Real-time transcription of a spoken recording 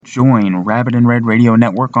Join Rabbit and Red Radio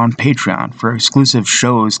Network on Patreon for exclusive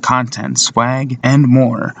shows, content, swag, and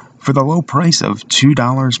more. For the low price of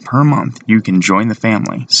 $2 per month, you can join the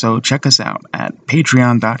family. So check us out at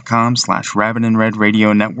patreon.com/Rabbit and Red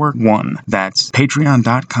Radio Network 1. That's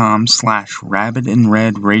patreon.com/Rabbit and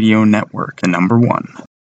Red Radio Network, the number 1.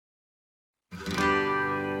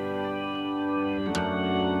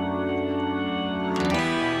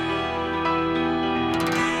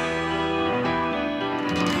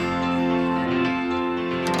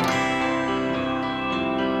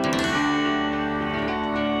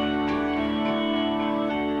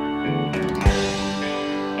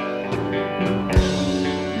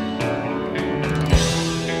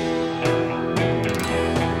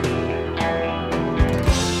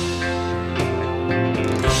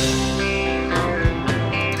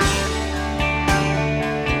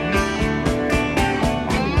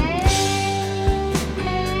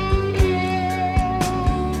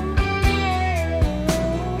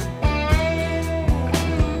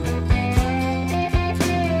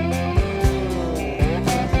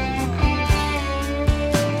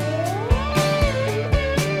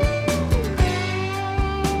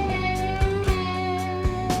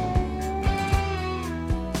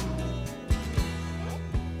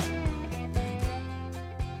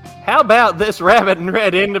 How about this Rabbit and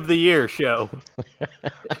Red end of the year show?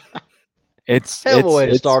 It's hell of a way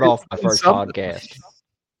to start off my it's first something. podcast.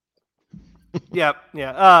 Yeah.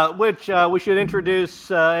 Which we should introduce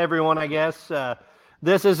everyone, I guess.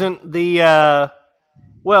 This isn't the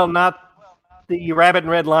not the Rabbit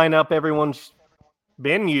and Red lineup everyone's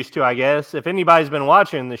been used to, I guess. If anybody's been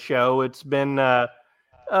watching the show, it's been a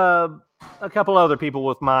couple other people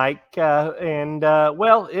with Mike,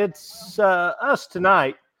 it's us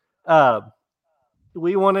tonight.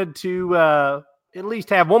 We wanted to at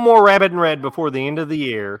least have one more Rabbit and Red before the end of the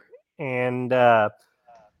year, and I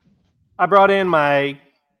brought in my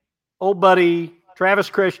old buddy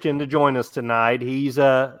Travis Christian to join us tonight. He's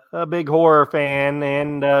a big horror fan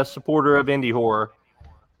and a supporter of indie horror,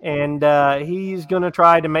 and he's going to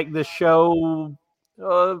try to make this show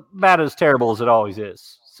about as terrible as it always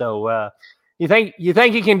is. So, you think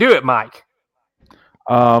he can do it, Mike?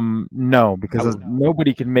 No, because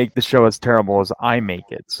nobody can make the show as terrible as I make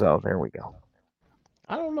it. So there we go.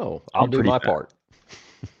 I don't know. I'll do my part.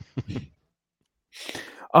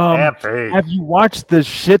 Have you watched the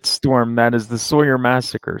shitstorm that is the Sawyer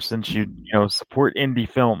Massacre? Since you support indie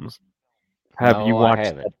films, have you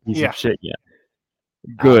watched that piece of shit yet?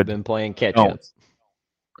 Good. I've been playing catch up.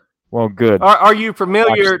 Well, good. Are you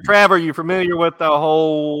familiar, Trav? Are you familiar with the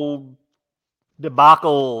whole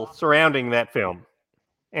debacle surrounding that film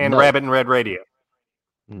and Rabbit and Red Radio?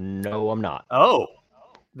 No, I'm not. Oh,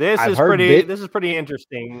 this is pretty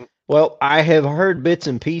interesting. Well, I have heard bits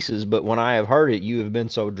and pieces, but when I have heard it, you have been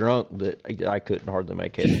so drunk that I couldn't hardly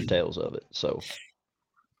make heads or tails of it. So,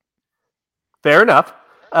 fair enough.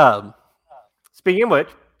 Speaking of which,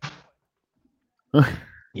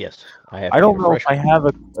 yes, I don't know if I have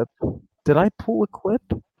a. Did I pull a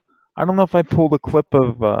clip? I don't know if I pulled a clip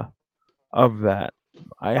of that.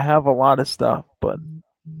 I have a lot of stuff, but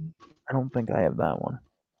I don't think I have that one.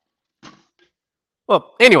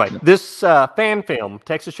 Well, anyway, this fan film,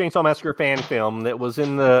 Texas Chainsaw Massacre fan film, that was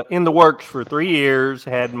in the works for 3 years,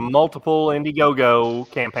 had multiple Indiegogo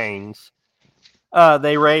campaigns.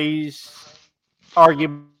 They raised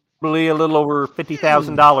arguably a little over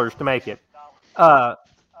 $50,000 to make it.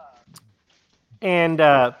 And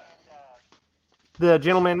the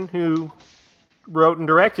gentleman who wrote and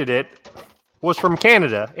directed it was from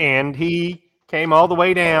Canada, and he came all the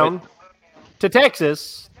way down to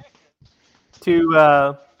Texas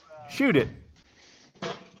to shoot it.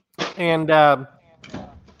 And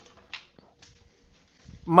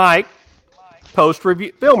Mike posts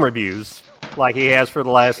film reviews like he has for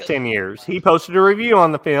the last 10 years. He posted a review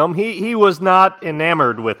on the film. He was not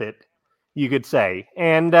enamored with it, you could say.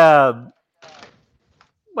 And,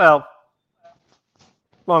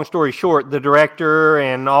 long story short, the director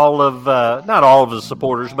and all of, not all of his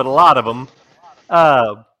supporters, but a lot of them,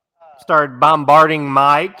 started bombarding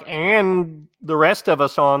Mike and the rest of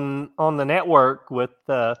us on the network with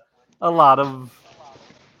a lot of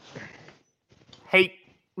hate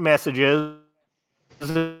messages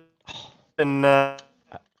and threats.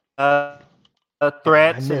 I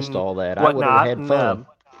missed and all that. Whatnot, I would have had fun.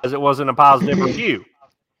 Because it wasn't a positive review.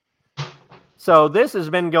 So this has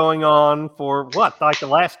been going on for like the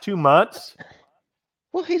last 2 months?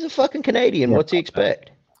 Well, he's a fucking Canadian. What's he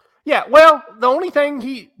expect? Yeah, well, the thing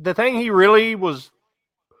he really was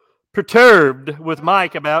perturbed with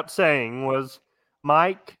Mike about saying was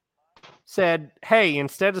Mike said, hey,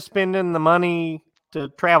 instead of spending the money to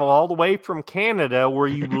travel all the way from Canada where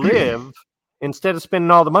you live instead of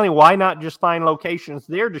spending all the money? Why not just find locations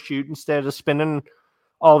there to shoot instead of spending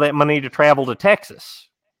all that money to travel to Texas?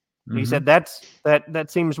 Mm-hmm. He said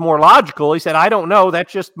that seems more logical. He said, I don't know.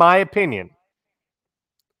 That's just my opinion.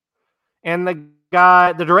 And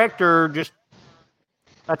the director just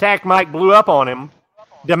attacked Mike, blew up on him,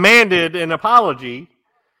 demanded an apology.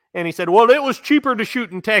 And he said, well, it was cheaper to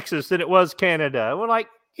shoot in Texas than it was Canada. We're like,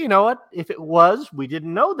 you know what? If it was, we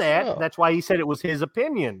didn't know that. Oh. That's why he said it was his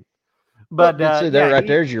opinion. But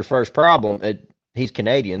there's your first problem. He's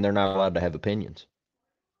Canadian. They're not allowed to have opinions.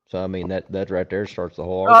 So, I mean, that right there starts the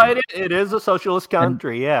whole argument. It is a socialist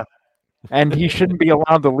country, yeah. And he shouldn't be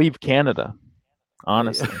allowed to leave Canada,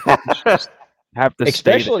 honestly. Have to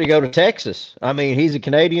especially to go to Texas. I mean, he's a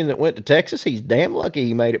Canadian that went to Texas. He's damn lucky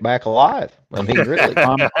he made it back alive. I mean, really.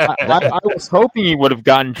 I was hoping he would have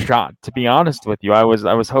gotten shot. To be honest with you, I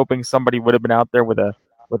was hoping somebody would have been out there with a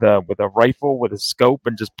rifle with a scope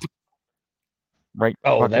and just right.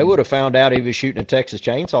 Oh, they would have found out he was shooting a Texas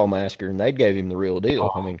Chainsaw Massacre, and they'd gave him the real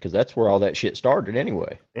deal. I mean, because that's where all that shit started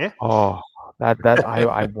anyway. Yeah. Oh, that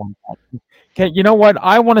I want that. Okay, you know what?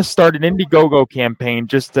 I want to start an Indiegogo campaign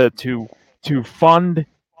just to fund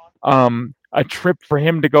a trip for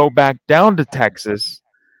him to go back down to Texas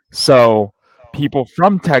so people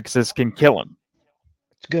from Texas can kill him.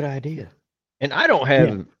 It's a good idea. And I don't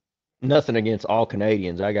have nothing against all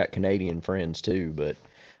Canadians. I got Canadian friends too, but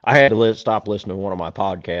I had to stop listening to one of my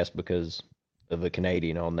podcasts because of a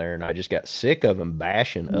Canadian on there, and I just got sick of them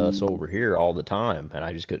bashing us over here all the time, and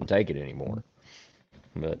I just couldn't take it anymore.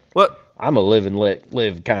 But I'm a live and let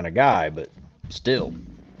live kind of guy, but still.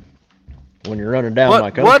 When you're running down my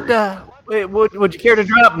country. Would you care to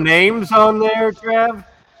drop names on there, Trav?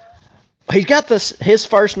 He's got his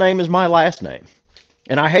first name is my last name,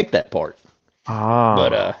 and I hate that part.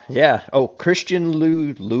 But yeah. Oh, Christian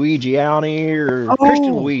Luigiani or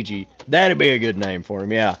Christian Luigi. That'd be a good name for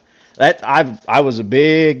him. Yeah.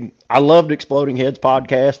 I loved Exploding Heads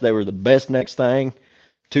podcast. They were the best next thing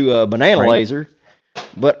to Banana Laser,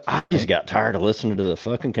 but I just got tired of listening to the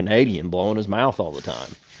fucking Canadian blowing his mouth all the time.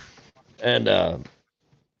 And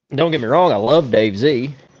don't get me wrong, I love Dave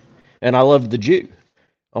Z, and I love the Jew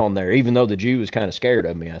on there, even though the Jew was kind of scared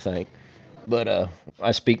of me, I think. But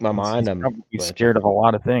I speak my mind. I'm probably scared of a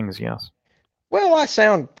lot of things, yes. Well, I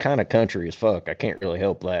sound kind of country as fuck. I can't really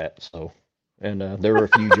help that. So, and there were a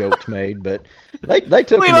few jokes made, but they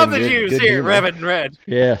took. We love the Jews here, Rabbit and Red.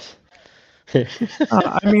 Yes.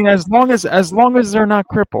 I mean, as long as they're not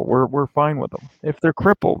crippled, we're fine with them. If they're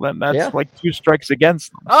crippled, then that's like 2 strikes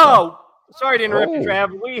against them. Oh, sorry to interrupt you,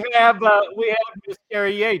 Trav. We have Miss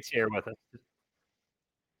Carrie Yates here with us.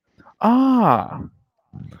 Ah,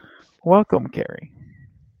 welcome, Carrie.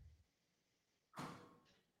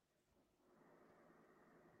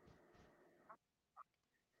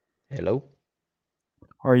 Hello.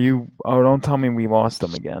 Are you? Oh, don't tell me we lost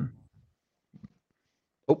them again.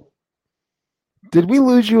 Oh, did we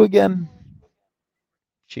lose you again?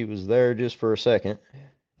 She was there just for a second.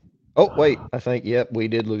 Oh, wait. I think, we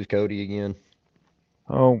did lose Cody again.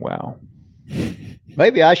 Oh, wow.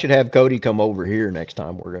 Maybe I should have Cody come over here next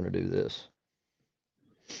time we're going to do this.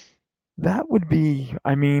 That would be,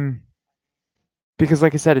 I mean, because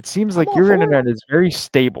like I said, it seems like your internet is very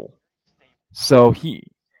stable. So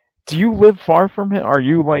do you live far from him? Are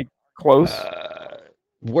you like close?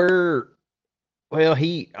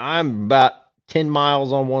 I'm about 10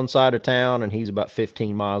 miles on one side of town, and he's about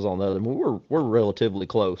 15 miles on the other. We're relatively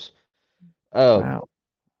close. Wow.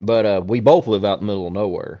 But we both live out in the middle of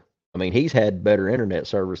nowhere. I mean, he's had better internet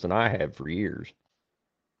service than I have for years.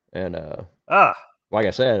 And like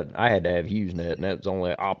I said, I had to have HughesNet, and that's the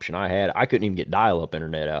only option I had. I couldn't even get dial-up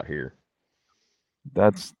internet out here.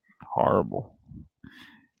 That's horrible.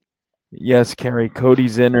 Yes, Carrie,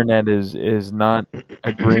 Cody's internet is not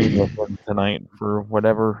agreeing with him tonight for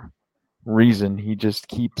whatever reason. He just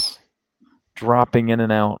keeps dropping in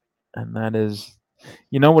and out, and that is,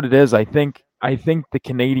 you know what it is? I think the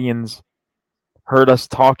Canadians heard us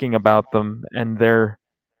talking about them, and they're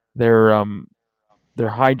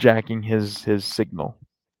hijacking his signal.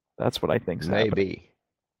 That's what I think's happening.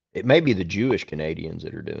 It may be the Jewish Canadians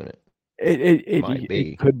that are doing it.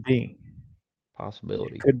 It could be.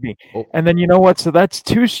 Possibility. It could be. Oh. And then you know what? So that's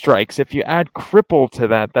 2 strikes. If you add cripple to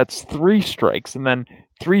that, that's 3 strikes. And then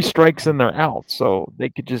 3 strikes and they're out. So they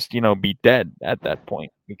could just, be dead at that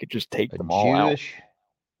point. We could just take them all out.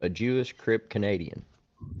 A Jewish Crip Canadian.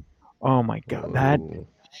 Oh my God. That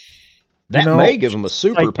may give them a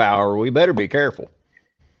superpower. We better be careful.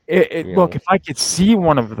 Look, if I could see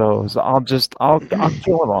one of those, I'll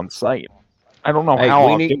kill it on sight. I don't know how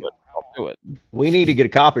I'll do it. do it. We need to get a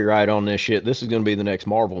copyright on this shit. This is going to be the next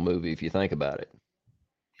Marvel movie if you think about it.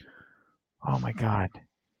 Oh my God.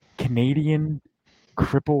 Canadian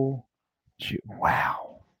cripple.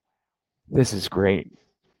 Wow. This is great.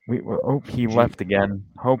 He left again.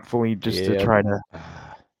 Hopefully just to try to,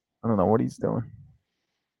 I don't know what he's doing.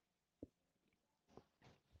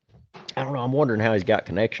 I don't know. I'm wondering how he's got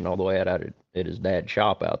connection all the way out at his dad's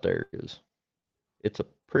shop out there, because it's a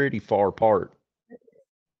pretty far apart.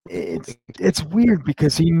 It's weird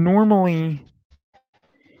because he normally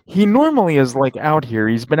is like out here.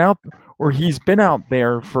 He's been out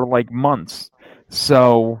there for like months.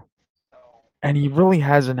 So, and he really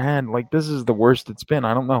hasn't had, like, this is the worst it's been.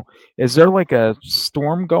 I don't know. Is there like a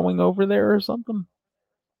storm going over there or something?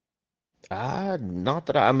 Not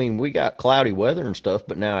that I mean, we got cloudy weather and stuff,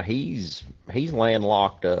 but now he's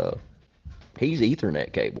landlocked. He's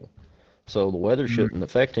Ethernet cable, so the weather shouldn't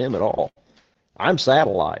affect him at all. I'm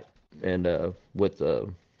satellite, and with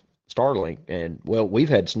Starlink, and well, we've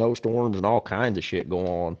had snowstorms and all kinds of shit go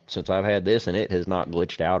on since I've had this, and it has not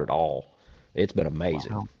glitched out at all. It's been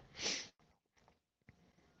amazing. Wow.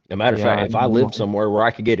 As a matter of fact, if I lived somewhere where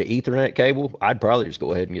I could get an Ethernet cable, I'd probably just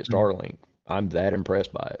go ahead and get Starlink. I'm that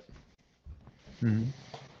impressed by it. Mm-hmm.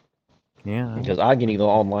 Yeah, because I can even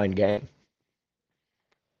online game.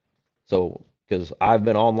 So, because I've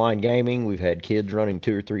been online gaming, we've had kids running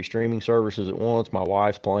 2 or 3 streaming services at once. My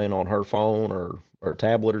wife's playing on her phone or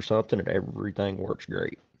tablet or something, and everything works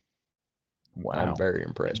great. Wow, I'm very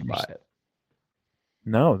impressed by it.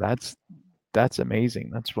 No, that's amazing.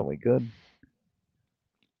 That's really good.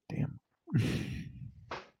 Damn.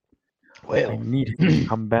 Well, I need him to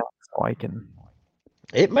come back so I can.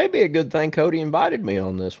 It may be a good thing Cody invited me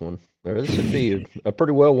on this one. Or this would be a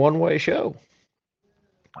pretty well one-way show.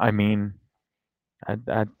 I mean,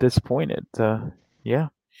 at this point, yeah.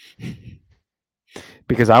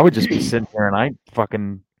 Because I would just be sitting here and I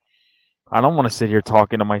don't want to sit here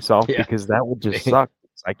talking to myself because that would just suck.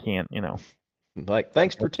 I can't, Like,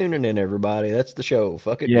 thanks for tuning in, everybody. That's the show.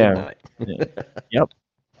 Fuck it. Good night. Yep.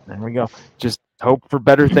 There we go. Just hope for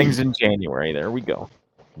better things in January. There we go.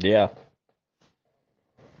 Yeah.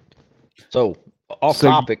 So, off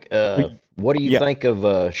topic, what do you think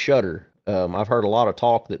of Shudder? I've heard a lot of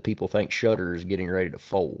talk that people think Shudder is getting ready to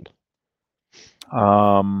fold.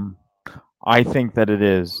 I think that it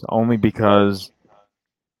is, only because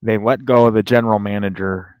they let go of the general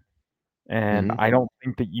manager, and I don't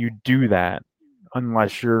think that you do that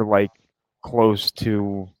unless you're like close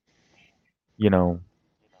to,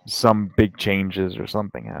 some big changes or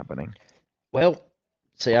something happening. Well,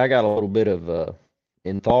 see, I got a little bit of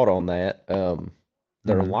in thought on that.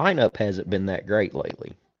 Their lineup hasn't been that great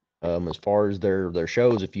lately. As far as their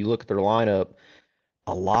shows, if you look at their lineup,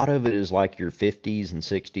 a lot of it is like your 50s and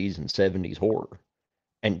 60s and 70s horror.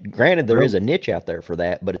 And granted, there is a niche out there for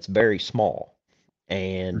that, but it's very small.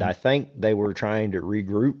 And I think they were trying to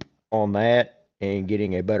regroup on that and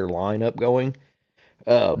getting a better lineup going.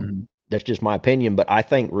 That's just my opinion, but I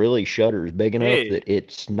think really Shudder is big enough that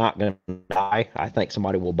it's not going to die. I think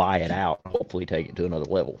somebody will buy it out and hopefully take it to another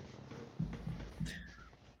level.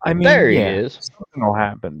 I mean, there he is. Something will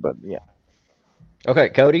happen, but yeah. Okay,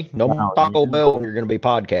 Cody, no Taco Bell when you're going to be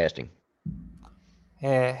podcasting.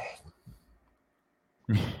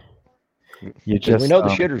 You just we know the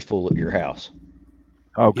shitter's full at your house.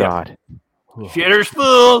 Oh God, shitter's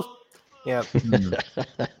full. Yep.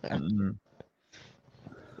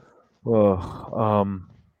 Wow.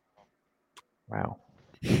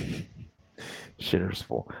 Shitter's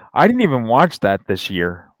full. I didn't even watch that this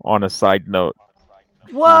year. On a side note,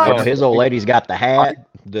 what? Oh, his old lady's got the hat,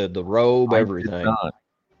 the robe, everything.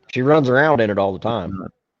 She runs around in it all the time.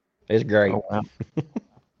 It's great. Oh, wow.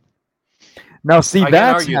 Now, see,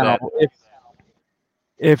 that's how.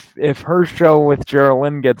 If her show with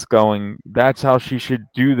Geraldine gets going, that's how she should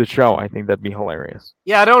do the show. I think that'd be hilarious.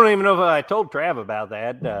 Yeah, I don't even know if I told Trav about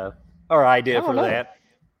that or idea for that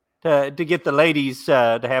to get the ladies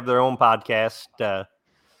to have their own podcast.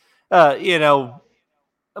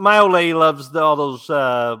 My old lady loves all those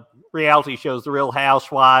reality shows, The Real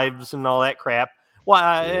Housewives and all that crap.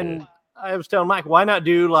 Why? Yeah. And I was telling Mike, why not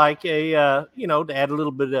do like a to add a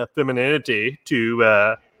little bit of femininity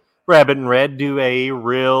to Rabbit and Red, do a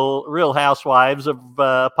real Housewives of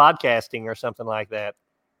podcasting or something like that.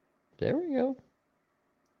 There we go.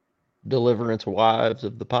 Deliverance Wives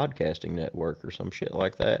of the Podcasting Network or some shit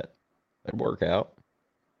like that. That'd work out.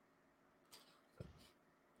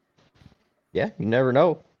 Yeah, you never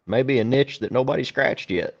know. Maybe a niche that nobody scratched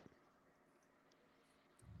yet.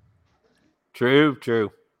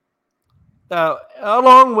 True.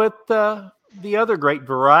 Along with the other great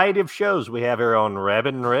variety of shows we have here on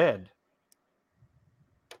Rabbit and Red.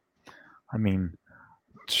 I mean,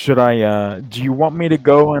 should I? Do you want me to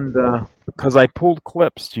go and because I pulled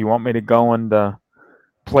clips? Do you want me to go and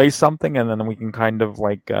play something, and then we can kind of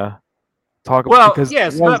like talk? Well, because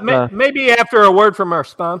yes, but maybe after a word from our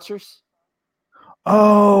sponsors.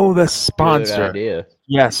 Oh, the sponsor! Good idea.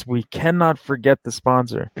 Yes, we cannot forget the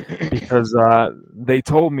sponsor because they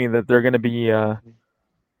told me that they're going to be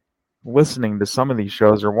listening to some of these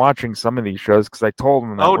shows or watching some of these shows because I told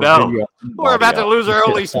them that we're about to lose our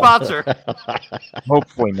only sponsor.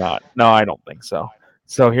 Hopefully not. No, I don't think so.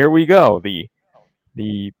 So here we go. The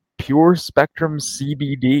Pure Spectrum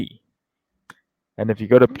CBD. And if you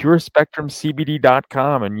go to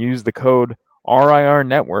purespectrumcbd.com and use the code RIR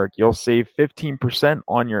Network, you'll save 15%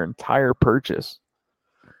 on your entire purchase.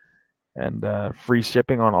 And free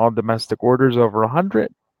shipping on all domestic orders over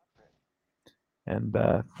 100. And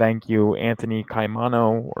thank you, Anthony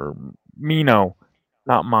Caimano or Mino.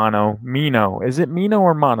 Not Mono. Mino. Is it Mino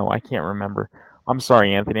or Mono? I can't remember. I'm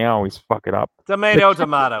sorry, Anthony. I always fuck it up.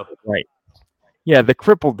 Tomato. Right. Yeah, the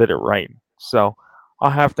cripple did it right. So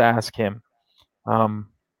I'll have to ask him.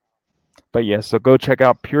 But yeah, so go check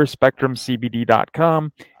out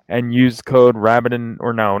purespectrumcbd.com and use code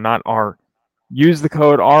use the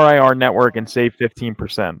code RIR Network and save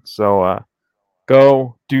 15%. So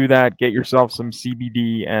go do that, get yourself some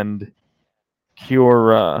CBD and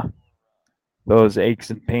cure those aches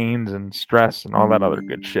and pains and stress and all that other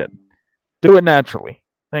good shit. Do it naturally.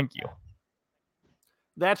 Thank you.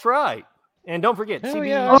 That's right. And don't forget,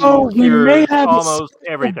 CBD we may have almost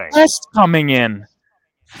everything. Guest coming in.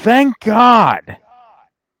 Thank God.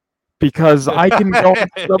 Because I can go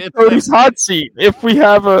set up Cody's hot seat if we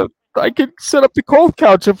have I can set up the cold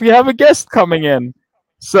couch if we have a guest coming in.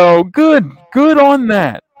 So good on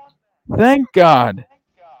that. Thank God.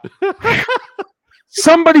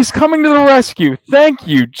 Somebody's coming to the rescue. Thank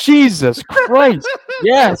you, Jesus Christ.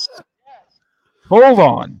 Yes. Hold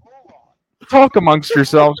on. Talk amongst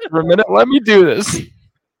yourselves for a minute. Let me do this.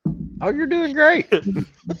 Oh, you're doing great.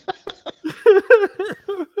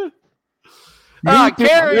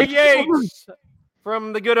 Carrie Yates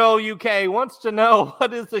from the good old UK wants to know,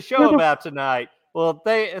 what is the show about tonight? Well,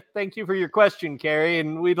 thank you for your question, Carrie,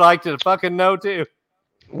 and we'd like to fucking know too.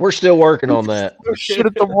 We're still working on that. Shit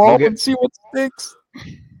at the wall and see what sticks.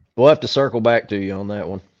 We'll have to circle back to you on that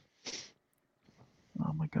one.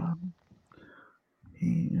 Oh my God.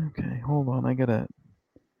 Okay, hold on. I gotta.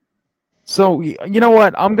 So you know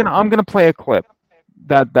what? I'm gonna play a clip.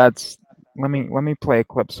 That's. Let me play a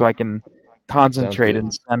clip so I can concentrate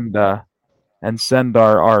and send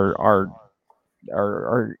our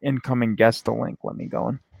incoming guest a link. Let me go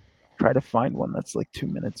and try to find one that's like 2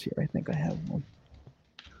 minutes here. I think I have one.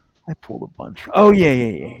 I pulled a bunch. Oh yeah.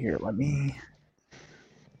 Here, let me.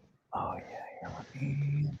 Oh yeah, here, let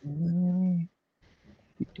me.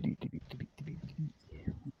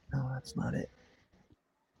 No, that's not it.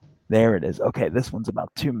 There it is. Okay, this one's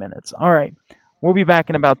about 2 minutes. All right, we'll be back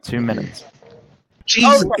in about 2 minutes.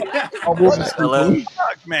 Jesus. Hello.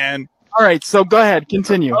 Fuck, man. All right, so go ahead,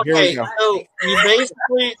 continue. Okay, Here we go. so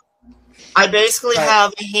I basically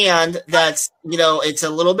have a hand that's, it's a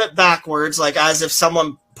little bit backwards, like as if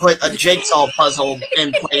someone put a jigsaw puzzle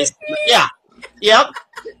in place. Yeah. Yep.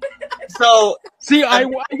 So see, I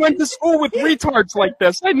went to school with retards like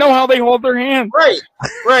this. I know how they hold their hand. Right.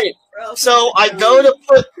 So I go to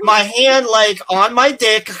put my hand like on my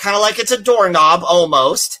dick, kind of like it's a doorknob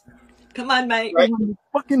almost. Come on, mate. Right?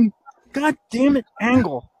 Fucking goddamn it,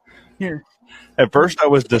 angle. Here. At first I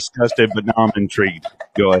was disgusted, but now I'm intrigued.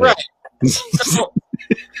 Go ahead. Right.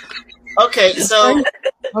 Okay, so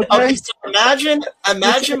imagine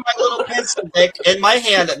my little pencil dick in my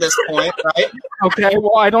hand at this point, right? Okay,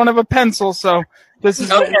 well I don't have a pencil, so this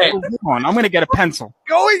is okay. I'm gonna get a pencil.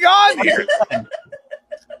 Going on here.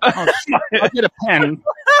 I'll get a pen.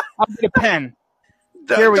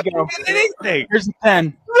 Here we go. Here's a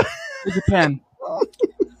pen.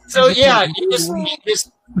 So yeah, you just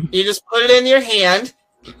put it in your hand,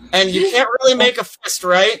 and you can't really make a fist,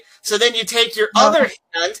 right? So then you take your other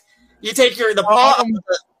hand, you take your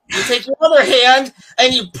other hand,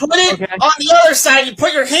 and you put it on the other side. You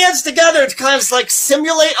put your hands together to kind of like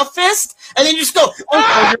simulate a fist, and then you just go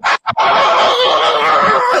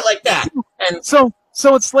like that. And so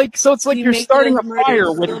it's like you're starting a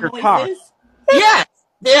fire with your cock.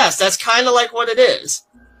 Yes, that's kind of like what it is.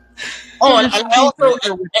 Oh, and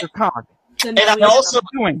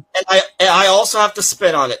I also have to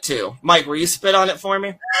spit on it too. Mike, will you spit on it for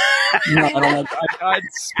me? No, I don't.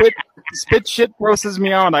 Spit shit grosses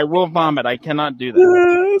me out. I will vomit. I cannot do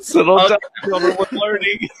that. Settle down, children. We're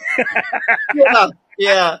learning.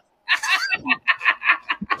 Yeah.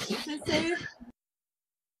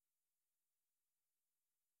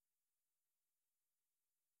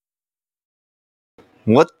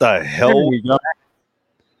 What the There hell? we go.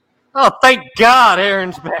 Oh, thank God,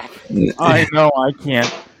 Aaron's back. I know I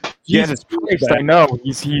can't. Yeah, Jesus Christ, I know.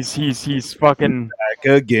 He's fucking Back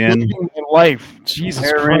again. living in life. Jesus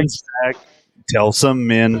Aaron's Christ. back. Tell some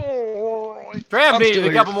men. Trav I'm needed still a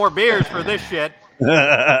here. couple more beers for this shit.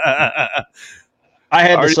 I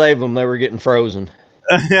had Are to you- save them. They were getting frozen.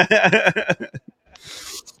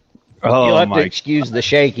 You'll Oh have to my! excuse the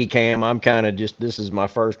shaky cam. I'm kind of just, this is my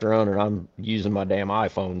first run, and I'm using my damn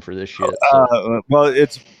iPhone for this shit. So. Well,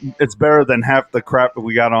 it's better than half the crap that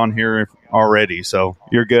we got on here already. So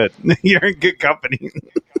you're good. You're in good company.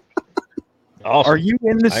 Awesome. Are you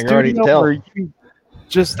in the I can already studio tell. or are you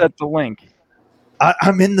just at the link?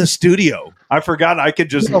 I'm in the studio. I forgot I could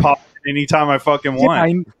just pop in anytime I fucking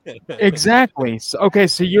want. Exactly. So, okay,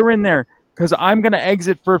 so you're in there because I'm gonna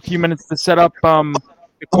exit for a few minutes to set up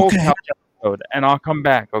the cold Okay. couch episode, and I'll come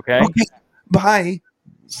back. Okay? Okay. Bye.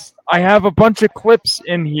 I have a bunch of clips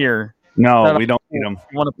in here. No, we don't need them.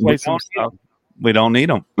 I want to play We some don't stuff. We don't need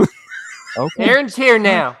them. Okay. Aaron's here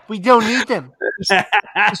now. We don't need them. Just,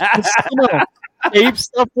 you know, save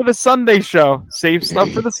stuff for the Sunday show. Save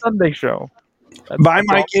stuff for the Sunday show. Bye,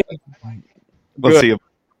 Mikey. Let's Good. see.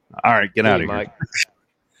 All right, get Hey, out of here. Mike.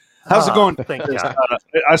 How's it going? Thank God.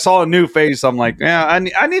 I saw a new face. I'm like, yeah,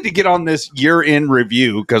 I need to get on this year-end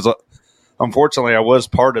review because unfortunately I was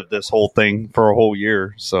part of this whole thing for a whole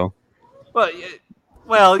year. So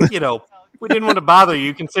Well, you know, we didn't want to bother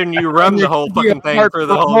you considering you run the whole Be a fucking thing part for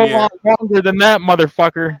the a whole year. lot longer than that,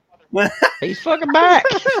 motherfucker. He's fucking back.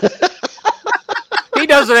 He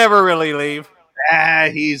doesn't ever really leave.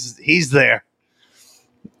 he's there.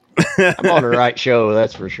 I'm on the right show,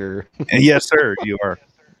 that's for sure. Yes, sir. You are.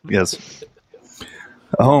 Yes.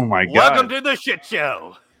 Oh my God. Welcome to the shit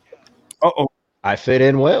show. Oh. I fit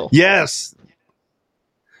in well. Yes.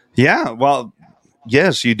 Yeah. Well.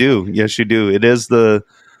 Yes, you do. Yes, you do. It is the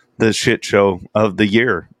shit show of the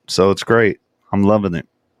year, so it's great. I'm loving it.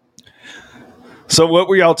 So, what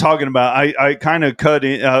were y'all talking about? I kind of cut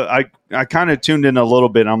in. I kind of tuned in a little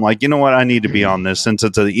bit. I'm like, you know what? I need to be on this since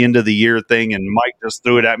it's the end of the year thing. And Mike just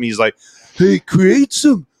threw it at me. He's like, "Hey, can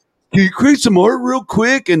you create some art real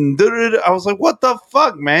quick?" And da-da-da. I was like, "What the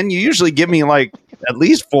fuck, man? You usually give me like at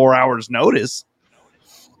least 4 hours notice."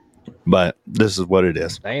 But this is what it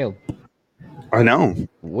is. Damn. I know.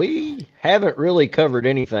 We haven't really covered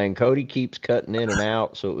anything. Cody keeps cutting in and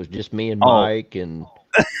out, so it was just me and Oh. Mike, and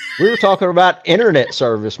we were talking about internet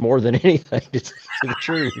service more than anything, to tell you the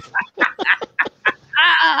truth.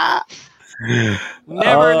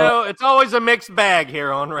 Never know. It's always a mixed bag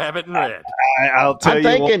here on Rabbit and Red. I'll tell I'm you.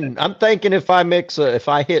 thinking, if I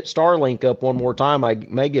hit Starlink up one more time, I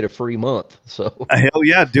may get a free month. So Hell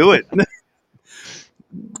yeah, do it.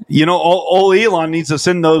 You know, old Elon needs to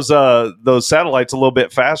send those satellites a little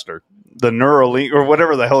bit faster. The Neuralink or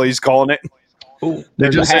whatever the hell he's calling it. Ooh, They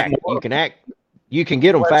there's a just hack. said- You can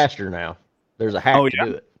get them faster now. There's a hack Oh, to yeah?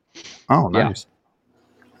 do it. Oh, Yeah. nice.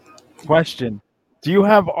 Question: do you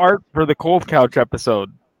have art for the cold couch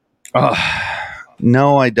episode?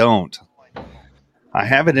 No, I don't. I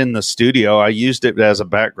have it in the studio. I used it as a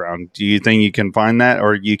background. Do you think you can find that,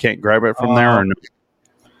 or you can't grab it from there? Or no?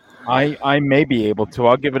 I may be able to.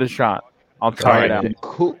 I'll give it a shot. I'll try it out.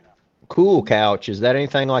 Cool couch. Is that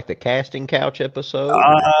anything like the casting couch episode?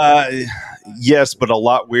 Yes, but a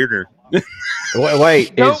lot weirder.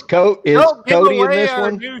 Wait, is Don't give Cody in away this our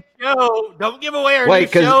one? new show. Don't give away our Wait, new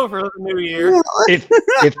 'cause- show for the new year.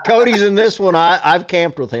 If Cody's in this one, I've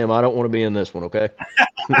camped with him. I don't want to be in this one. Okay.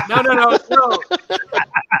 No.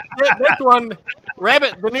 This one,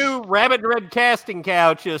 the new Rabbit Red casting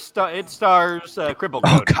couch it stars Cripple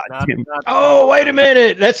Oh, Cody. God damn. Oh, wait a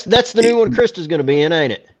minute. That's the new one Krista's going to be in,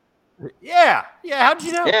 ain't it? Yeah. How did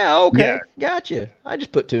you know? Yeah. Okay. Yeah. Gotcha. I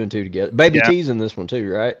just put 2 and 2 together. Baby Yeah. T's in this one too,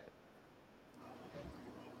 right?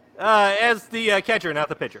 As the catcher, not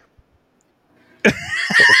the pitcher.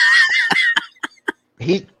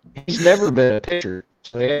 He's never been a pitcher.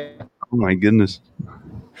 So yeah. Oh my goodness.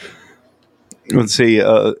 Let's see.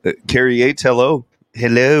 Carrie Yates, hello.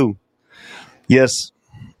 Yes.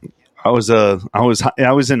 I was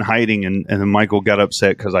in hiding and then Michael got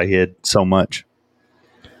upset because I hid so much.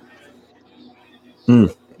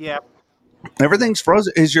 Yeah. Everything's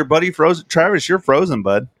frozen. Is your buddy frozen? Travis, you're frozen,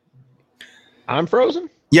 bud. I'm frozen.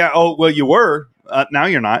 Yeah. Oh, well, you were. Now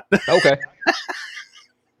you're not. Okay.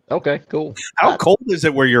 Okay. Cool. How cold is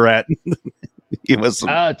it where you're at? It was.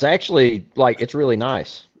 It's actually it's really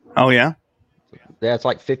nice. Oh yeah. Yeah, it's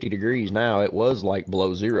like 50 degrees now. It was like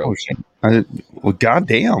below zero. Oh shit. Well,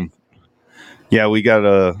 goddamn. Yeah, we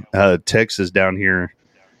got Texas down here.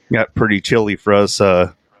 Got pretty chilly for us.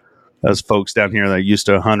 us folks down here that are used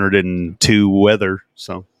to 102 weather.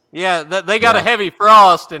 So yeah, they got a heavy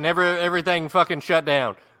frost and everything fucking shut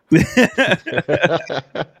down.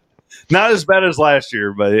 not as bad as last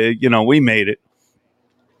year, but we made it.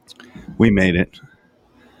 We made it.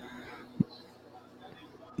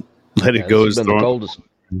 Let it go. This has been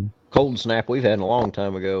the cold snap we've had in a long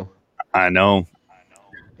time ago. I know.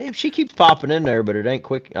 Damn, she keeps popping in there, but it ain't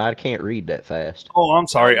quick. I can't read that fast. Oh, I'm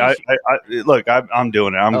sorry. Look, I'm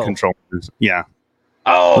doing it. I'm controlling this. Yeah.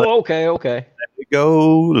 Oh, okay. Let it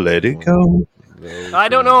go. Let it go. I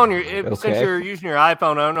don't know since you're using your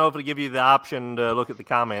iPhone. I don't know if it'll give you the option to look at the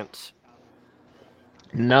comments.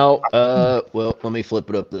 No. Well, let me flip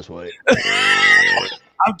it up this way.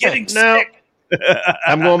 I'm getting sick.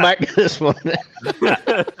 I'm going back to this one.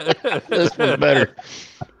 This one's better.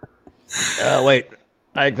 Wait.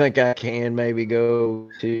 I think I can maybe go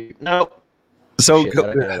to So shit,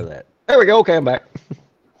 out of that. There we go. Okay, I'm back.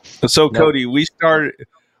 So Cody, we started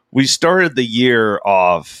the year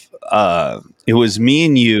off. It was me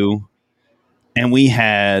and you, and we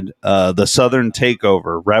had the Southern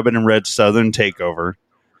Takeover, Rabbit and Red Southern Takeover,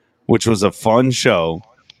 which was a fun show.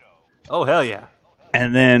 Oh hell yeah!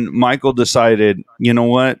 And then Michael decided, you know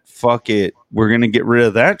what? Fuck it. We're gonna get rid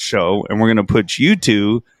of that show, and we're gonna put you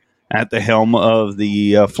two at the helm of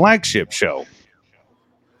the flagship show.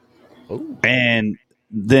 Ooh. And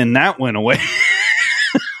then that went away.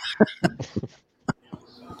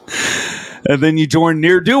 And then you joined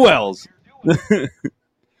Near Do-Wells.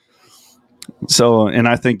 So, and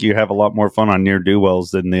I think you have a lot more fun on Near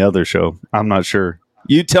Do-Wells than the other show. I'm not sure.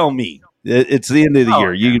 You tell me. It's the end of the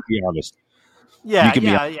year. You can be honest. Yeah.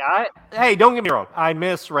 Hey, don't get me wrong. I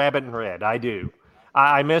miss Rabbit and Red. I do.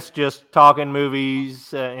 I miss just talking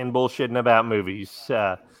movies and bullshitting about movies.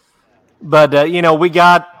 But we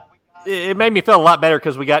got, it made me feel a lot better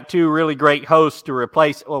because we got two really great hosts to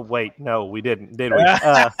replace. Oh, wait, no, we didn't, did we?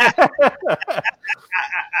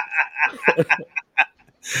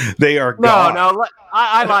 They are gone. No,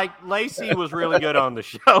 I like, Lacey was really good on the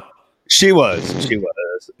show. She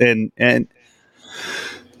was. And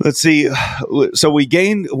let's see. So we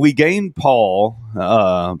gained Paul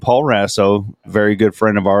Rasso, very good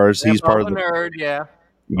friend of ours. He's part of the nerd. Yeah.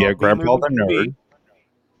 Grandpa the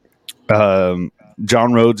nerd.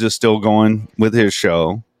 John Rhodes is still going with his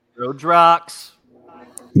show. Rhodes rocks.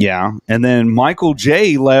 Yeah, and then Michael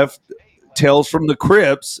J left Tales from the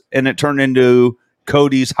Crypts, and it turned into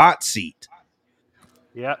Cody's Hot Seat.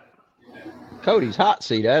 Yep. Cody's Hot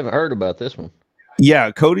Seat. I haven't heard about this one.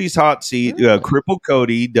 Yeah, Cody's Hot Seat. Cripple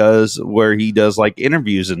Cody does where he does like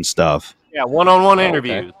interviews and stuff. Yeah, one-on-one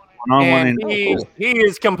interviews. Okay. One-on-one interviews. He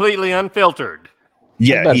is completely unfiltered.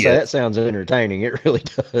 Yeah, that sounds entertaining. It really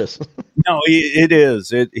does. No, it is.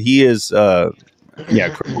 He is.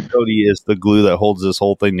 Cripple Cody is the glue that holds this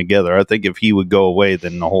whole thing together. I think if he would go away,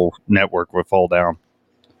 then the whole network would fall down.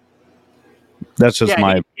 That's just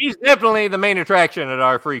my. He's definitely the main attraction at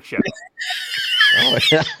our freak show. Oh,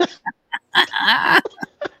 yeah.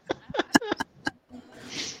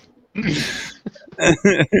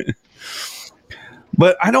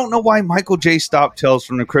 But I don't know why Michael J stopped Tales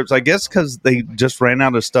from the Crypts. I guess because they just ran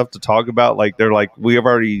out of stuff to talk about. Like they're like, we have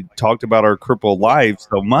already talked about our crippled lives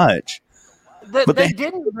so much. But they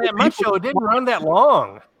didn't. My show didn't run that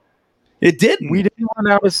long. It didn't. We didn't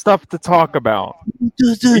run out of stuff to talk about. We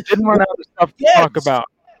didn't run out of stuff to talk about.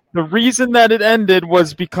 The reason that it ended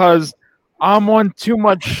was because I'm on too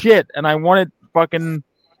much shit, and I wanted fucking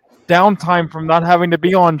downtime from not having to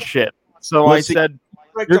be on shit. So I said,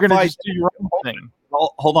 you're going to just do your own thing.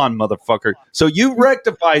 Hold on, motherfucker. So you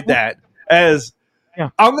rectified that as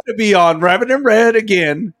I'm going to be on Rabbit and Red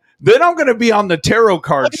again. Then I'm going to be on the tarot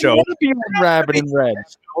card show. I'm going to be on Rabbit and Red.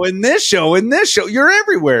 In this show, you're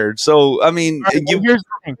everywhere. So, I mean, you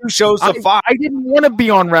shows the five. I didn't want to be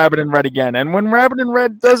on Rabbit and Red again. And when Rabbit and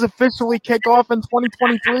Red does officially kick off in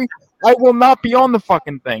 2023, I will not be on the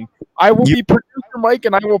fucking thing. I will be producer Mike,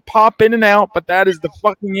 and I will pop in and out, but that is the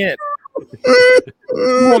fucking it.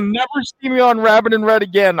 You will never see me on Rabbit and Red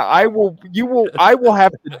again. I will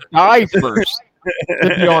have to die first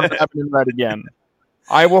to be on Rabbit and Red again.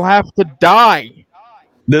 I will have to die.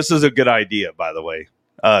 This is a good idea, by the way.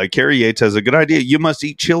 Carrie Yates has a good idea. You must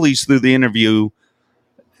eat Chili's through the interview,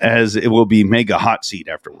 as it will be mega hot seat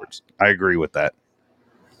afterwards. I agree with that.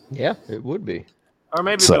 Yeah, it would be. Or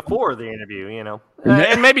maybe before the interview,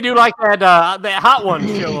 and maybe do like that Hot One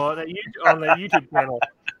show on the YouTube channel,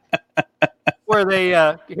 where they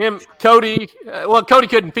Cody. Cody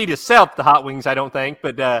couldn't feed himself the hot wings, I don't think,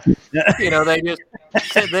 but they just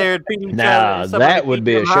sit there and feed each other. That would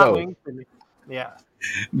be a show. Yeah.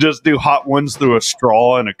 Just do hot ones through a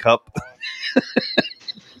straw and a cup.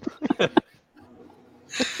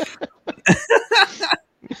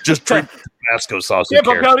 Just drink Tabasco sauce.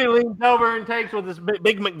 Cripple Cody leans over and takes with his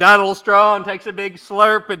big McDonald's straw and takes a big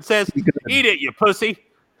slurp and says, "Eat it, you pussy."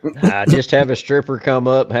 Just have a stripper come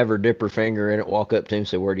up, have her dip her finger in it, walk up to him, and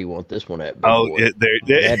say, "Where do you want this one at?"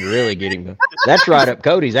 That'd really get him. That's right up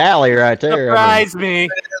Cody's alley, right there. Surprise me.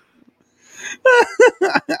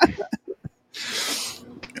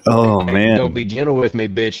 Oh man! Don't be gentle with me,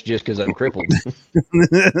 bitch, just because I'm crippled.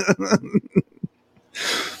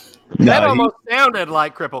 That almost sounded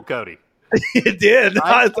like Cripple Cody. It did.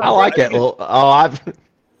 I like that little.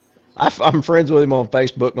 I'm friends with him on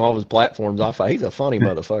Facebook and all of his platforms. He's a funny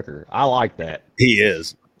motherfucker. I like that. He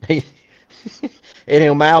is. And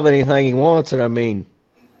he'll mouth anything he wants. And I mean,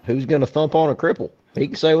 who's going to thump on a cripple? He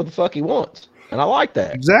can say what the fuck he wants. And I like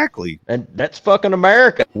that. Exactly. And that's fucking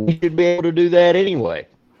America. We should be able to do that anyway.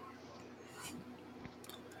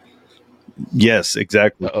 Yes,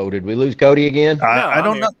 exactly. Uh-oh, did we lose Cody again? I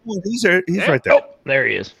don't know. He's right there. Oh, there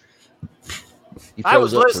he is. I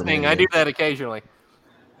was listening. I do that occasionally.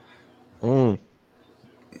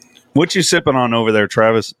 What you sipping on over there,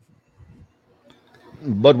 Travis?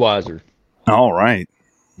 Budweiser. All right.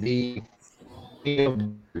 Yeah,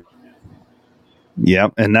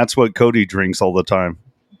 and that's what Cody drinks all the time.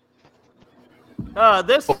 We're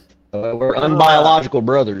unbiological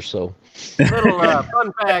brothers, so. Little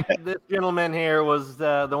fun fact, this gentleman here was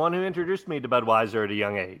the one who introduced me to Budweiser at a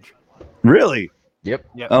young age. Really? Yep.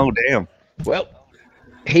 Oh, damn. Well,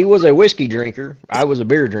 he was a whiskey drinker. I was a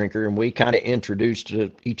beer drinker, and we kind of introduced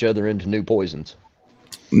each other into new poisons.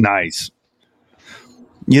 Nice.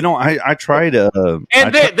 You know, I tried.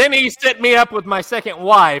 Then he set me up with my second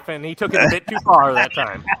wife, and he took it a bit too far that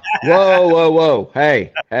time. Whoa.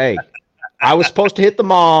 Hey. I was supposed to hit the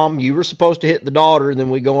mom. You were supposed to hit the daughter, and then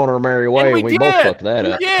we go on our merry way, and we both fucked that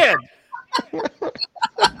up. We did.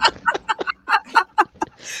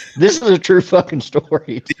 This is a true fucking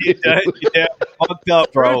story. Yeah, fucked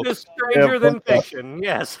up, bro. Truth is stranger than fiction.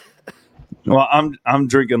 Yes. Well, I'm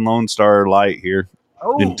drinking Lone Star Light here.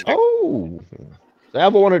 Oh.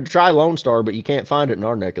 I've wanted to try Lone Star, but you can't find it in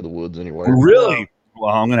our neck of the woods anywhere. Really?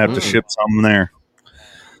 Well, I'm gonna have to ship some there.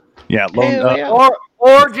 Yeah,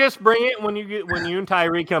 or just bring it when you and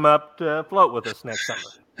Tyree come up to float with us next summer.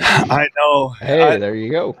 I know. Hey, there you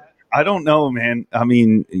go. I don't know, man. I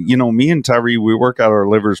mean, you know, me and Tyree, we work out our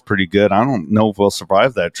livers pretty good. I don't know if we'll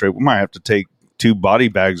survive that trip. We might have to take 2 body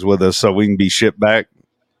bags with us so we can be shipped back.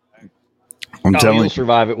 I'm telling you,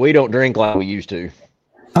 survive it. We don't drink like we used to.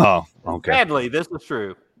 Oh, okay. Sadly, this is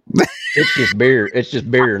true. It's just beer. It's just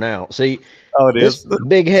beer now. See, it is. This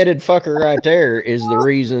big-headed fucker right there is the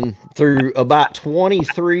reason through about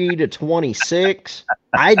 23 to 26.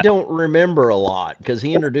 I don't remember a lot because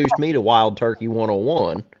he introduced me to Wild Turkey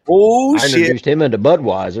 101. Oh, I introduced him into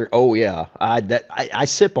Budweiser. Oh, yeah. I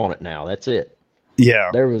sip on it now. That's it. Yeah.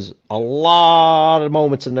 There was a lot of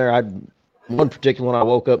moments in there. One particular one, I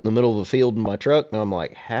woke up in the middle of a field in my truck, and I'm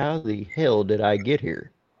like, how the hell did I get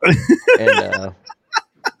here? And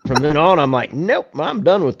from then on, I'm like, nope, I'm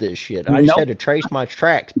done with this shit. I just had to trace my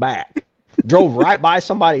tracks back. Drove right by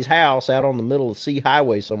somebody's house out on the middle of the C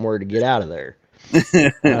highway somewhere to get out of there.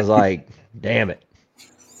 And I was like, damn it.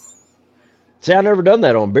 See, I've never done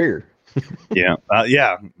that on beer. Yeah.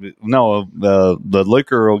 No, the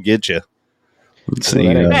liquor will get you. Let's see.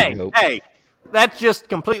 Hey, that's just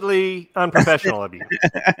completely unprofessional of you.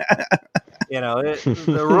 You know,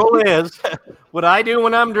 the rule is what I do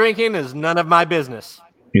when I'm drinking is none of my business.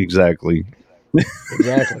 Exactly.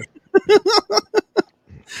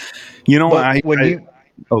 You know,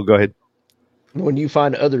 go ahead. When you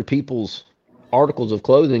find other people's articles of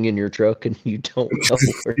clothing in your truck and you don't know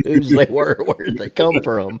whose they were, where they come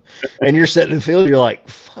from, and you're sitting in the field, you're like,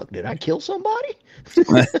 fuck, did I kill somebody?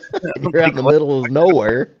 You're out in the middle of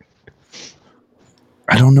nowhere.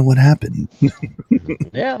 I don't know what happened.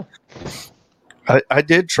 Yeah. I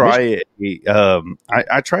did try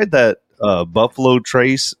I tried that Buffalo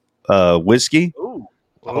Trace whiskey.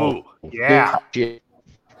 Oh, yeah.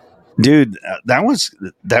 Dude, that was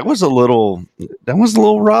a little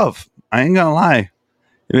rough. I ain't gonna lie.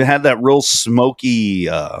 It had that real smoky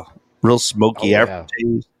aftertaste.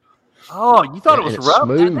 Oh, you thought it was rough?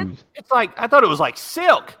 Smooth. It's like I thought it was like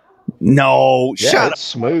silk. No, shut up.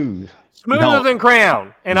 Smooth. Smoother than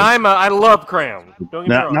Crown, and I love Crown. Don't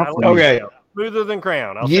get me wrong. Okay. Smoother than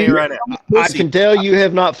Crown. I'll say it right now. I can tell you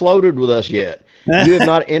have not floated with us yet. You have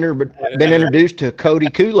not been introduced to Cody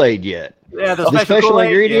Kool-Aid yet. Yeah, the special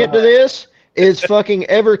ingredient to this is fucking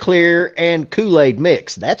Everclear and Kool-Aid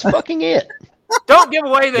mix. That's fucking it. Don't give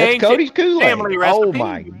away the That's ancient Cody's Kool-Aid. family recipe. Oh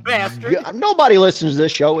my you bastard! God. Nobody listens to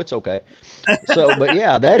this show. It's okay. So, but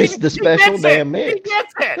yeah, that is the special damn He mix.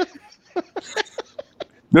 gets it.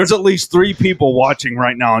 There's at least 3 people watching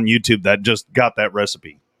right now on YouTube that just got that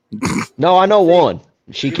recipe. No, I know one.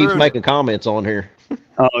 She You keeps ruined making comments on here.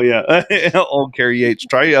 Oh yeah, old Carrie Yates.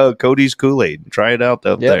 Try Cody's Kool-Aid. Try it out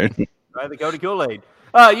up there. Try the Cody Kool-Aid.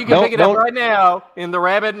 You can Don't- pick it up don't- right now in the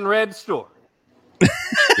Rabbit and Red store.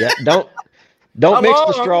 Yeah, don't Come mix the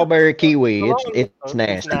on. strawberry kiwi. Come It's on.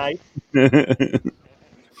 nasty. nice.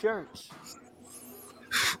 Shirts.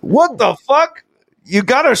 What the fuck? You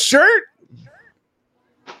got a shirt?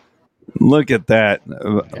 Look at that.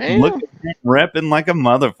 Damn. Look at him repping like a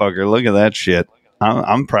motherfucker. Look at that shit.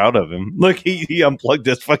 I'm proud of him. Look, he unplugged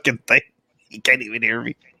this fucking thing. He can't even hear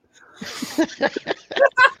me.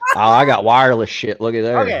 Oh, I got wireless shit. Look at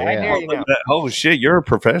there. Okay, I Yeah. hear you now. Oh shit, you're a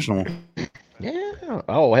professional. Yeah.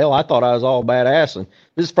 Oh hell, I thought I was all badass, and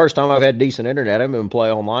this is the first time I've had decent internet. I haven't been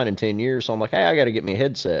play online in 10 years, so I'm like, hey, I got to get me a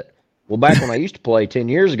headset. Well, back when I used to play 10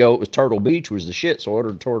 years ago, it was Turtle Beach was the shit, so I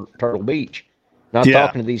ordered Turtle Beach. And I was Yeah.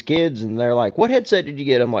 talking to these kids, and they're like, "What headset did you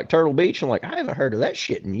get?" I'm like, "Turtle Beach." I'm like, "I haven't heard of that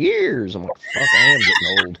shit in years." I'm like, "Fuck, I am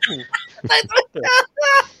getting old."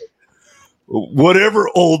 Whatever,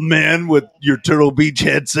 old man with your Turtle Beach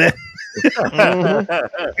headset. Mhm.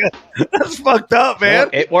 That's fucked up, man.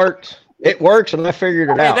 Well, it worked. It works, and I figured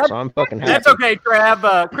it Hey, out, that's- so I'm fucking happy. That's okay, Trav.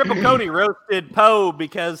 Cripple Cody roasted Poe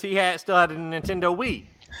because he still had a Nintendo Wii.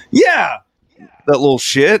 Yeah. That little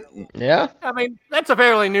shit. Yeah. I mean, that's a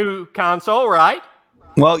fairly new console, right?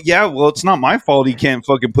 Well, yeah. Well, it's not my fault he can't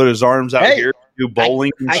fucking put his arms out Hey, here, do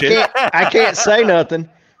bowling and I shit. can't say nothing.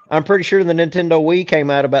 I'm pretty sure the Nintendo Wii came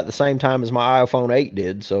out about the same time as my iPhone 8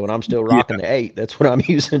 did. So, and I'm still rocking the 8. That's what I'm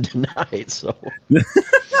using tonight. So,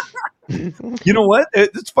 You know what?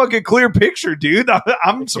 It's fucking clear picture, dude.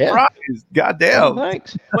 I'm surprised. Goddamn.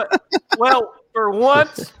 thanks. Well, for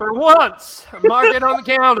once, mark it on the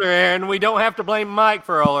calendar, Aaron. We don't have to blame Mike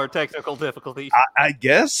for all our technical difficulties. I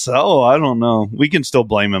guess so. I don't know. We can still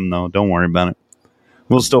blame him, though. Don't worry about it.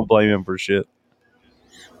 We'll still blame him for shit.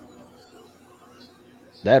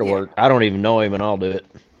 That'll work. I don't even know him, and I'll do it.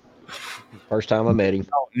 First time I met him.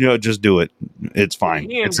 You know, just do it. It's fine.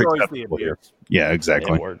 He It's enjoys the acceptable here. abuse. Yeah,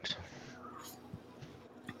 exactly. It worked.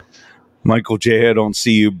 Michael J. I don't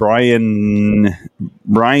see you. Brian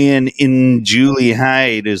in Julie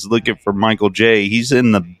Hyde is looking for Michael J. He's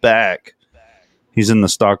in the back. He's in the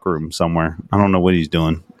stock room somewhere. I don't know what he's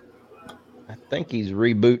doing. I think he's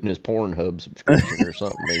rebooting his Pornhub subscription or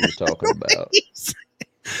something they were talking about.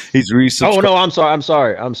 He's resubscribed. Oh no,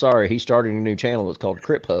 I'm sorry. He's starting a new channel. It's called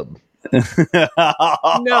Crip Hub. No,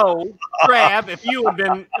 Trav, if you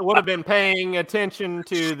would have been paying attention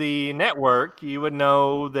to the network, you would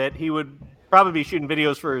know that he would probably be shooting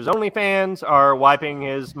videos for his OnlyFans or wiping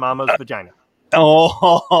his mama's vagina.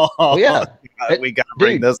 Oh yeah, we got to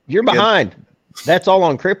bring dude, this. you're behind. That's all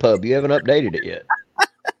on Crip Hub. You haven't updated it yet.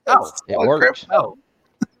 Oh, It works. oh,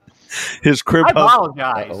 His crib. I hub.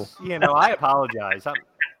 apologize. I apologize.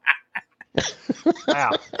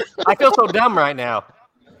 Wow, I feel so dumb right now.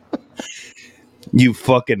 You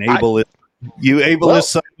fucking ableist. You ableist Well-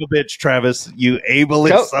 son of a bitch, Travis. You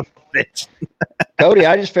ableist son of a bitch. Cody,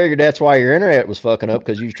 I just figured that's why your internet was fucking up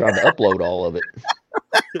because you tried to upload all of it.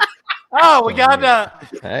 Oh, we got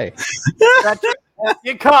Hey,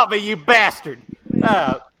 you caught me, you bastard. We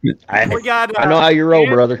got. I know how you roll,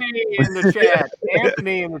 brother. Anthony in the chat.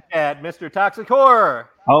 Anthony in the chat. Mr. Toxic Horror.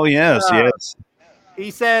 Oh yes, yes. He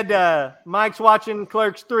said Mike's watching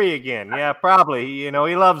Clerks 3 again. Yeah, probably. He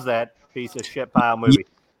loves that piece of shit pile movie.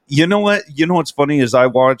 You know what? You know what's funny is I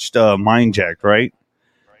watched Mind Jacked, right?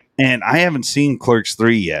 And I haven't seen Clerks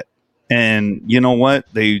 3 yet. And you know what?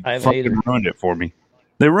 They I haven't fucking either. ruined it for me.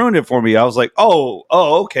 They ruined it for me. I was like, oh,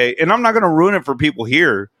 okay. And I'm not going to ruin it for people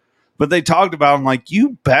here. But they talked about it. I'm like,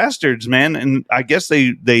 you bastards, man. And I guess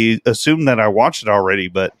they assumed that I watched it already,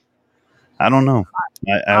 but I don't know.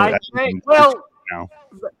 I think, well,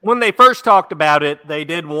 when they first talked about it, they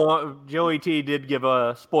did want Joey T did give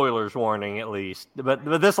a spoilers warning at least. But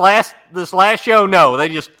this last show, no, they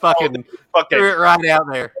just fucking threw it right out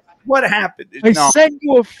there. What happened? I sent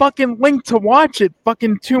you a fucking link to watch it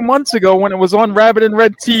fucking 2 months ago when it was on Rabbit and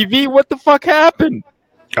Red TV. What the fuck happened?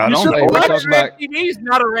 I don't know. Hey, we're talking Rabbit about- TV's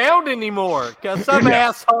not around anymore because some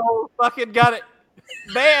asshole fucking got it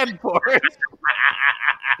banned for it.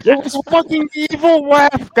 It was fucking Evil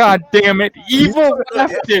Laugh, god damn it. Evil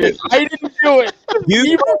Laugh did it. I didn't do it.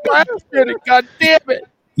 Evil Laugh did it, god damn it.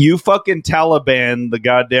 You fucking Taliban the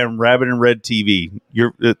goddamn Rabbit and Red TV.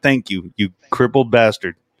 You're thank you, you crippled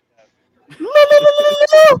bastard.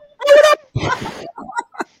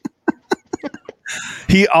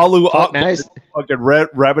 He Fuck, nice. fucking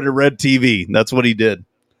rabbit and red TV. That's what he did.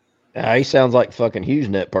 He sounds like fucking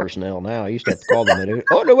HughesNet personnel now. I used to have to call them.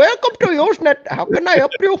 Welcome to HughesNet. How can I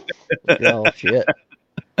help you? Oh, shit.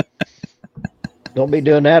 Don't be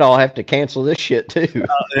doing that. I'll have to cancel this shit, too.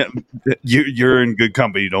 You're in good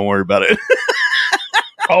company. Don't worry about it.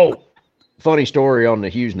 Oh, funny story on the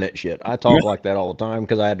HughesNet shit. I talk like that all the time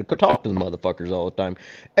because I had to talk to the motherfuckers all the time.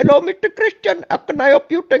 Hello, Mr. Christian. How can I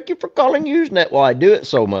help you? Thank you for calling HughesNet. Well, I do it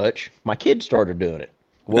so much, my kids started doing it.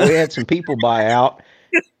 Well, we had some people buy out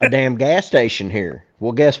a damn gas station here.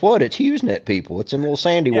 Well, guess what? It's HughesNet people. It's them little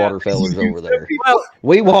Sandy Water fellas over there. Well,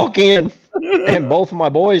 We walk in, and both of my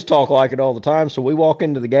boys talk like it all the time. So we walk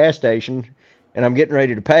into the gas station, and I'm getting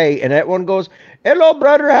ready to pay, and that one goes, "Hello,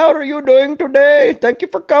 brother. How are you doing today? Thank you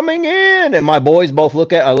for coming in." And my boys both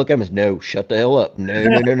look at them and no, shut the hell up. No.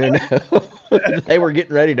 They were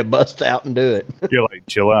getting ready to bust out and do it. You're like,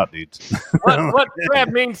 chill out, dudes. what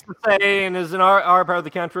Trav means to say, and is in our part of the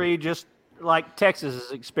country, just like Texas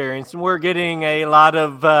is experiencing, we're getting a lot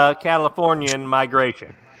of Californian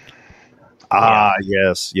migration.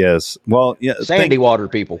 Yes. Well, yeah, Sandy Water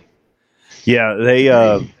people. Yeah,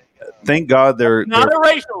 they. Thank God they're Not a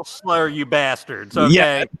racial slur, you bastards. Okay.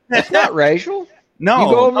 Yeah. It's not racial. No,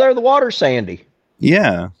 You go over there, the water's sandy.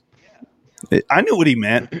 Yeah, I knew what he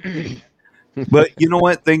meant. But you know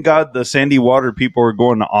what? Thank God the Sandy Water people are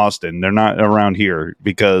going to Austin. They're not around here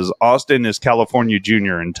because Austin is California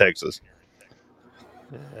Junior in Texas.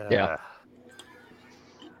 Yeah.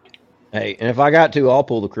 Hey, and if I got to, I'll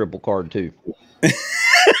pull the cripple card too.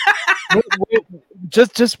 Wait,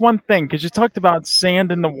 just one thing, because you talked about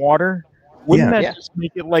sand in the water. Wouldn't that just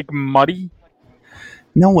make it like muddy?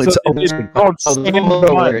 No, it's called sand in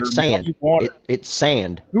the water. It's sand. It's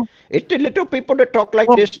sand. Who? It's the little people that talk like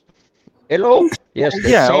this. Hello? Yes, it's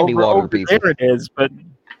Sandy Water people. There it is, but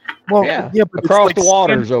But across it's the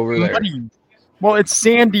waters sandy, over there. muddy. Well, it's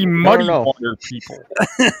sandy, muddy no. water people.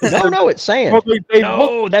 No, it's sand. Well, they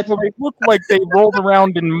look like they rolled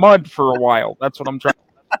around in mud for a while. That's what I'm trying.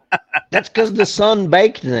 That's because the sun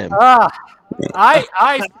baked them.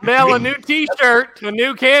 I smell a new T-shirt, a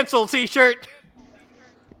new cancel T-shirt.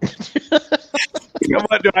 Come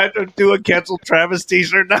on, do I have to do a cancel Travis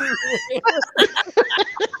T-shirt now?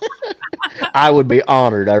 I would be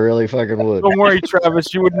honored. I really fucking would. Don't worry,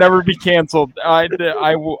 Travis. You would never be canceled. I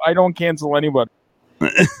don't cancel anybody.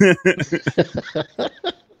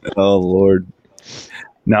 Oh Lord.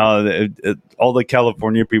 No, all the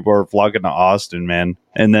California people are flocking to Austin, man.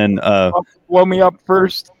 And then blow me up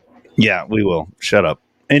first. Yeah, we will. Shut up.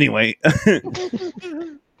 Anyway,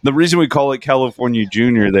 the reason we call it California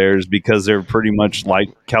Junior there is because they're pretty much like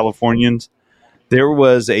Californians. There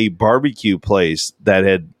was a barbecue place that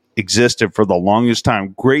had existed for the longest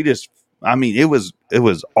time. It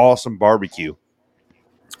was awesome barbecue.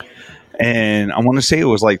 And I want to say it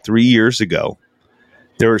was like 3 years ago.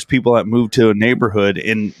 There was people that moved to a neighborhood,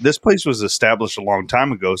 and this place was established a long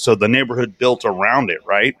time ago. So the neighborhood built around it,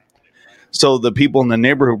 right? So the people in the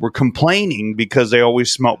neighborhood were complaining because they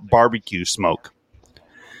always smelled barbecue smoke.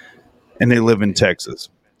 And they live in Texas.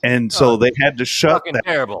 And so they had to shut that.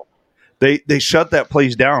 Terrible. They shut that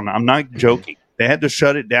place down. I'm not joking. They had to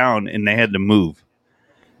shut it down and they had to move.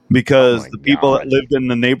 Because the people that lived in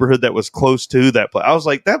the neighborhood that was close to that place, I was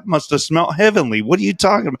like, that must have smelled heavenly. What are you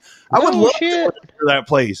talking about? I would love to work for that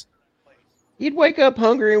place. You'd wake up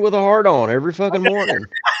hungry with a heart on every fucking morning.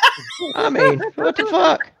 I mean, what the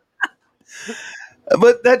fuck?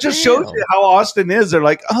 But that just shows you how Austin is. They're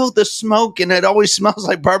like, oh, the smoke, and it always smells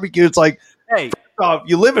like barbecue. It's like, hey,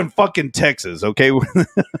 you live in fucking Texas, okay?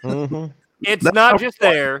 Mm-hmm. It's not just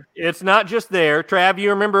there. It's not just there. Trav, you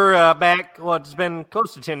remember back, it's been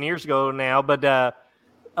close to 10 years ago now, but a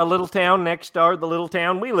little town next door, the little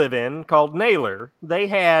town we live in called Naylor, they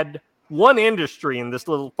had one industry in this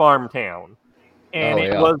little farm town, and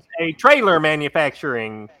it was a trailer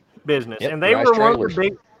manufacturing business. Yep, and they were one of the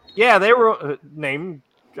big, they were named,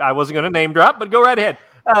 I wasn't going to name drop, but go right ahead.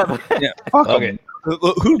 Fuck okay.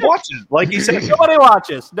 Who watches? Like you said, nobody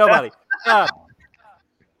watches. Nobody.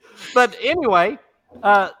 But anyway,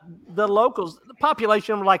 the locals, the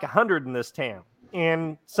population was like 100 in this town.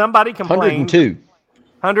 And somebody complained.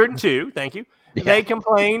 102, thank you. Yeah. They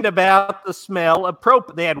complained about the smell of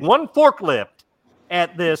propane. They had one forklift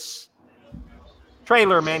at this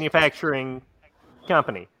trailer manufacturing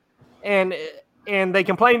company. And they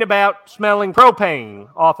complained about smelling propane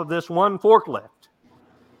off of this one forklift.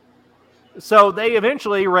 So they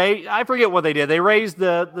eventually raised, I forget what they did. They raised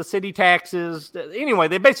the city taxes. Anyway,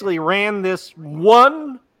 they basically ran this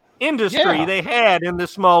one industry they had in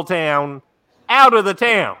this small town out of the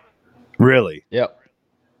town. Really? Yep.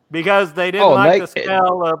 because they didn't like the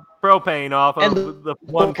smell of propane off of the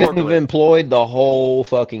one could have employed the whole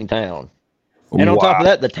fucking town. And on top of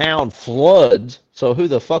that, the town floods. So who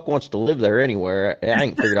the fuck wants to live there anywhere? I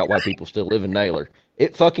ain't figured out why people still live in Naylor.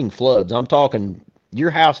 It fucking floods. I'm talking,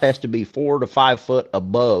 your house has to be 4 to 5 foot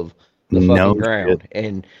above the fucking ground,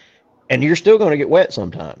 and you're still going to get wet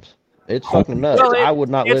sometimes. It's fucking nuts. I would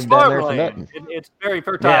not live down there for nothing. It's very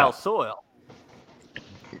fertile soil.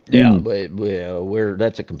 Yeah, but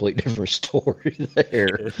that's a complete different story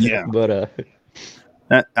there. Yeah, but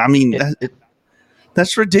I mean,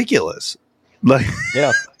 that's ridiculous. Like,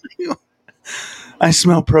 yeah, I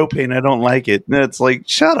smell propane. I don't like it. And it's like,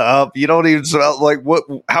 shut up. You don't even smell like what?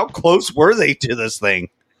 How close were they to this thing?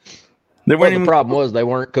 The problem was they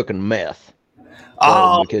weren't cooking meth.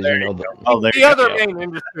 So, because the other main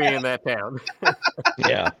industry in that town.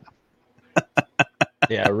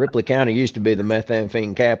 Yeah, Ripley County used to be the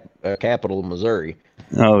methamphetamine capital of Missouri.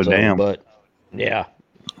 Oh, damn! But yeah,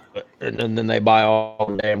 and then they buy all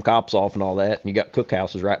the damn cops off and all that, and you got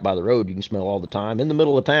cookhouses right by the road. You can smell all the time in the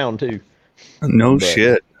middle of town too. No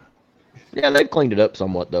shit. Yeah, they've cleaned it up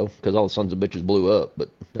somewhat though, because all the sons of bitches blew up. But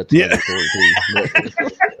that's another story too.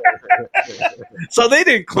 So they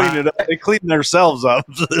didn't clean it up; they cleaned themselves up.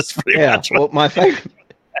 That's pretty much. Well, my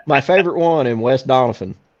favorite one in West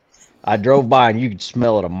Doniphan. I drove by and you could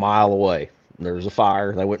smell it a mile away. There was a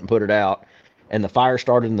fire. They went and put it out, and the fire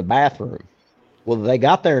started in the bathroom. Well, they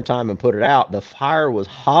got there in time and put it out. The fire was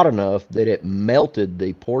hot enough that it melted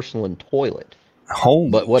the porcelain toilet.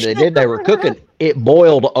 But what they did, they were cooking, it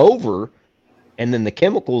boiled over, and then the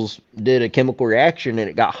chemicals did a chemical reaction, and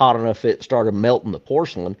it got hot enough it started melting the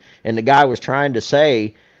porcelain. And the guy was trying to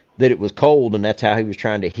say that it was cold, and that's how he was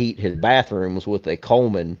trying to heat his bathroom, was with a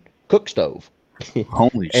Coleman cook stove.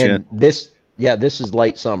 Holy shit! This is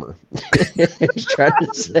late summer. he's trying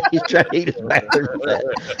to eat his bathroom with that.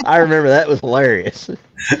 I remember that was hilarious.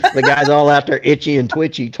 The guy's all out there itchy and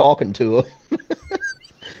twitchy talking to him.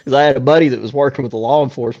 Because I had a buddy that was working with the law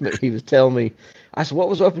enforcement. He was telling me, I said, what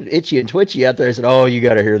was up with itchy and twitchy out there? I said, oh, you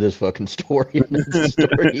got to hear this fucking story. And this is the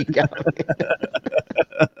story he got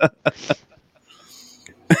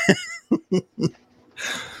me.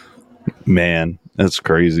 Man, that's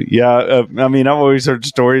crazy. Yeah, I mean, I've always heard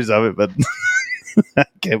stories of it, but I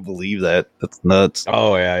can't believe that. That's nuts.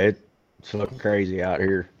 Oh, yeah, it's fucking crazy out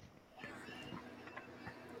here.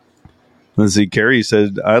 Let's see, Carrie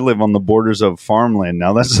said, I live on the borders of farmland.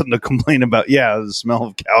 Now, that's something to complain about. Yeah, the smell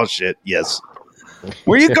of cow shit. Yes.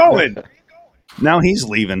 Where you going? Now he's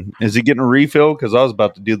leaving. Is he getting a refill? Because I was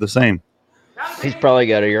about to do the same. He's probably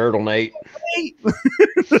got a urinate.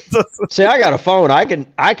 See, I got a phone.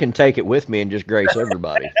 I can take it with me and just grace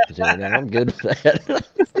everybody. I'm good with that.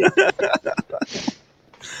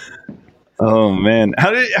 Oh man,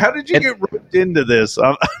 how did you get roped into this?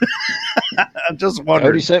 I'm just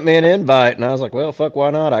wondering. Cody sent me an invite, and I was like, "Well, fuck,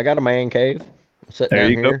 why not? I got a man cave. Sit there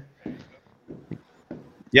down you here." Go.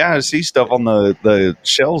 Yeah, I see stuff on the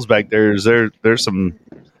shelves back there. There's some?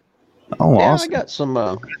 Oh, yeah, awesome. I got some.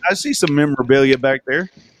 I see some memorabilia back there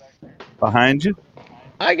behind you.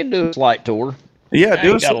 I can do a slight tour. Yeah,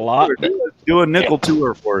 do a lot. Do a nickel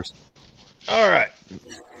tour for us. All right.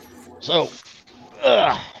 So,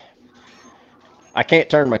 I can't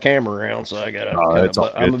turn my camera around, so I gotta.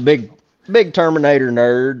 I'm a big Terminator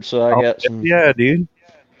nerd, so I got some. Yeah, dude.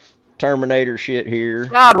 Terminator shit here.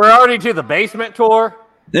 God, we're already to the basement tour.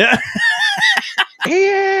 Yeah. He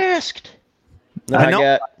asked. I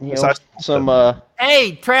got some.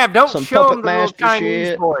 Hey, Trav, don't show him the little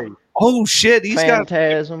Chinese toys. Oh shit, he's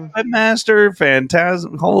Phantasm. got Master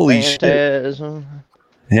Phantasm. Holy Phantasm.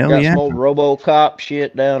 Shit! Hell got yeah! Some old RoboCop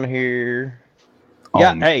shit down here.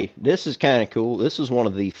 Yeah, hey, this is kind of cool. This is one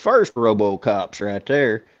of the first RoboCops right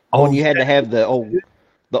there. When you had to have the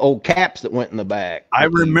old caps that went in the back. I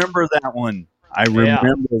remember that one.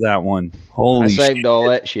 That one. Holy shit. I saved all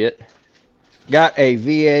that shit. Got a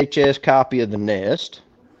VHS copy of The Nest.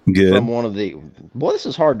 Good. From one of the... Boy, this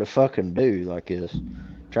is hard to fucking do like this.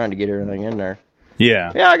 Trying to get everything in there.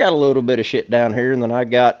 Yeah. Yeah, I got a little bit of shit down here, and then I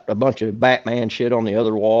got a bunch of Batman shit on the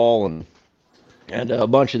other wall, and a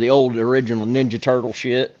bunch of the old original Ninja Turtle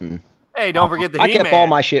shit. And hey, don't forget the I He-Man. kept all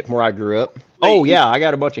my shit from where I grew up. Oh, yeah, I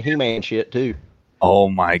got a bunch of He-Man shit, too. Oh,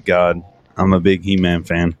 my God. I'm a big He-Man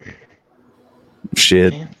fan.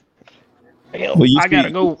 Shit. Hell, well, I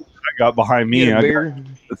gotta go. I got behind me. I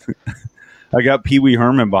got Pee Wee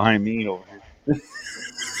Herman behind me over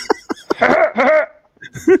here.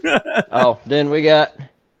 Oh, then we got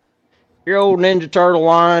your old Ninja Turtle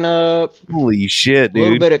lineup. Holy shit, dude! A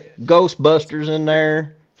little bit of Ghostbusters in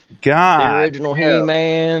there. God, the original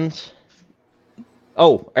He-Mans.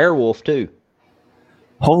 Oh, Airwolf too.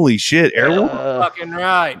 Holy shit, Airwolf. Fucking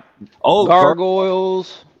right. Oh,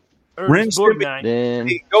 Gargoyles. Ren and Stimpy. Then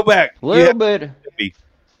Hey, go back. a little Yeah. bit. Stimpy.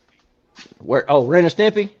 Where? Oh, Ren and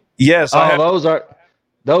Stimpy. Yes,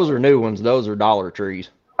 Those are new ones. Those are Dollar Trees.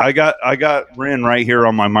 I got Ren right here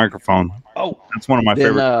on my microphone. Oh, That's one of my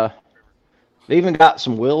then favorite. they even got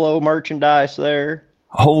some Willow merchandise there.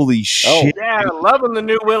 Holy shit! Yeah, loving the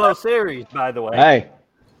new Willow series, by the way. Hey,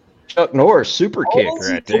 Chuck Norris super kick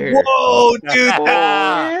right there. Whoa, dude! Oh,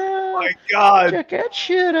 yeah. My God! Check that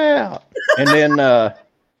shit out. And then, how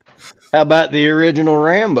about the original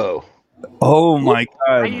Rambo? Oh my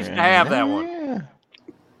I God! used to have that one. Yeah.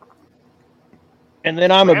 And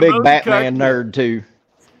then I'm a big Rambo's Batman cut. nerd too,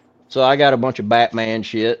 so I got a bunch of Batman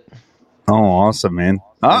shit. Oh, awesome, man!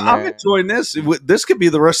 I'm enjoying this. This could be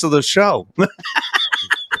the rest of the show.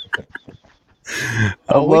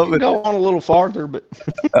 I We love can it. go on a little farther, but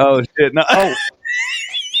Oh shit! No.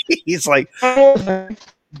 He's like, don't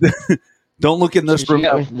look in this room.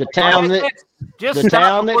 the town that Just the stop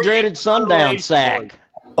town that before you dreaded sundown Boys. sack.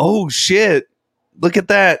 Oh shit! Look at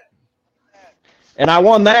that. And I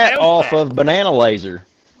won that How's off that? of Banana Laser.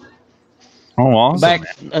 Oh, awesome! Back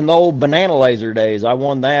in the old Banana Laser days, I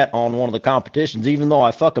won that on one of the competitions, even though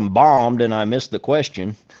I fucking bombed and I missed the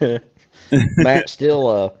question. Matt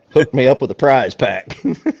still hooked me up with a prize pack.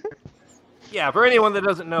 Yeah, for anyone that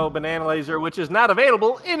doesn't know, Banana Laser, which is not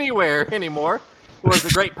available anywhere anymore, was a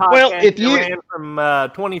great podcast. Well, if that you- ran from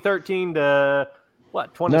 2013 to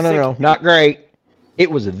what? 2016. No, not great. It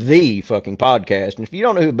was the fucking podcast. And if you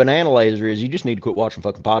don't know who Banana Laser is, you just need to quit watching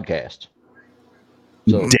fucking podcasts.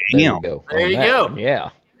 So, Damn. There you go. There on you that go. one, yeah.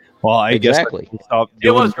 Well, I Exactly. guess I can stop It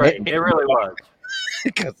doing was great. It really was.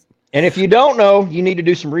 And if you don't know, you need to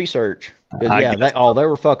do some research. 'Cause, I yeah, guess. they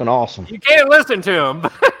were fucking awesome. You can't listen to him.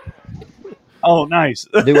 Oh, nice.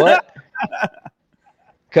 Do what?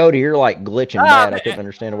 Cody, you're like glitching bad. I man. couldn't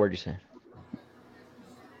understand a word you said.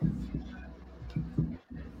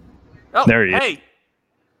 Oh, There he is. hey,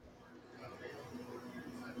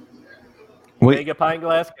 Wait, Mega Pint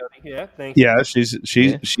Glass, Cody. Yeah, thank you. yeah, she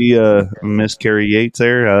Miss Carrie Yates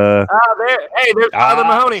there. Ah, there. Hey, there's Father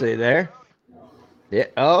Mahoney. See there? Yeah.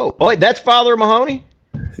 Oh, wait, that's Father Mahoney?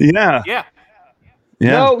 Yeah, Yeah.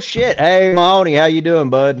 yeah, No shit. Hey, Mahoney, how you doing,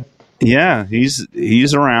 bud? yeah.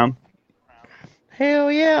 He's around.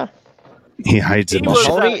 Hell yeah. He hides in He the was,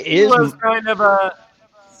 Mahoney he is- was kind of a.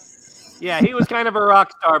 Yeah, he was kind of a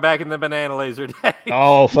rock star back in the Banana Laser days.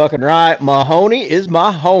 Oh, fucking right. Mahoney is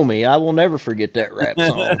my homie. I will never forget that rap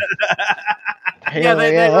song. Hell Yeah,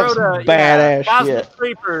 they that's wrote a badass Cosmic shit.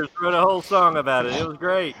 Creepers wrote a whole song about it. It was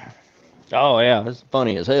great. Oh yeah, it's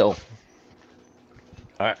funny as hell.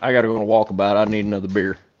 All right, I gotta go on a walkabout. I need another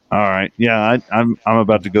beer. All right. Yeah, I'm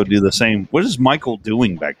about to go do the same. What is Michael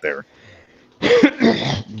doing back there?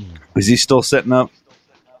 Is he still setting up?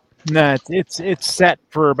 No, it's set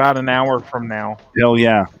for about an hour from now. Oh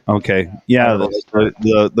yeah. Okay. Yeah.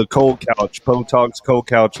 The cold couch, Potog's cold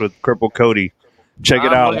couch with Cripple Cody. Check it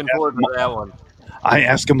I'm out. looking forward to that one. I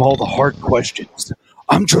ask him all the hard questions.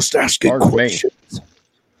 I'm just asking Pardon me. questions.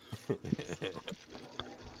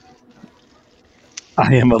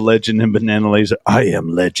 I am a legend in Banana Laser. I am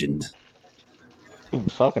legend.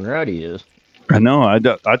 Fucking right he is. I know. I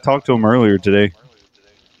talked to him earlier today,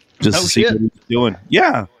 just Oh, to see shit. what he's doing.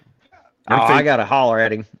 Yeah. Oh, I gotta holler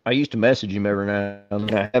at him. I used to message him every now and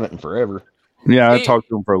then. I haven't in forever. Yeah, I He- talked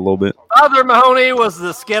to him for a little bit. Father Mahoney was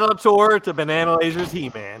the Skeletor to Banana Laser's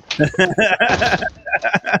He-Man.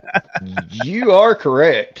 You are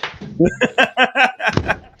correct.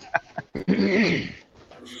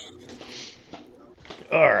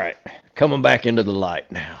 All right, coming back into the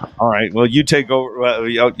light now. All right. Well, you take over.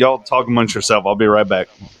 Y'all talk amongst yourself. I'll be right back.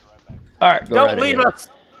 All right, go Don't right leave ahead. us.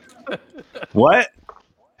 What?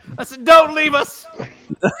 I said, don't leave us.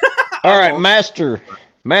 All right, Master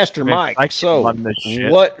Mike. I can So, run this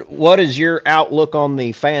shit. what is your outlook on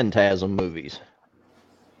the Phantasm movies?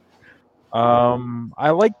 I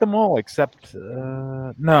like them all except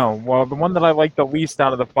no. Well, the one that I like the least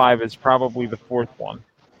out of the 5 is probably the 4th one.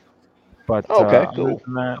 But Okay, other cool.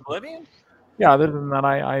 than that, Oblivion? yeah, other than that,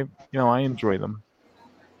 I enjoy them.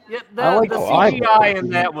 Yeah, I like the the live CGI in one.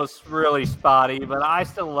 that was really spotty, but I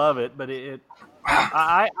still love it. But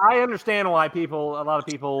I understand why a lot of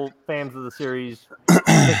people, fans of the series, pick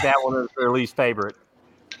that one as their least favorite.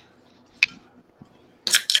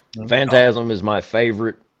 Phantasm is my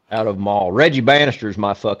favorite out of them all. Reggie Bannister is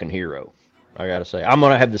my fucking hero. I gotta say, I'm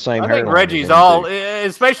gonna have the same. I think hairline Reggie's as him, all, too.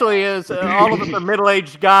 especially as all of us are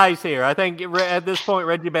middle-aged guys here. I think at this point,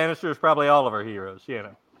 Reggie Bannister is probably all of our heroes. You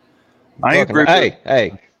know. I Fucking- agree.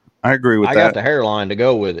 Hey, I agree with I that. got the hairline to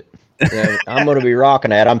go with it. Yeah, I'm going to be rocking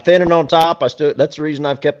that. I'm thinning on top. That's the reason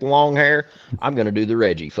I've kept the long hair. I'm going to do the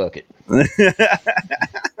Reggie. Fuck it.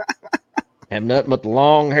 Have nothing but the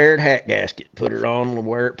long-haired hat gasket. Put it on and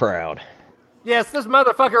wear it proud. Yes, this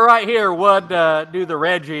motherfucker right here would do the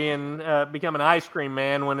Reggie and become an ice cream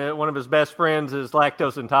man when one of his best friends is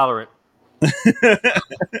lactose intolerant.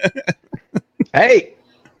 Hey,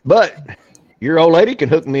 but your old lady can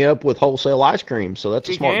hook me up with wholesale ice cream, so that's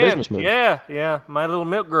a smart business move. Yeah. My little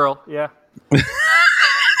milk girl, yeah. Yep.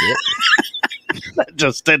 That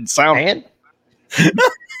just didn't sound. And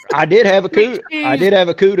I did have a CUDA. I did have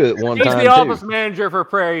a CUDA at one He's time, the office manager for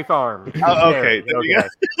Prairie Farm. Okay. Yep.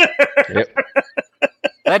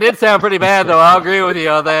 That did sound pretty bad, though. I'll agree with you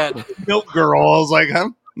on that. Milk girl. I was like, huh?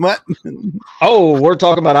 What? Oh, we're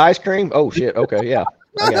talking about ice cream? Oh, shit. Okay, yeah.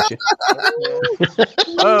 I got you.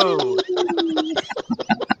 Oh.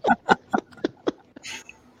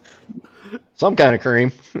 Some kind of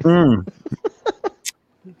cream.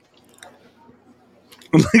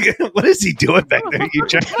 What is he doing back there? You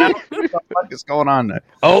check it out. What the fuck is going on there?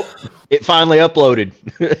 Oh, it finally uploaded.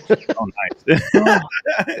 Oh, nice.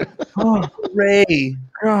 Oh, Hooray.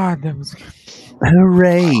 God, that was.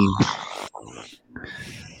 Hooray.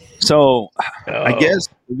 So, I guess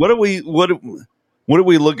what are we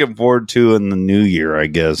looking forward to in the new year? I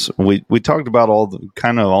guess we talked about all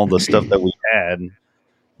the stuff that we had,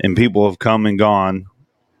 and people have come and gone,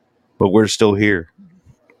 but we're still here.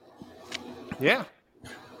 Yeah.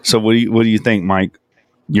 So what do you think, Mike?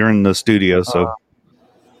 You're in the studio, so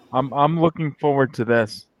I'm looking forward to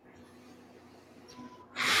this.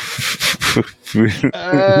 That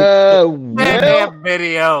damn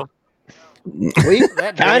video. We've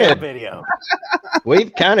That kind damn of video.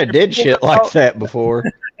 We've kind of did shit like that before.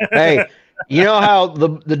 Hey, you know how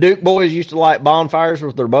the Duke boys used to light bonfires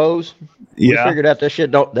with their bows? We figured out that shit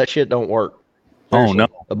don't work. Oh no,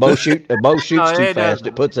 a bow shoots too fast.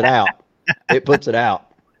 It puts it out.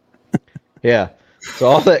 Yeah. So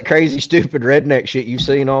all that crazy, stupid redneck shit you've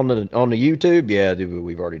seen on the YouTube, yeah, dude,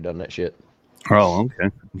 we've already done that shit. Oh, okay.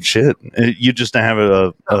 Shit. You just have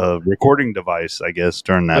a recording device, I guess,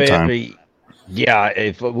 during that time. Yeah,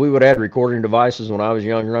 if we would have had recording devices when I was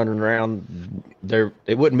young running around,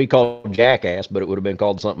 it wouldn't be called Jackass, but it would have been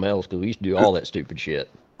called something else because we used to do all that stupid shit.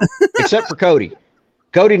 Except for Cody.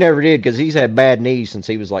 Cody never did because he's had bad knees since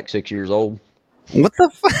he was like 6 years old. What the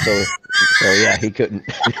fuck? So yeah, he couldn't.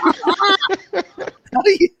 How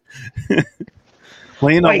do you...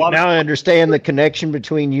 Now I understand the connection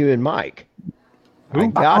between you and Mike. I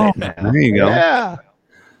got it now. There you go. Yeah.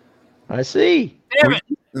 I see. Damn it.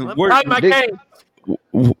 Hide my cane.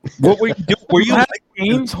 What were you doing? Were you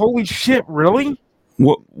games? Holy shit, really?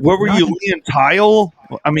 What were you laying tile?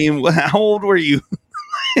 I mean, how old were you?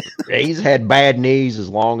 He's had bad knees as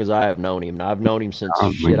long as I have known him. I've known him since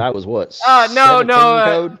I was what?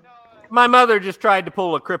 No. My mother just tried to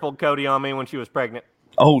pull a crippled Cody on me when she was pregnant.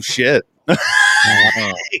 Oh shit.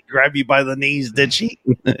 Grab you by the knees, did she?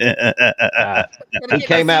 He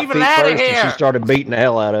came out feet first and she started beating the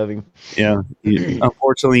hell out of him. Yeah.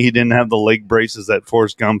 Unfortunately, he didn't have the leg braces that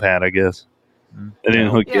Forrest Gump had, I guess. They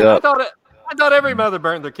didn't hook you up. I thought every mother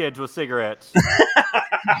burnt their kids with cigarettes.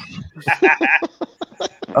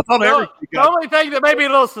 I thought the only thing that made me a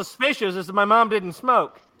little suspicious is that my mom didn't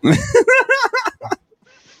smoke.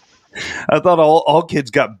 I thought all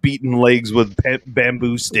kids got beaten legs with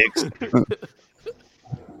bamboo sticks.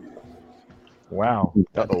 Wow.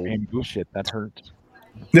 Bamboo shit, that hurts.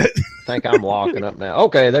 I think I'm locking up now.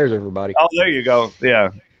 Okay, there's everybody. Oh, there you go.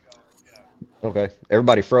 Yeah. Okay.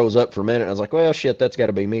 Everybody froze up for a minute. I was like, well, shit, that's got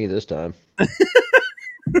to be me this time.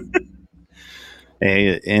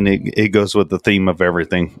 And it goes with the theme of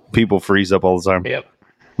everything. People freeze up all the time. Yep.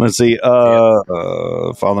 Let's see.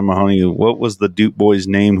 Father Mahoney, what was the Duke boy's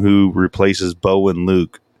name who replaces Bo and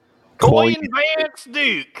Luke? Coy Vance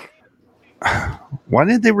Duke. Why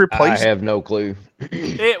did they replace? I have no clue.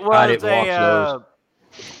 It was I didn't watch those.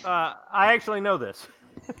 I actually know this.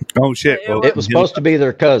 Oh shit! It was supposed to be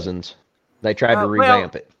their cousins. They tried to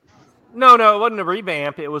revamp it. No, it wasn't a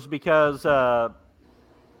revamp. It was because John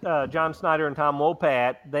Snyder and Tom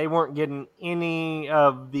Wopat, they weren't getting any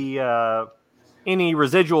of the any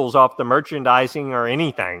residuals off the merchandising or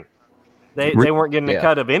anything. They weren't getting a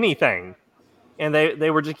cut of anything, and they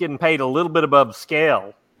were just getting paid a little bit above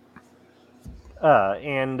scale.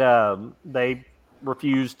 And they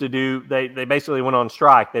refused to do. They basically went on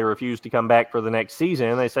strike. They refused to come back for the next season.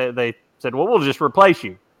 And they said, well, we'll just replace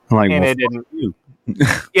you. Like, and it didn't.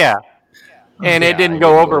 Yeah, and it didn't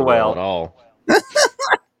go over well at all.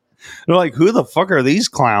 They're like, who the fuck are these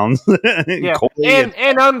clowns? Yeah,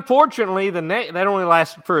 and unfortunately, that only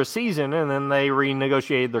lasted for a season, and then they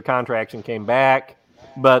renegotiated their contracts and came back.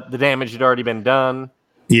 But the damage had already been done.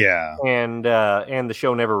 Yeah, and the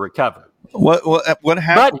show never recovered. What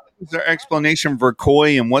happened? What was their explanation for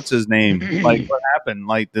Coy and what's his name? Like, what happened?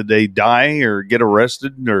 Like, did they die or get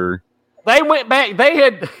arrested or? They went back. They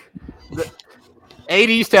had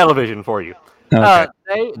 80s television for you.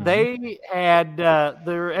 Okay. They had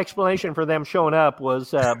their explanation for them showing up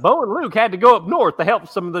was Bo and Luke had to go up north to help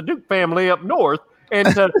some of the Duke family up north, and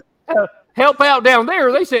to help out down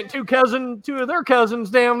there, they sent two of their cousins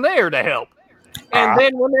down there to help. And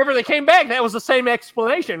then whenever they came back, that was the same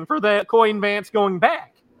explanation for the Coy and Vance going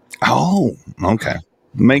back. Oh, okay.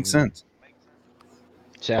 Makes sense.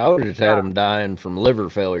 See, I would have had them dying from liver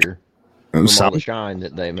failure from all the shine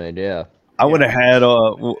that they made, yeah. I would have had,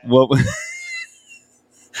 I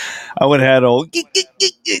would have had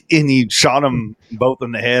and he shot them both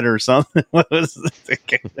in the head or something. What was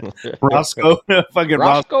it? Roscoe? Fucking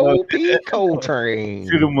Roscoe P. Coltrane.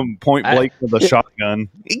 Shoot him point blank with a shotgun.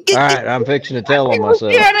 All right, I'm fixing to tell him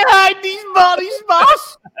myself. You gotta hide these bodies,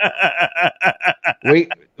 boss.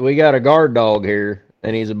 We got a guard dog here,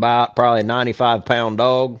 and he's about probably a 95-pound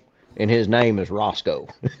dog, and his name is Roscoe.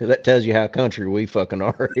 That tells you how country we fucking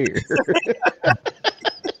are here.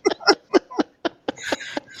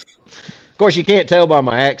 Of course, you can't tell by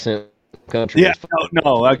my accent. Country. Yeah,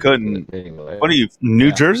 no, I couldn't. Anyway, what are you,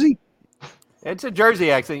 New Jersey? It's a Jersey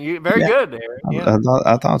accent. You very good, Eric. Yeah.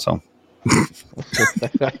 I thought so.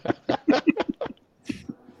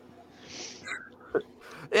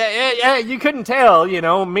 Yeah. You couldn't tell. You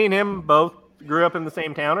know, me and him both grew up in the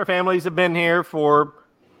same town. Our families have been here for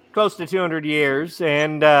close to 200 years,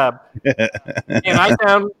 and I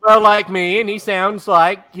sound like me, and he sounds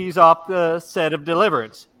like he's off the set of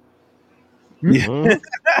Deliverance. Mm-hmm.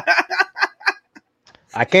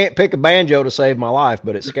 I can't pick a banjo to save my life,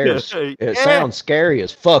 but it scares. It sounds scary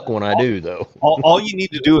as fuck when I do, though. All you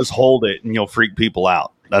need to do is hold it, and you'll freak people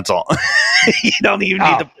out. That's all. You don't even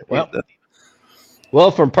need to.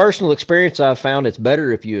 Well, from personal experience, I've found it's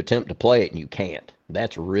better if you attempt to play it and you can't.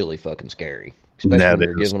 That's really fucking scary, especially when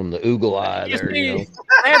they're giving them the oogle eye there. You know?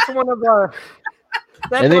 That's one of the.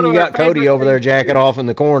 And then you got Cody over there jacking off in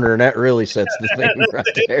the corner, and that really sets the thing right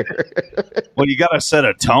there. Well, you got to set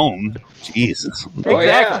a tone. Jesus.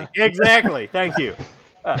 Exactly. Thank you.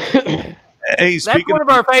 Hey, that's one of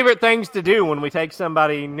our favorite things to do when we take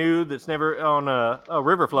somebody new that's never on a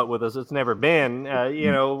river float with us. It's never been.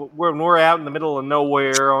 You know, when we're out in the middle of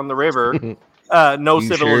nowhere on the river. No you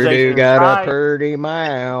civilization. Sure do got a pretty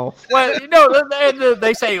mouth. Well, you know,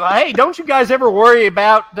 they say, well, "Hey, don't you guys ever worry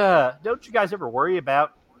about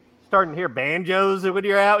starting to hear banjos when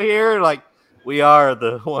you're out here?" Like, we are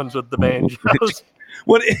the ones with the banjos.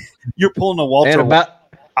 What you're pulling a Walter?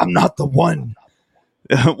 I'm not the one.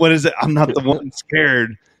 What is it? I'm not the one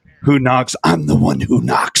scared who knocks. I'm the one who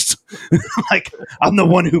knocks. Like, I'm the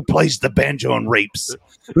one who plays the banjo and rapes.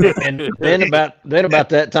 And then about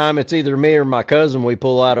that time, it's either me or my cousin. We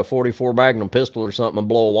pull out a 44 Magnum pistol or something and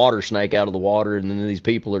blow a water snake out of the water, and then these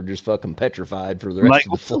people are just fucking petrified for the rest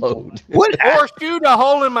of the float. Or shoot a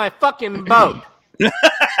hole in my fucking boat.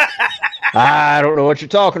 I don't know what you're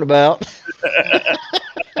talking about.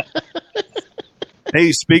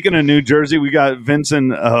 Hey, speaking of New Jersey, we got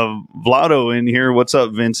Vincent Vlado in here. What's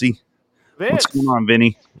up, Vincey? Vince. What's going on,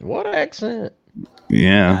 Vinny? What accent?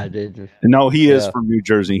 Yeah. I did. No, he is from New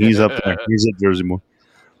Jersey. He's up there. He's a Jersey boy.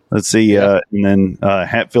 Let's see. And then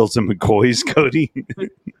Hatfields and McCoys, Cody.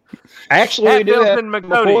 Actually, we do have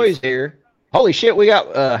McCoys here. Holy shit, we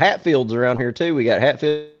got Hatfields around here, too. We got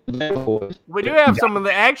Hatfields and McCoys. We do have some of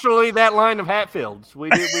that line of Hatfields. We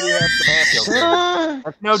do have some Hatfields.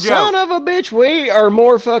 That's no joke. Son of a bitch, we are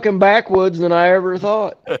more fucking backwoods than I ever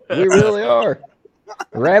thought. We really are.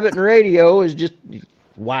 Rabbit and Radio is just,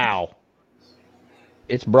 wow.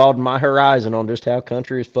 It's broadened my horizon on just how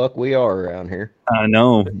country as fuck we are around here. I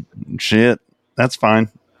know. Shit. That's fine.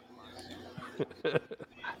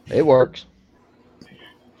 It works.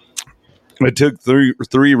 It took three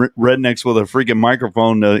rednecks with a freaking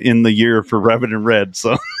microphone in the year for Rabbit and Red.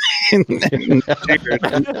 So in the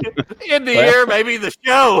year, maybe the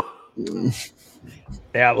show.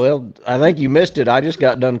 Yeah, well, I think you missed it. I just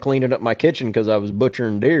got done cleaning up my kitchen because I was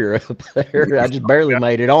butchering deer up there. I just barely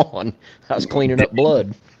made it on. I was cleaning up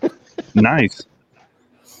blood. Nice.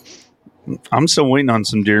 I'm still waiting on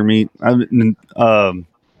some deer meat.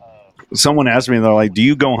 Someone asked me, they're like, "Do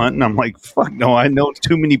you go hunting?" I'm like, "Fuck no! I know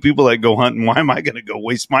too many people that go hunting. Why am I going to go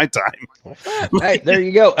waste my time?" Hey, there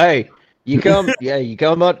you go. Hey, you come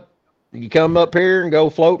up You come up here and go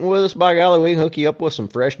floating with us, by golly, we can hook you up with some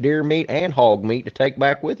fresh deer meat and hog meat to take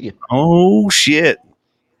back with you. Oh shit!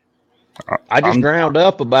 I just ground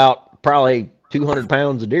up about probably 200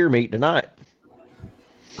 pounds of deer meat tonight.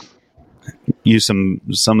 Use some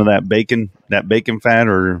of that bacon fat,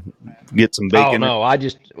 or get some bacon. Oh no, I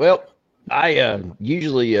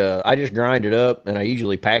usually I just grind it up, and I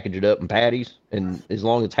usually package it up in patties, and as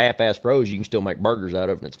long as it's half-ass frozen, you can still make burgers out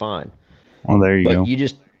of it, and it's fine. Well, there you go.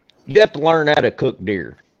 You have to learn how to cook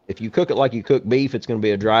deer. If you cook it like you cook beef, it's going to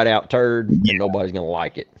be a dried out turd, and nobody's going to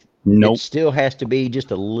like it. Nope. It still has to be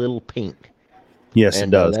just a little pink. Yes,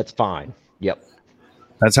 it does. That's fine. Yep.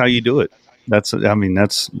 That's how you do it. That's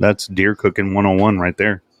deer cooking 101 right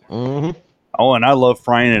there. Mm-hmm. Oh, and I love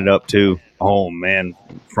frying it up too. Oh man,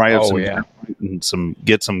 fry up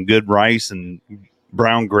get some good rice and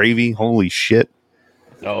brown gravy. Holy shit!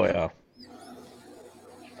 Oh yeah.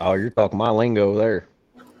 Oh, you're talking my lingo there.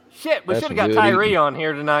 Shit, we should have got Tyree on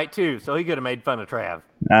here tonight too, so he could have made fun of Trav.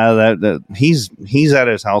 He's at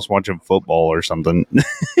his house watching football or something.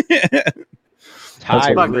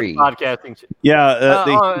 Tyree podcasting.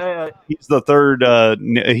 Yeah, he's the third.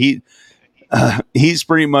 He's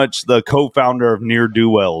pretty much the co-founder of Near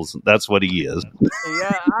Do Wells. That's what he is.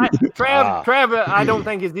 Yeah, Trav, I don't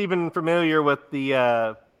think is even familiar with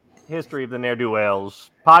the history of the Ne'er Do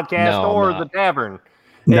Wells podcast or the tavern.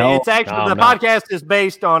 No, it's actually podcast is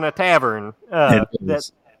based on a tavern that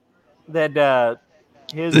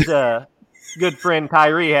his good friend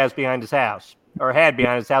Tyree has behind his house, or had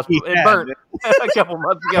behind his house. It burnt a couple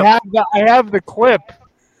months ago. I have the clip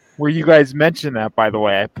where you guys mentioned that. By the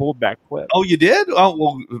way, I pulled that clip. Oh, you did? Oh,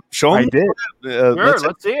 well, show me. I did. Sure,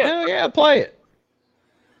 let's see it. Yeah, play it.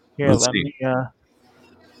 Here, let me. How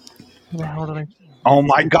did I? Oh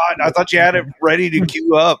my God! I thought you had it ready to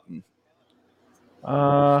queue up.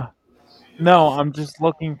 No, I'm just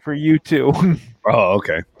looking for you two. Oh,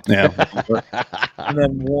 okay. Yeah. And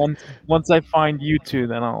then once I find you two,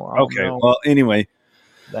 then I'll okay. Well, anyway,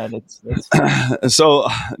 that it's so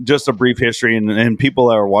just a brief history, and people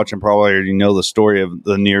that are watching probably already know the story of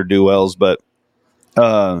the Near Do Wells, but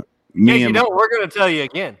we're going to tell you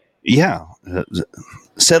again. Yeah.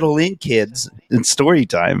 Settle in, kids. It's story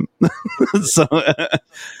time. So,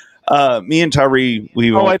 me and Tyree,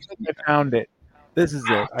 I think I found it. This is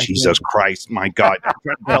it. Jesus Christ, my God.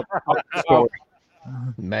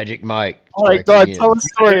 Magic Mike. All right, go ahead, tell the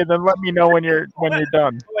story, and then let me know when you're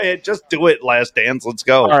done. Go ahead, just do it, Last Dance. Let's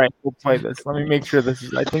go. All right, we'll play this. Let me make sure this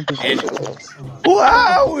is. I think this is.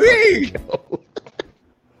 Wowee!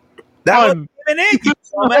 That was an ink.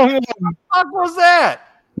 What the fuck was that?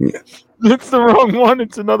 It's the wrong one.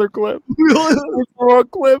 It's another clip. It's the wrong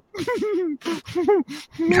clip.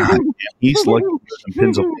 God, he's like in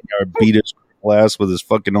Pennsylvania. Beat his ass with his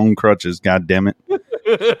fucking own crutches. God damn it.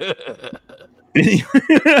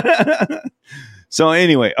 So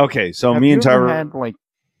anyway, okay. So me and Tyra had like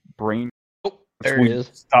brain. Oh, there it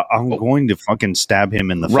is. I'm going to fucking stab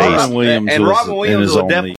him in the face. Robin Williams was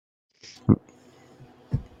definitely.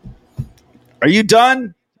 Are you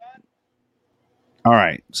done? All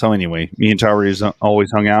right. So anyway, me and Tyree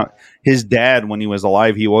always hung out. His dad, when he was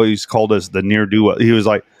alive, he always called us the Near Do. He was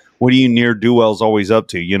like, "What are you Near Do Wells always up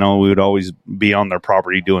to?" You know, we would always be on their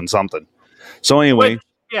property doing something. So anyway,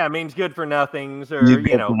 it means good for nothings, or what are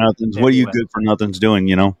you good for nothings doing?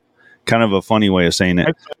 You know, kind of a funny way of saying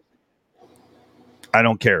it. I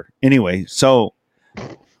don't care. Anyway, so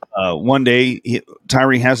one day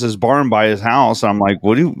Tyree has his barn by his house. I'm like,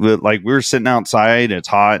 we were sitting outside, it's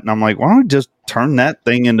hot, and I'm like, why don't we just turn that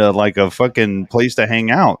thing into like a fucking place to hang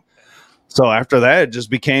out? So after that, it just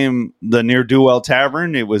became the Near Do Well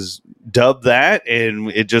Tavern. It was dubbed that, and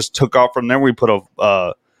it just took off from there. We put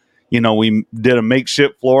we did a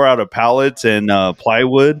makeshift floor out of pallets and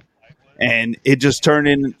plywood, and it just turned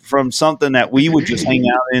in from something that we would just hang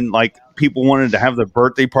out in. Like, people wanted to have their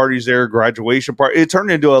birthday parties there, graduation party. It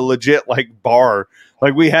turned into a legit like bar.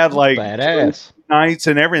 Like, we had like badass nights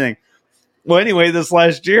and everything. Well, anyway, this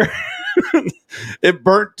last year it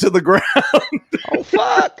burnt to the ground. Oh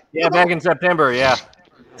fuck! Yeah, back in September. Yeah,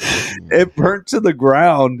 it burnt to the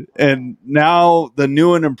ground, and now the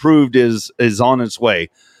new and improved is on its way.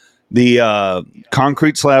 The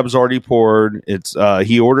concrete slab's already poured. It's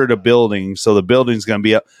he ordered a building, so the building's going to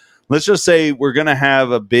be up. Let's just say we're going to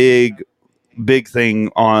have a big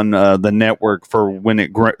thing on the network for when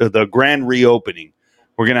the grand reopening.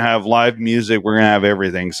 We're going to have live music. We're going to have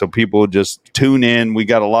everything. So people just tune in. We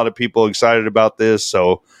got a lot of people excited about this.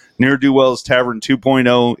 So Near Do Wells Tavern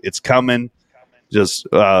 2.0, it's coming. Just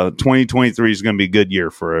 2023 is going to be a good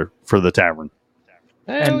year for the tavern.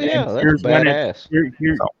 Hell yeah, that's badass.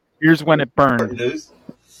 Here's when it burned.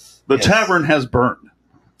 The tavern has burned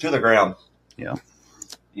to the ground. Yeah.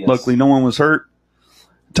 Yes. Luckily, no one was hurt.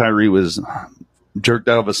 Tyree was jerked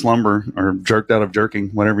out of a slumber or jerked out of jerking,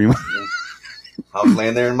 whatever you want. I was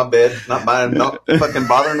laying there in my bed, not fucking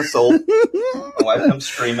bothering a soul. My wife comes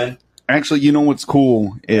screaming. Actually, you know what's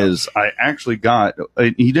cool is I actually got,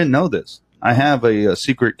 you didn't know this, I have a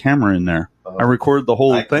secret camera in there. I recorded the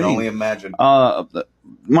whole thing. I can only imagine.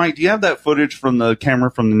 Mike, do you have that footage from the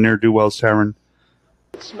camera from the Ne'er-Do-Wells Tavern?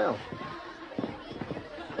 Smell.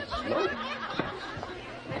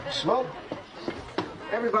 Smoke.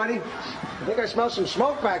 Everybody, I think I smell some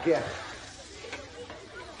smoke back here.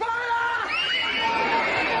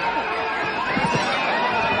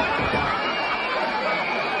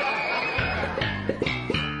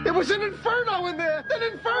 It was an inferno in there! An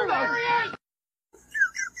inferno! There he is!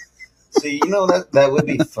 See, you know, that would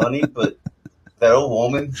be funny, but that old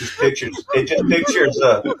woman just pictures, I can picture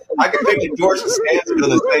George Costanza doing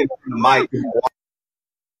the same from the mic.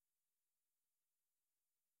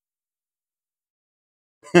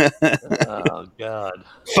 Oh, God.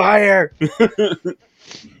 Fire!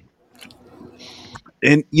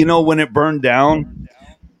 And, you know, when it burned down,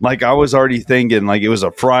 like, I was already thinking, like, it was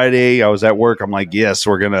a Friday. I was at work. I'm like, yes,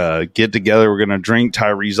 we're going to get together. We're going to drink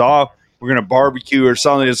Tyree's off. We're going to barbecue or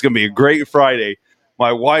something. It's going to be a great Friday.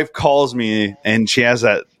 My wife calls me, and she has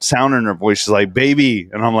that sound in her voice. She's like, baby.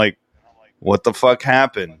 And I'm like, what the fuck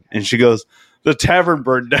happened? And she goes, the tavern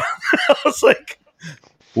burned down. I was like,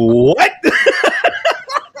 what?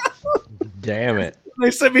 Damn it. They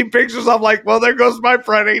sent me pictures. I'm like, well, there goes my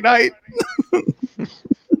Friday night.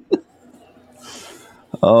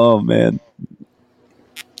 Oh, man.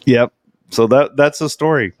 Yep. So that's the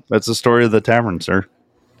story. That's the story of the tavern, sir.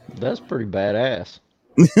 That's pretty badass.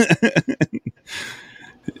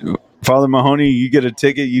 Father Mahoney, you get a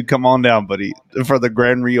ticket. You come on down, buddy, for the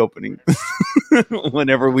grand reopening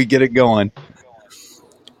whenever we get it going.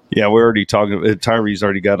 Yeah, we're already talking. Tyree's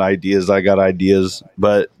already got ideas. I got ideas.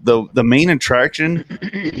 But the main attraction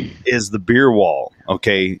is the beer wall,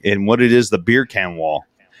 okay? And what it is, the beer can wall.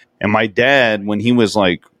 And my dad, when he was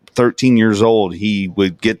like 13 years old, he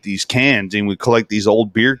would get these cans and would collect these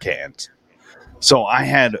old beer cans. So I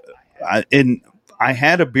had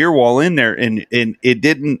a beer wall in there, and it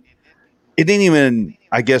didn't even,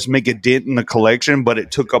 I guess, make a dent in the collection, but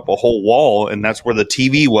it took up a whole wall, and that's where the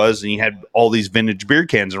TV was, and you had all these vintage beer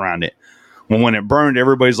cans around it. Well, when it burned,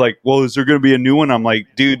 everybody's like, well, is there going to be a new one? I'm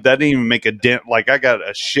like, dude, that didn't even make a dent. Like, I got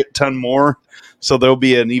a shit ton more, so there'll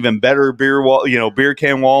be an even better beer wall, beer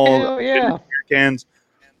can wall. Hell yeah. Beer cans.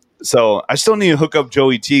 So I still need to hook up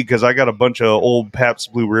Joey T because I got a bunch of old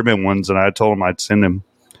Pabst Blue Ribbon ones, and I told him I'd send him.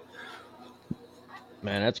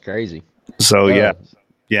 Man, that's crazy. So yeah,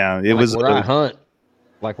 it was. Where I hunt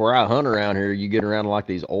around here, you get around like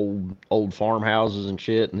these old farmhouses and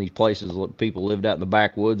shit, and these places that people lived out in the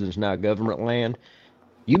backwoods and it's now government land.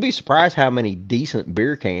 You'd be surprised how many decent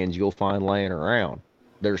beer cans you'll find laying around.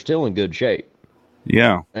 They're still in good shape.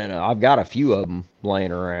 Yeah, and I've got a few of them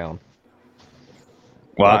laying around.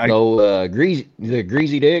 Well, the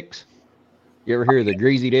Greasy Dicks. You ever hear of the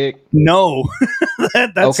Greasy Dick? No.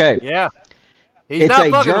 That's okay. Yeah. It's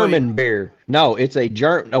a German beer. No, it's a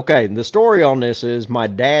German. Okay, the story on this is my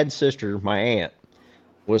dad's sister, my aunt,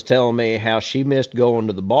 was telling me how she missed going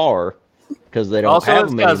to the bar because they don't have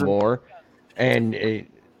them anymore. And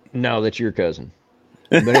no, that's your cousin.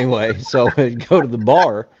 But anyway, so I'd go to the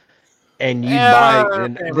bar and you'd buy.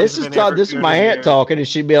 And this is my aunt talking, and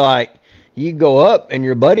she'd be like, you go up and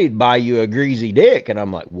your buddy'd buy you a Greasy Dick. And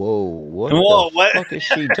I'm like, whoa, what the fuck is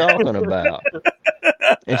she talking about?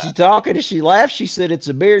 And she's talking and she laughed. She said, it's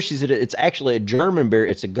a beer. She said, it's actually a German beer.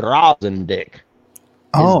 It's a Grazendick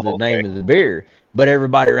is the name of the beer. But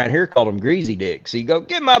everybody around here called them Greasy Dick. So you go,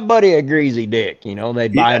 give my buddy a Greasy Dick.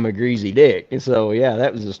 They'd buy him a Greasy Dick. And so, yeah,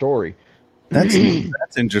 that was the story. That's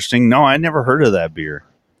interesting. No, I never heard of that beer.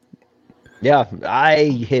 Yeah,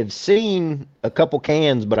 I have seen a couple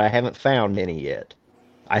cans, but I haven't found any yet.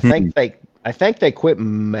 I think they quit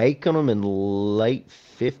making them in late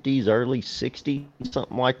 50s, early 60s,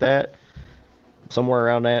 something like that, somewhere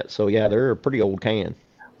around that. So yeah, they're a pretty old can.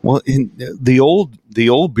 Well, the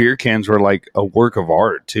old beer cans were like a work of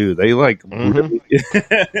art too. They like really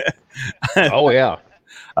oh yeah.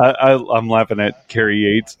 I'm laughing at Carrie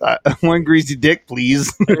Yates. One Greasy Dick,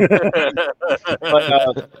 please.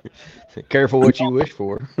 But, careful what you wish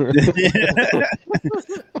for.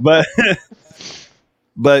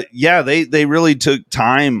 but yeah, they really took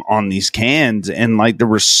time on these cans, and like there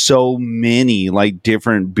were so many like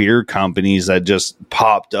different beer companies that just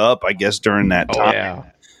popped up, I guess, during that time. Yeah.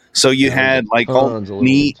 So you had like all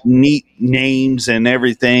neat names and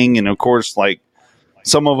everything, and of course like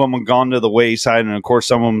some of them have gone to the wayside, and of course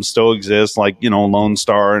some of them still exist, like, you know, Lone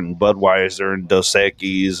Star and Budweiser and Dos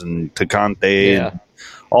Equis and Tecate and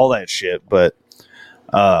all that shit. But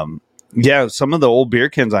yeah, some of the old beer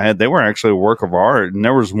cans I had, they were actually a work of art. And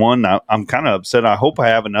there was one, I'm kind of upset. I hope I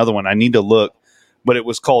have another one. I need to look, but it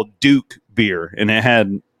was called Duke beer, and it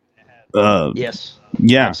had yes,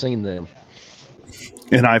 yeah, I've seen them.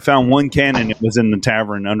 And I found one can, and it was in the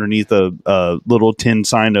tavern underneath a little tin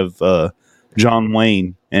sign of John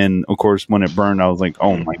Wayne. And of course, when it burned, I was like,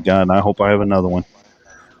 "Oh my god! I hope I have another one."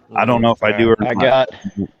 I don't know if I do or not.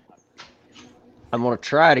 I'm gonna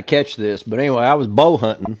try to catch this, but anyway, I was bow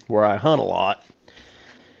hunting where I hunt a lot,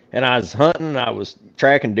 and I was hunting. I was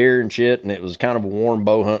tracking deer and shit, and it was kind of a warm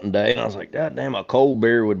bow hunting day. And I was like, "God damn, a cold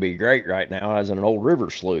beer would be great right now." I was in an old river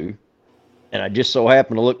slough. And I just so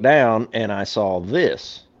happened to look down, and I saw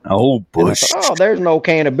this. Oh, Bush. Thought, there's an old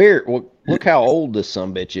can of beer. Well, look how old this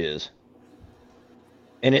sumbitch is.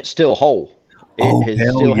 And it's still whole. It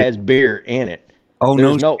still has beer in it. Oh,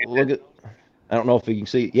 there's no look at. I don't know if you can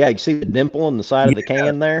see. Yeah, you can see the dimple in the side of the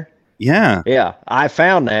can there? Yeah. Yeah, I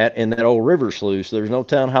found that in that old river sluice. So there's no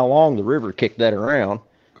telling how long the river kicked that around.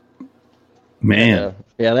 Man. And,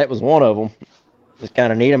 yeah, that was one of them. It's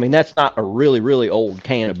kind of neat. I mean, that's not a really, really old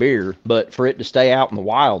can of beer, but for it to stay out in the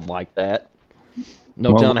wild like that,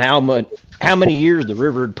 telling how many years the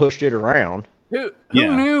river had pushed it around. Who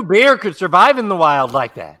knew beer could survive in the wild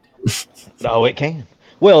like that? Oh, it can.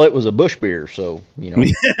 Well, it was a bush beer, so, you know.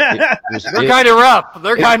 They're kind of rough.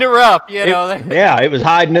 They're kind of rough, you know. Yeah, it was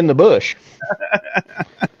hiding in the bush.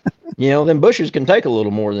 You know, them bushes can take a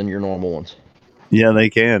little more than your normal ones. Yeah, they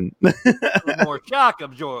can. A little more shock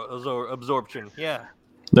absorption, yeah.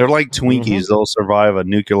 They're like Twinkies. Mm-hmm. They'll survive a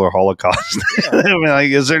nuclear holocaust. Yeah. I mean,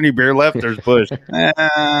 like, is there any beer left? There's Bush. Okay,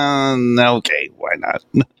 why not?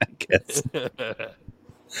 I guess.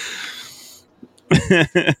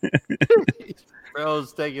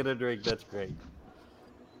 Bro's taking a drink. That's great.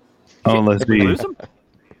 Oh, let's see.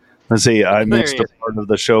 Let's see. I missed a part of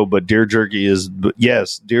the show, but deer jerky is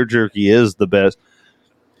the best.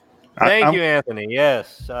 Thank you, Anthony.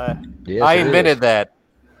 Yes, I invented that.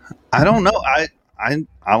 I don't know.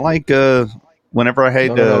 I like whenever I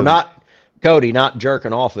had not Cody, not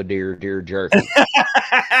jerking off a deer jerky.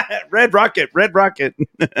 Red Rocket. Potato.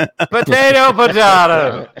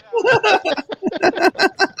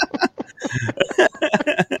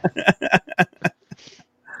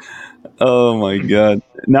 Oh my god!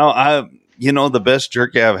 Now the best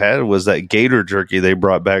jerky I've had was that gator jerky they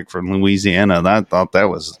brought back from Louisiana. And I thought that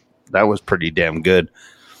was pretty damn good.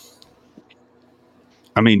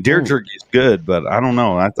 I mean, deer jerky is good, but I don't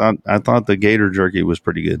know. I thought the gator jerky was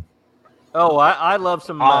pretty good. Oh, I love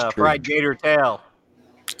some fried gator tail.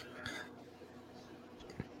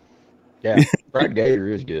 Yeah, fried gator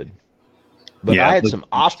is good. But I had some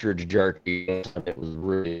ostrich jerky. It was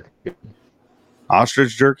really good.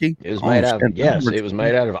 Ostrich jerky? It was made out of it was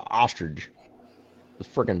made out of ostrich. It was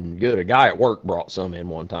freaking good. A guy at work brought some in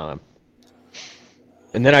one time.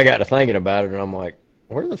 And then I got to thinking about it, and I'm like,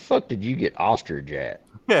 where the fuck did you get ostrich at?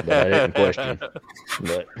 But I didn't question.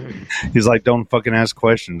 But he's like, don't fucking ask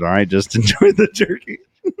questions, all right? Just enjoy the jerky.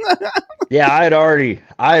 Yeah, I had already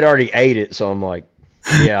ate it, so I'm like,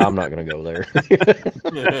 yeah, I'm not gonna go there.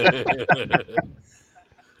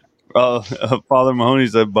 Father Mahoney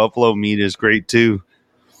said buffalo meat is great too.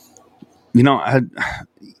 You know,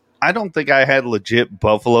 I don't think I had legit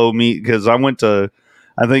buffalo meat because I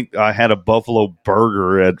think I had a buffalo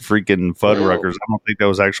burger at freaking Fuddruckers. I don't think that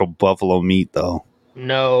was actual buffalo meat though.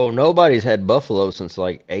 No, nobody's had buffalo since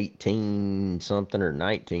like 18 something or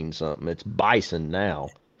 19 something. It's bison now.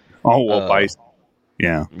 Oh well, bison.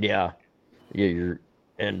 Yeah. Yeah.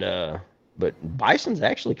 But bison's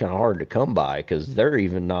actually kind of hard to come by because they're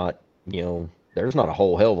even not, there's not a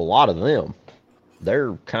whole hell of a lot of them.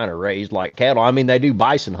 They're kind of raised like cattle. I mean, they do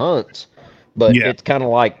bison hunts, but it's kind of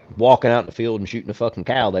like walking out in the field and shooting a fucking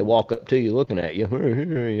cow. They walk up to you looking at you,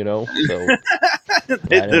 so.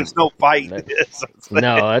 There's no fight.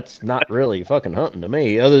 No, that's not really fucking hunting to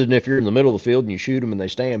me. Other than if you're in the middle of the field and you shoot them and they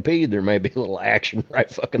stampede, there may be a little action right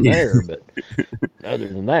fucking there. But other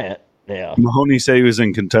than that, yeah. Mahoney said he was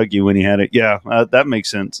in Kentucky when he had it. Yeah, that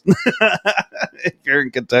makes sense. If you're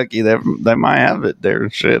in Kentucky, they might have it there.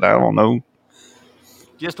 Shit, I don't know.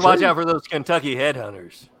 Just watch out for those Kentucky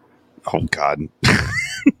headhunters. Oh, God.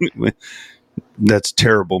 That's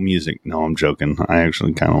terrible music. No, I'm joking. I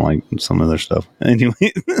actually kind of like some of their stuff. Anyway.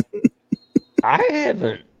 I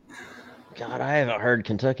haven't heard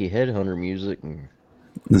Kentucky headhunter music.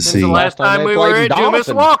 Since the last time we were at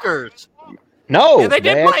Dumas Walker's. No, yeah, they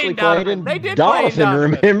did play in Donovan. They did Donovan,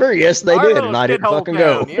 remember? Yes, they did, and I didn't fucking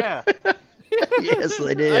go. Yeah. Yes,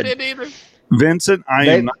 they did. I didn't either. Vincent, I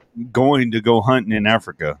am not going to go hunting in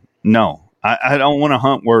Africa. No, I don't want to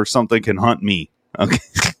hunt where something can hunt me. Okay.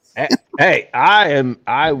 Hey,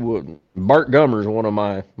 Bart Gummer's one of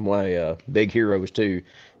my big heroes too,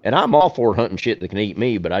 and I'm all for hunting shit that can eat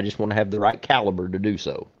me, but I just want to have the right caliber to do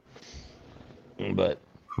so. But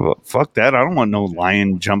well, fuck that! I don't want no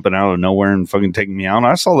lion jumping out of nowhere and fucking taking me out.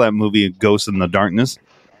 I saw that movie Ghost in the Darkness.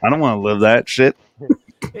 I don't want to live that shit.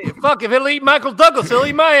 Hey, fuck, if it'll eat Michael Douglas, he'll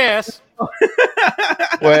eat my ass.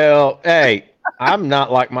 Well, hey, I'm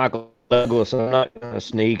not like Michael Douglas. I'm not going to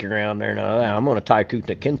sneak around there. No, I'm going to tie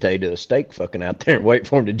Kunta Kinte to a stake fucking out there and wait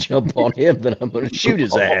for him to jump on him. Then I'm going to shoot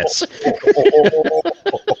his ass.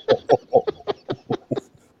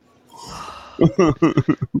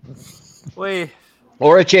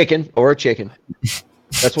 Or a chicken.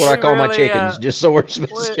 That's what I call my chickens, just so we're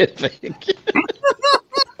specific.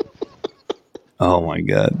 Oh my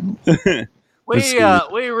god.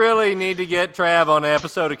 We really need to get Trav on an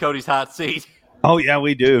episode of Cody's Hot Seat. Oh yeah,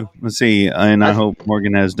 we do. Let's see, and I hope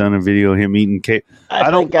Morgan has done a video of him eating cake. I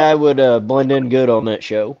think I would blend in good on that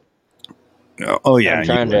show. Oh yeah, I'm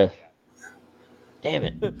trying to. Damn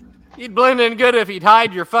it! You'd blend in good if you'd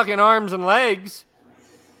hide your fucking arms and legs.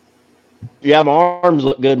 Yeah, my arms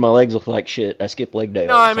look good. My legs look like shit. I skip leg day.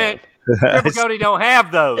 No, I meant Cripple Cody don't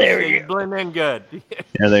have those. There you blend in good.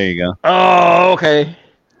 Yeah, there you go. Oh, okay.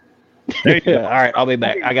 There you go. All right, I'll be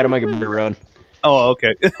back. I got to make a beer run. Oh,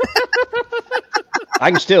 okay. I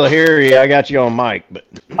can still hear you. I got you on mic, but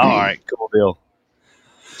all right, cool deal.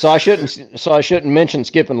 So I shouldn't mention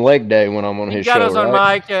skipping leg day when I'm on his show. Got us on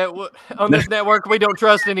right? mic on this network. We don't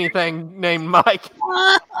trust anything named Mike.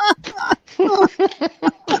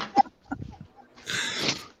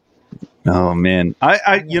 Oh man,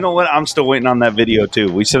 I you know what? I'm still waiting on that video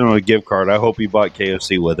too. We sent him a gift card. I hope he bought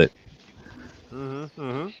KFC with it.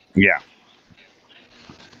 Yeah.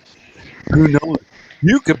 Who knows?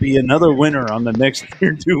 You could be another winner on the next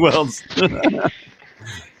Tier 2 Wells.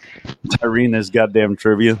 Tyrena's goddamn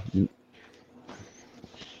trivia.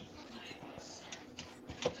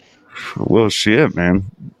 Well, shit, man.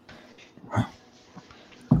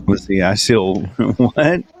 Let's see. I see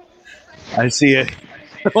what? I see a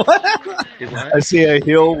what? I see a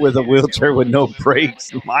hill with a wheelchair with no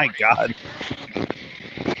brakes. My God.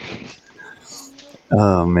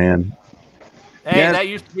 Oh man. Hey, yeah. That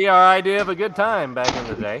used to be our idea of a good time back in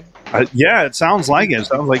the day. Yeah, it sounds like it. It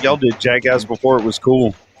sounds like y'all did Jackass before it was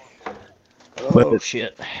cool. Oh,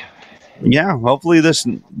 shit. Yeah, hopefully this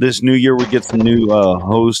new year we get some new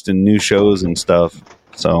hosts and new shows and stuff.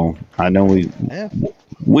 So I know we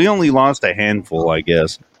only lost a handful, I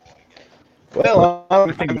guess. Well,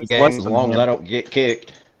 I think it's less as long as I don't get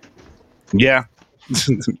kicked. Yeah.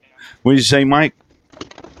 What did you say, Mike?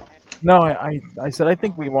 No, I said I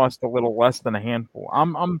think we lost a little less than a handful.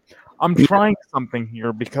 I'm trying something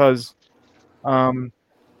here because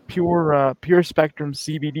Pure Spectrum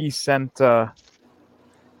CBD sent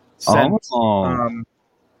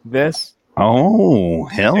this. Oh,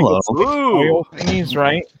 hello. Oil thingies,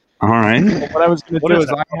 right? All right. So what I was going to do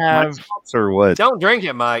is I have. Or what? Don't drink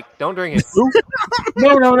it, Mike. Don't drink it.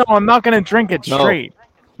 No. I'm not going to drink it straight. No.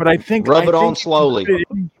 But I think rub it on slowly.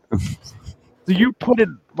 Do you put it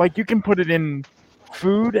like you can put it in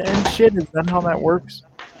food and shit? Is that how that works?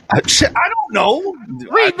 I don't know.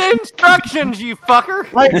 Read the instructions, you fucker.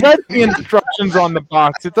 I read the instructions on the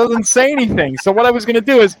box. It doesn't say anything. So what I was going to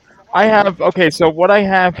do is so what I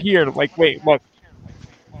have here, look.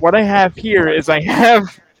 What I have here is I have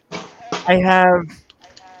this.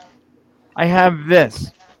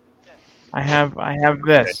 I have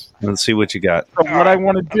this. Let's see what you got. So what I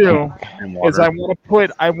want to do is I want to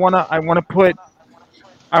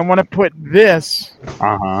put this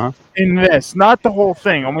in this, not the whole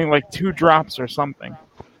thing, only like 2 drops or something.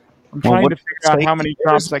 I'm trying to figure out how many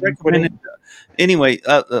drops I can put in. Anyway,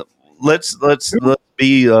 let's be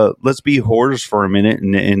whores for a minute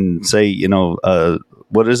and say,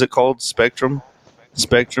 what is it called? Spectrum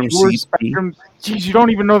CBD. Spectrum. Jeez, you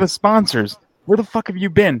don't even know the sponsors. Where the fuck have you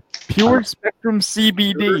been? Pure Spectrum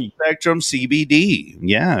CBD. Pure Spectrum CBD.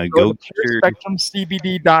 Yeah, go to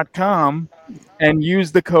PureSpectrumCBD.com and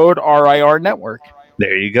use the code RIR Network.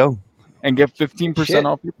 There you go. And get 15%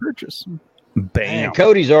 off your purchase. Bam. Man,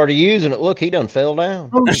 Cody's already using it. Look, he done fell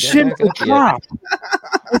down. Oh shit, it's a drop.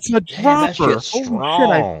 It's a dropper. Holy shit,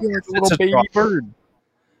 I feel like a little baby bird.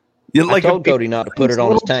 I told Cody not to put it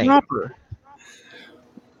on his tank. Dropper.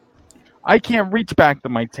 I can't reach back to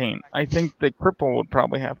my taint. I think the cripple would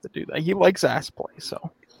probably have to do that. He likes ass play,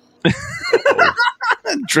 so.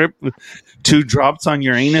 Drip 2 drops on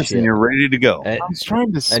your anus and you're ready to go. And, I was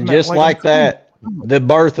trying to and just like that, The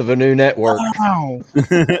birth of a new network. Wow.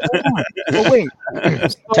 Oh, wait.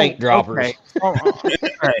 Tank droppers. Okay. All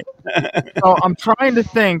right. So I'm trying to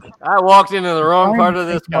think. I walked into the wrong part of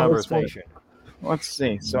this conversation. Let's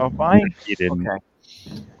see. So if I okay.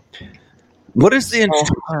 What does the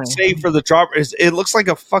instructions say for the dropper? It looks like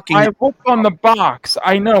a fucking. I looked on the box.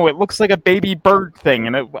 I know it looks like a baby bird thing,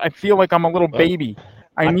 and I feel like I'm a little baby.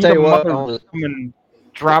 I need a mother to come and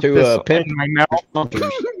drop this in my mouth.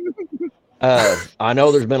 I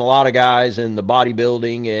know there's been a lot of guys in the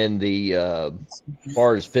bodybuilding and the as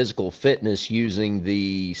far as physical fitness using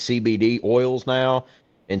the CBD oils now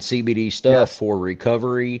and CBD stuff for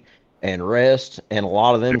recovery and rest, and a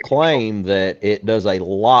lot of them claim that it does a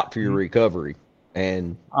lot for your recovery.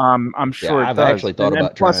 And I'm sure I've actually thought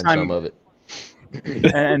about trying some of it.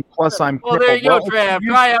 And plus, I'm well. There you go, Trav.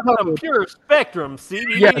 Try out some Pure Spectrum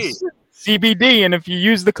CBD. Yes, CBD, and if you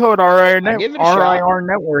use the code RIR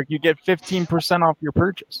Network, you get 15% off your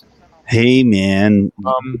purchase. Hey man,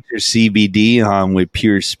 your CBD on with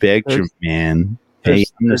Pure Spectrum, man. Hey,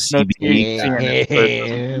 I'm the CBD.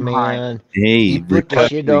 Hey, man. Hey, you put the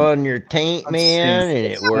shit on your tank, man, and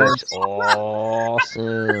it works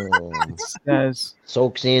awesome.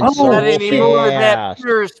 Soaks in so fast.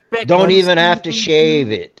 Don't even have to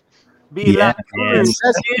shave it. Let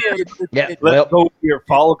go of your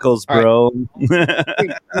follicles, bro.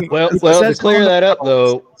 Well, to clear that up,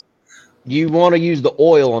 though, you want to use the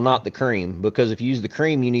oil and not the cream, because if you use the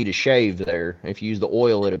cream, you need a shave there. If you use the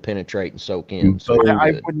oil, it'll penetrate and soak in. So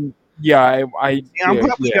I wouldn't. Yeah, I'm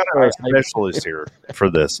glad we got a specialist here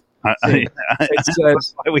for this. It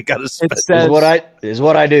says we got a specialist. Is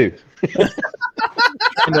what I do.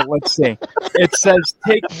 Let's see. It says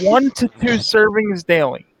take 1 to 2 servings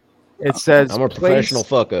daily. It says I'm a professional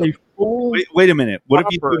fuck up. Wait a minute. What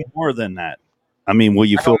if you do more than that? I mean, will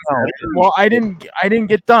you feel better? Well, I didn't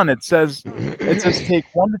get done. It says take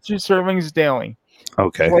 1 to 2 servings daily.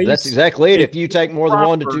 Okay. That's exactly it. If you take more than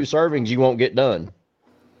 1 to 2 servings, you won't get done.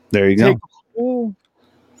 There you go.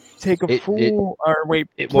 Take a full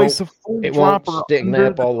it place a full it dropper won't stick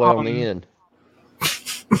nap all the way on the end.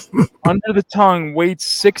 Under the tongue, wait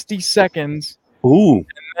 60 seconds. Ooh. And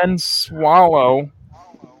then swallow.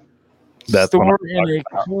 Store in a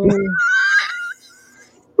cool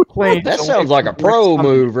place. That sounds like a pro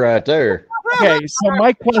move right there. Okay, so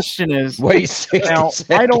my question is, wait 60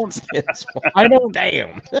 seconds.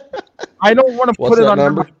 Damn. I don't want to put it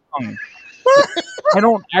under my tongue. I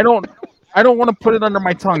don't want to put it under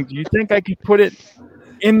my tongue. Do you think I could put it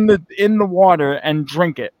in the water and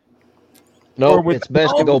drink it? No, it's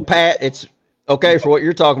best to go it's okay for what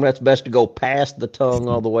you're talking about. It's best to go past the tongue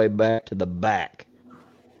all the way back to the back.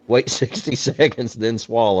 Wait 60 seconds, then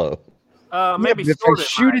swallow. Maybe if I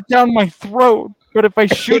shoot it down my throat, but if I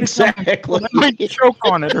shoot it down my throat, I might choke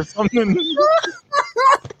on it or something.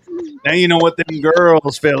 Now you know what them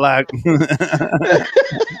girls feel like.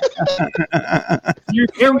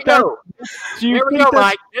 Here we go. Here we go,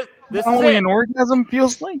 Mike. This is an orgasm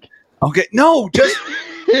feels like. Okay, no, just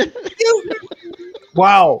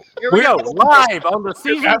wow. Here we go, live on the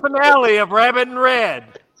season finale of Rabbit and Red.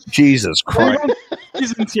 Jesus Christ.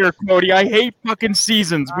 Seasons here, Cody. I hate fucking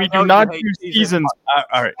seasons. We do not do seasons.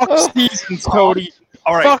 All right. Fuck seasons, Cody.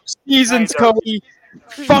 All right. Fuck seasons, Cody.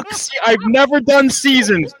 I've never done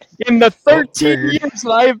seasons. In the 13 years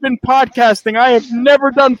that I have been podcasting, I have never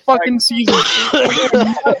done fucking seasons.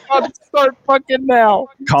 I'm about to start fucking now.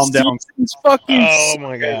 Calm down. Fucking oh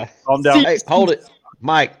my god. Calm down. Hey, hold it.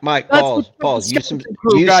 Mike, pause. Use some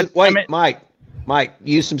Mike,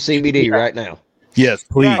 use some CBD right now. Yes,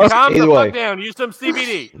 please. Yeah, calm the fuck down. Use some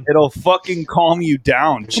CBD. It'll fucking calm you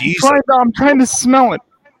down. Jesus. I'm trying to smell it.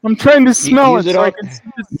 I'm trying to smell it. So I can see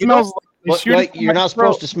it smells like you're not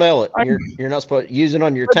supposed to smell it. You're not supposed to use it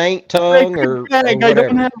on your tank, tongue, or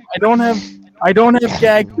whatever. I don't have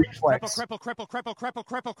gag reflex. Cripple.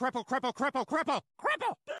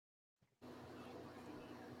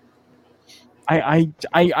 I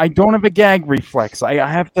don't have a gag reflex. I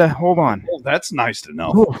have to hold on. Oh, that's nice to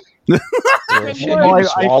know.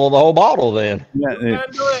 Swallow the whole bottle then.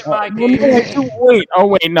 I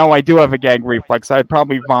do have a gag reflex. I'd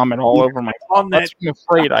probably vomit all over my tongue. That's I'm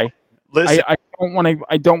afraid I don't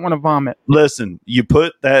want to vomit. Listen, you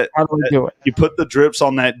put that. How do I do it? You put the drips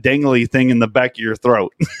on that dangly thing in the back of your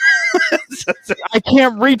throat. I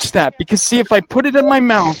can't reach that because see, if I put it in my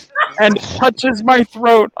mouth and it touches my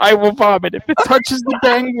throat, I will vomit. If it touches the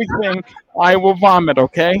dangly thing, I will vomit.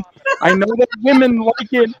 Okay. I know that women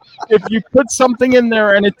like it if you put something in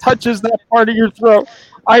there and it touches that part of your throat.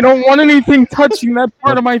 I don't want anything touching that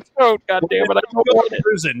part of my throat. God damn it! I don't want it.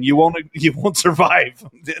 Prison. You won't survive.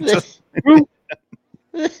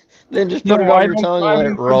 Then just put it on your tongue and let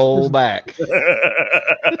it roll back. Let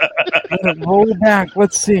it roll back.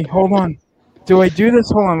 Let's see. Hold on. Do I do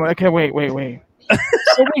this? Hold on. Okay, wait.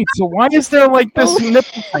 So why is there like this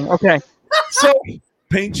nipple thing? Okay. So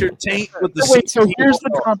paint your taint with the. So here's the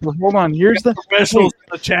dropper. Hold on. Here's the professionals in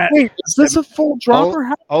the chat. Wait, is this a full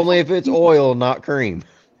dropper? Only if it's oil, not cream.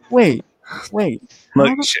 Wait.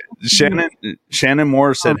 Look, Shannon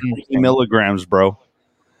Moore said 50 milligrams, bro.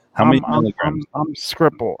 How many milligrams? I'm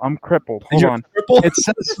crippled. Hold on. Crippled? It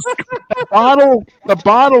says the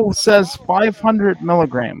bottle says 500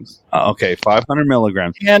 milligrams. Okay, 500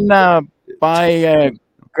 milligrams. And by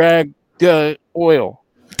Greg oil.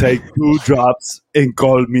 Take 2 drops and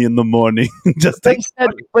call me in the morning. They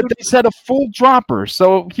said a full dropper.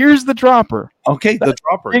 So here's the dropper. Okay, the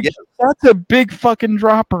dropper. Yes. That's a big fucking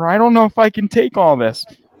dropper. I don't know if I can take all this.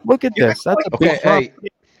 Look at this. That's a big dropper.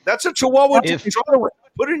 That's a Chihuahua.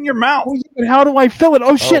 Put it in your mouth. How do I fill it?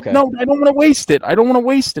 Oh shit! Okay. No, I don't want to waste it.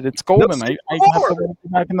 It's golden. I have to put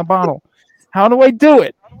it back in the bottle. How do I do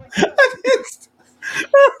it?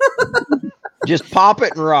 Just pop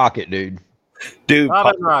it and rock it, dude.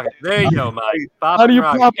 Pop it and rock it. There you go, Mike. How do you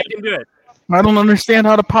pop it? You can do it. I don't understand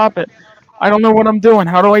how to pop it. I don't know what I'm doing.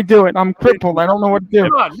 How do I do it? I'm crippled. I don't know what to do.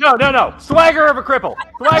 Come on. No. Swagger of a cripple.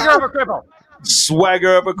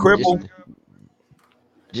 Swagger of a cripple.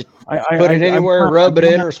 Just put it anywhere, rub it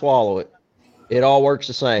in, or swallow it. It all works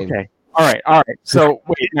the same. Okay. All right. So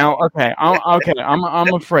wait now. Okay.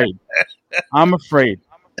 I'm afraid.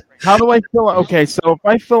 How do I fill it? Okay. So if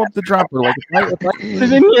I fill up the dropper, like if I put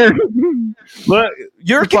it in here, look,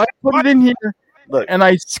 if I put it in here, and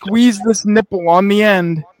I squeeze this nipple on the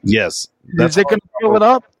end, yes, is it going to fill it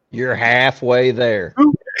up? You're halfway there.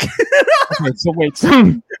 Okay, so wait.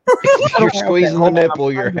 You're squeezing the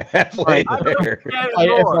nipple. You're halfway there.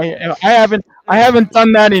 I haven't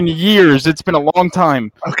done that in years. It's been a long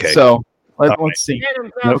time. Okay. So let's see.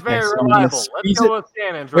 Shannon sounds very reliable. Let's go with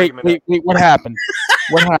Shannon's recommendation. Wait. What happened?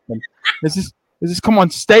 Is this? Come on,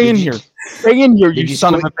 stay in here. Stay in here, you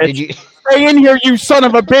son of a bitch. Stay in here, you son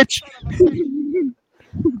of a bitch.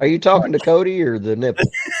 Are you talking to Cody or the nipple?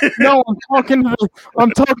 No, I'm talking to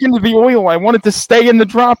the oil. I want it to stay in the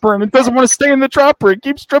dropper, and it doesn't want to stay in the dropper. It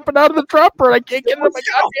keeps dripping out of the dropper, and I can't get it.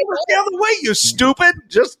 The other way, you stupid!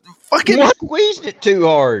 Just fucking squeezed it too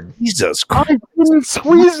hard. Jesus Christ! I didn't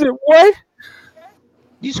squeeze it. What?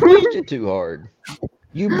 You squeezed it too hard.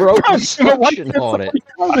 You broke the suction on it.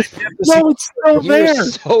 No, it's still there. You're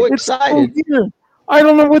so excited. I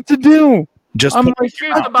don't know what to do. Just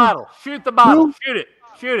shoot the bottle. Shoot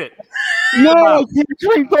it. No, I can't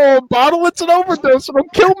drink the whole bottle. It's an overdose. It'll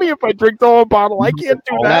kill me if I drink the whole bottle. I can't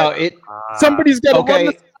do that. Somebody's got to run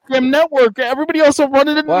the damn network. Everybody else will run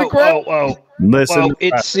it into the ground. Listen,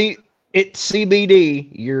 it's CBD.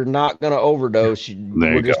 You're not going to overdose.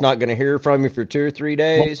 We're just not going to hear from you for 2 or 3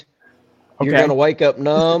 days. You're going to wake up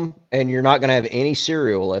numb, and you're not going to have any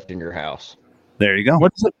cereal left in your house. There you go.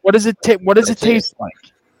 What does it taste like?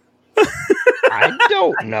 I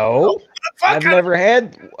don't know. I've never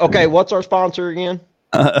had. Okay, what's our sponsor again?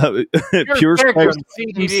 Pure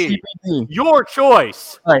CBD. Your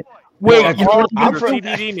choice. All right. Wait,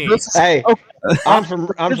 I'm from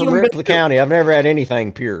Ripley County. I've never had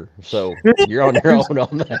anything pure, so you're on your own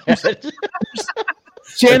on that.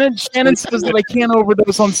 Shannon says that I can't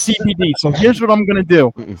overdose on CBD. So here's what I'm going to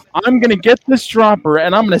do. I'm going to get this dropper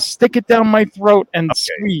and I'm going to stick it down my throat and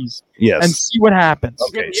squeeze. Yes. And see what happens.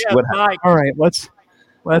 Okay. Yeah, Mike. All right. Let's.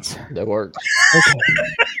 That works.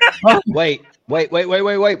 Wait, Mike.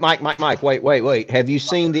 Wait. Have you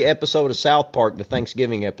seen the episode of South Park, the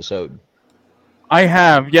Thanksgiving episode? I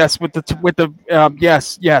have. Yes, with the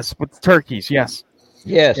turkeys. Yes.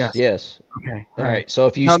 Yes. Okay. All right. So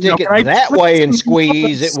if you stick it that way and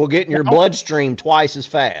squeeze, it will get in your bloodstream twice as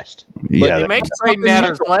fast. Yeah, it makes great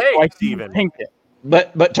matters legs, even.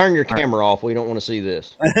 But turn your camera off. We don't want to see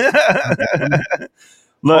this.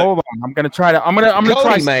 Look, hold on. I'm gonna try to. I'm gonna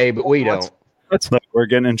try. Cody may, but we don't. Look, we're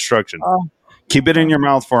getting instruction. Keep it in your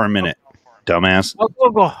mouth for a minute, dumbass.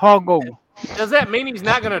 Hoggle. Does that mean he's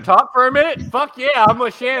not going to talk for a minute? Fuck yeah, I'm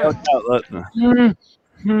with Shannon.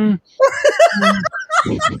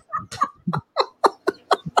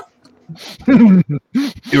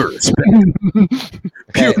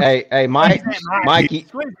 Hey, Mike,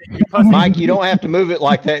 you don't have to move it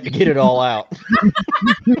like that to get it all out.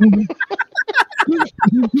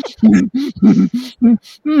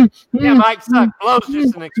 Yeah, Mike suck. Blow's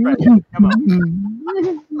just an expression. Come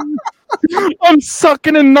on. I'm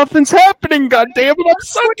sucking and nothing's happening. God damn it! I'm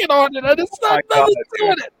sucking on it. I just not nothing's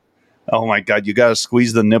doing it. Oh my God! You gotta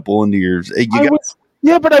squeeze the nipple into yours.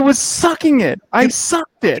 But I was sucking it. I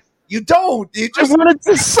sucked it. You don't. You I just wanted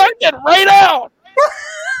to suck it right out.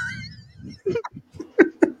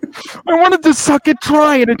 I wanted to suck it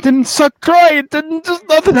dry, and it didn't suck dry. It didn't. Just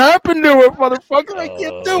nothing happened to it, motherfucker. I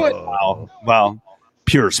can't do it. wow.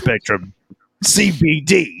 Pure Spectrum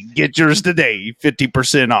CBD. Get yours today.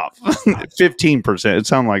 50% off. 15%. It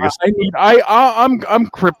sounds like I'm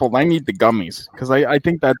crippled. I need the gummies because I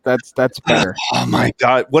think that's better. Oh my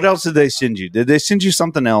God! What else did they send you? Did they send you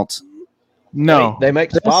something else? No, They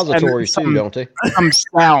make suppositories too, don't they? Some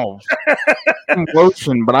salve, some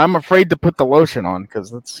lotion, but I'm afraid to put the lotion on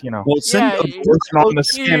because it's Well, Yeah, lotion on the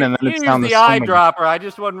skin and then it's use down the the stomach. eyedropper. I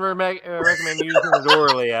just wouldn't recommend using it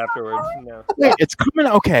orally afterwards. No. Wait, it's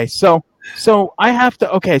coming. Okay, so I have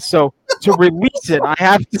to. Okay, so to release it, I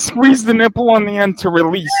have to squeeze the nipple on the end to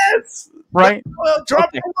release. Yes. Right. Well, drop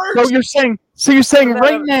Okay. the words. So you're saying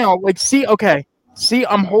right now, like, see,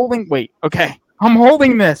 I'm holding. Wait, okay, I'm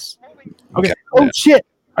holding this. Okay. Oh shit!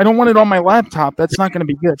 I don't want it on my laptop. That's not going to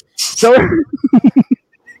be good. So.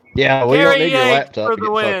 Yeah, we don't need your Carry laptop for to the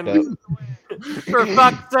get win. fucked up. For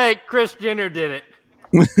fuck's sake, Chris Jenner did it.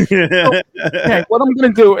 Okay, what I'm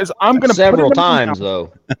going to do is I'm going to Several put it in times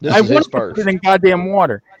though. This I is his want to first. put it in goddamn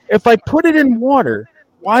water. If I put it in water,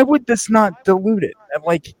 why would this not dilute it?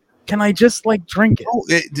 Like, can I just like drink it?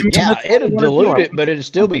 Yeah, it'll dilute it, but it'll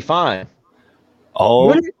still be fine. Oh,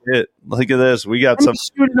 What? shit. Look at this. We got I'm some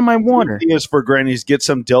shoot it in my water. ideas for grannies. Get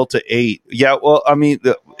some Delta 8. Yeah, well, I mean,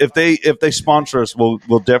 if they sponsor us, we'll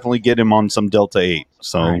definitely get him on some Delta 8.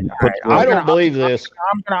 So I don't believe this.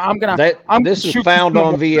 I'm gonna. This is shoot found it in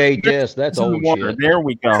on the- VHS. That's in the old water. shit. There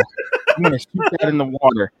we go. I'm gonna shoot that in the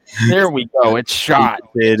water. There we go. It's shot.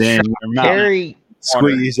 it in your mouth. Carrie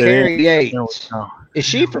Squeeze it in. Carrie There we Yates. go. Is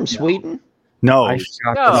she from Sweden? No, I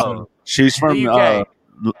shot No. she's from UK.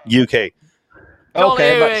 UK.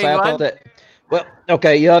 Okay, Don't but say I what? thought that. Well,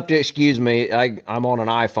 okay, you have to excuse me. I'm on an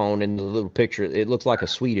iPhone, and the little picture, it looks like a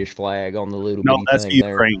Swedish flag on the little No, bitty that's thing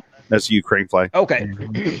Ukraine. That's the Ukraine flag. there. Okay,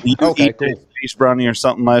 You okay, eat cool. that space brownie or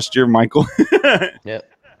something last year, Michael. Yep.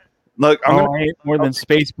 Look, I'm Oh, gonna. I ate more than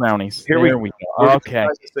space brownies. Here There we- we go. Okay.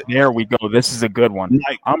 There we go. This is a good one.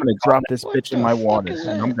 Mike, I'm gonna drop this bitch in my water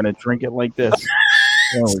and I'm gonna drink it like this.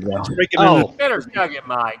 There we go. break it in Oh, the- Better chug it,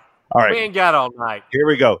 Mike. all We right, ain't got all night. here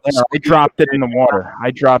we go. There, I dropped it in the water. I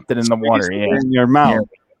dropped it in the water. Squeeze Yeah. it in your mouth.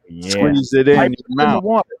 Yeah. Squeeze it in I your put it in the mouth.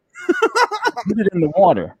 water. Put it in the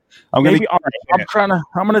water. I'm gonna. Maybe. All right.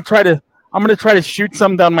 I'm gonna try to shoot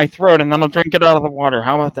some down my throat and then I'll drink it out of the water.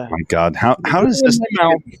 How about that? Oh my God, how does Put it this? in my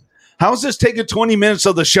mouth. How's this taking 20 minutes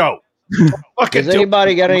of the show? Fucking Does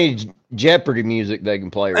anybody got any Jeopardy music they can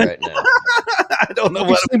play right now? I don't know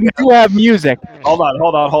what. Actually, we do have music. Hold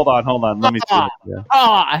on. Let me see. Yeah.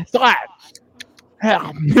 Oh, I thought.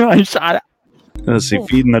 Hell, I shot it. Let's see.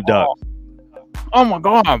 Feeding the duck. Oh my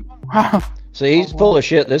god. See, he's full of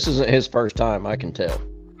shit. This isn't his first time, I can tell.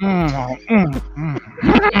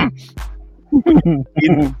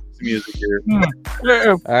 Music here.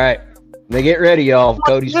 All right. Now get ready, y'all.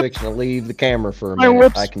 Cody's fixing to leave the camera for a My minute.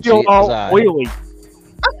 lips I can see feel it in his all eye. oily.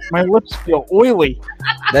 My lips feel oily.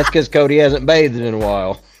 That's because Cody hasn't bathed in a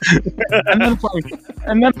while.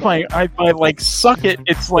 And then if I like suck it,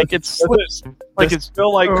 it's like it slips. Like it's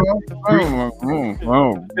feel like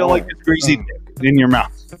feel like it's greasy dick in your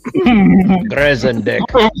mouth. Grezendick.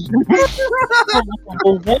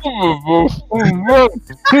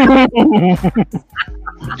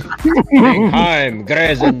 Heim,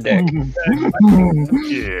 Grezendick.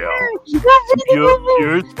 Yeah.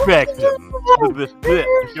 Your spectrum.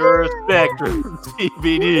 Your spectrum.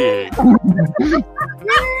 CBD.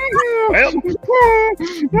 Well,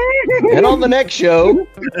 and on the next show,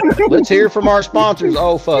 let's hear from our sponsors.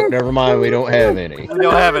 Oh, fuck, never mind. We don't have any. We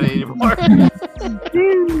don't have it anymore.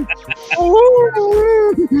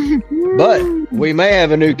 But we may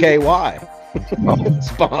have a new KY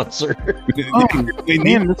sponsor. Oh,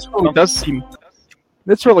 man, this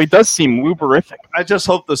really does seem luberific. I just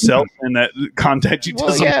hope the salesman that contact you Well,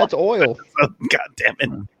 doesn't. yeah, it's oil. God damn it!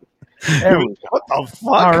 There we go. What the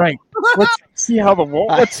fuck? All right, let's see how the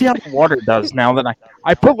water does now that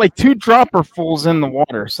I put like 2 dropperfuls in the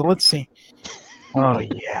water. So let's see. Oh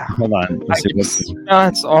yeah, Hold on. Let's see what's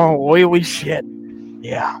that's all oily shit.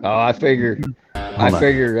 Yeah. Oh, I figured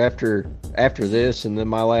after this and then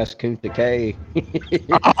my last Kunta K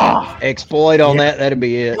exploit on that'd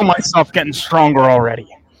be I it. feel myself getting stronger already.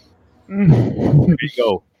 There you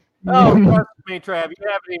go. Oh, trust me, Trav. You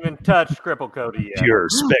haven't even touched Cripple Cody yet. Pure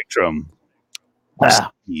Spectrum.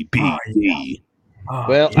 CBD. Oh,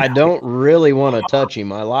 Well, yeah. I don't really want to touch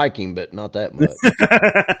him. I like him, but not that much.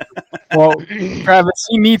 Well, Travis,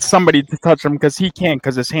 he needs somebody to touch him because he can't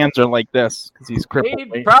because his hands are like this because he's crippled.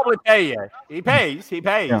 He'd probably pay you. He pays.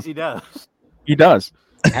 Yeah. He does. He does.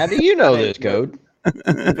 How do you know this, Code? He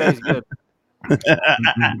pays good.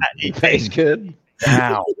 He pays good.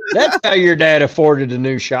 Wow. That's how your dad afforded a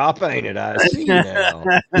new shop, ain't it? I see now.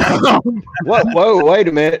 Whoa, wait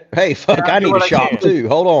a minute. Hey, fuck, I need a shop too.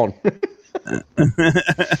 Hold on.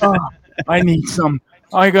 Oh, I need some.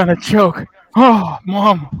 I gotta choke. Oh,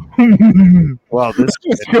 Mom. Wow, this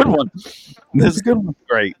is a good one. This is a good one.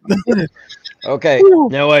 Great. Okay.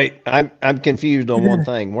 Now wait, I'm confused on one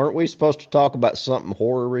thing. Weren't we supposed to talk about something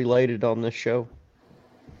horror related on this show?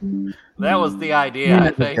 That was the idea,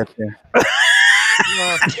 I think.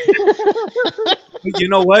 You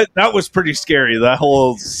know what? That was pretty scary. That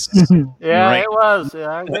whole Yeah, it was. Yeah,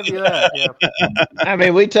 I'll give you that. Yeah. I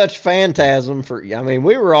mean, we touched Phantasm for. I mean,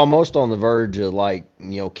 we were almost on the verge of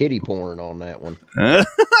kitty porn on that one.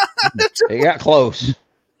 It got close.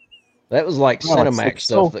 That was like Cinemax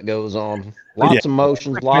stuff that goes on. Lots of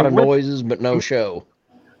motions, a lot of noises, but no show.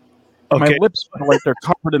 Okay. My lips feel like they're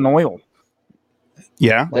covered in oil.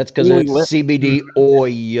 Yeah, that's because it's CBD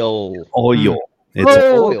oil. It's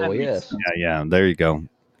oil, yes. Yeah. There you go.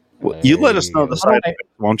 Well, you let us know the side effects,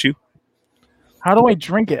 won't you? How do I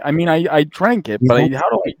drink it? I mean, I drank it, but how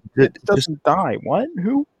do I? It doesn't die. What?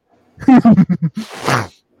 Who?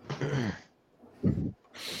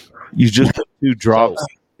 You just put 2 drops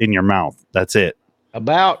in your mouth. That's it.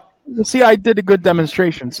 See, I did a good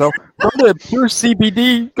demonstration. So go to Pure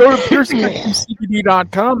CBD. Go to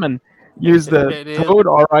purecbd.com and use the code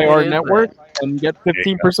RIR Network and get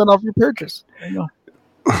 15% off your purchase. There you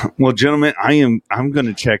go. Well, gentlemen, I'm going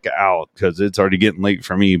to check out because it's already getting late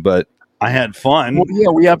for me. But I had fun. Well, yeah,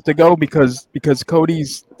 we have to go because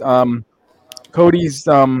Cody's you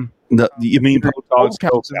mean Cold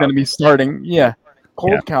Couch is going to be starting. Yeah,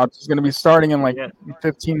 Cold Couch is going to be starting in like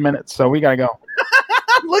 15 minutes. So we got to go.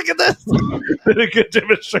 Look at this. Did a good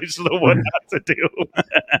demonstration of what not to do.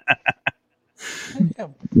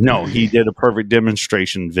 No, he did a perfect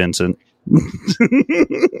demonstration, Vincent.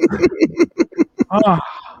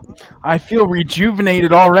 I feel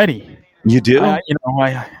rejuvenated already. You do?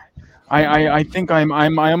 I think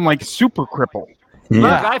I'm like super crippled.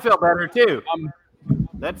 Look, I feel better too.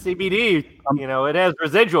 That CBD, it has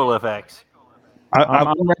residual effects.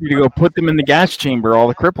 I'm ready to go put them in the gas chamber. All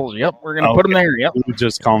the cripples. Yep, we're gonna put them there. Yep.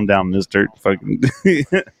 Just calm down, Mister. Fucking.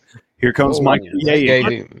 Here comes Mike.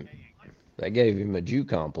 That gave him a Jew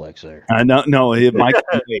complex there. I know. No, Mike.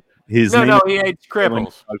 His name. He hates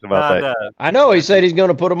cripples. About that. I know. He said he's going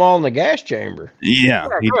to put them all in the gas chamber. Yeah.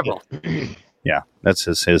 Yeah, that's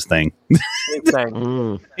his thing. He's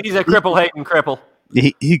a cripple hating cripple.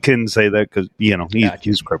 He can say that because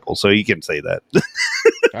he's crippled, so he can say that.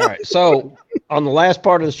 All right. So on the last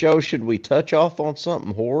part of the show, should we touch off on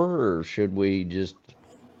something horror, or should we just?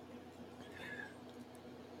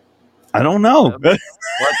 I don't know. Let's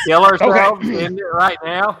kill ourselves in it right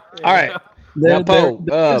now. All right.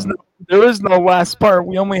 There is no last part.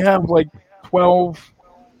 We only have like 12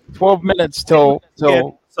 minutes till.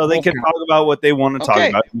 So they can talk about what they want to talk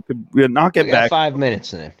about. You could knock it back. 5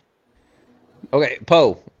 minutes then. Okay,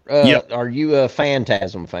 Poe. Are you a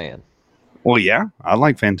Phantasm fan? Well, yeah, I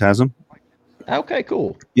like Phantasm. Okay,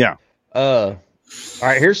 cool. Yeah. All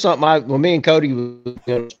right. Here's something. Me and Cody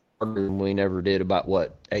we never did about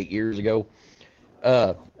 8 years ago.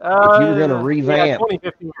 If you were going to revamp,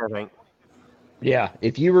 2015, I think. Yeah,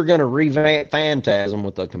 if you were going to revamp Phantasm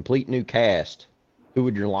with a complete new cast, who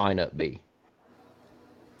would your lineup be?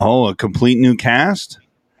 Oh, a complete new cast?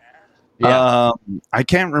 Yeah. I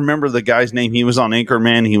can't remember the guy's name. He was on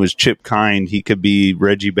Anchorman. He was Chip Kind. He could be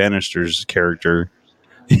Reggie Bannister's character.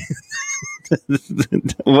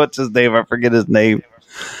 What's his name? I forget his name.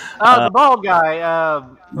 The bald guy.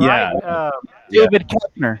 David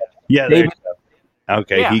Koechner. Yeah, David.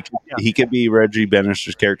 Okay, yeah, he could be Reggie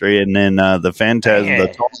Bannister's character, and then the Phantasm, the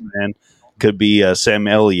tall man, could be Sam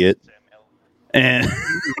Elliott. And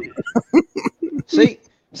see,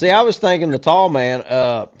 I was thinking the tall man.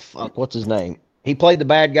 What's his name? He played the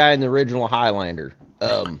bad guy in the original Highlander.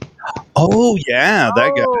 Oh yeah,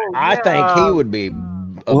 that guy. I think he would be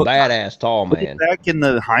a badass tall man. Back in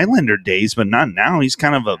the Highlander days, but not now. He's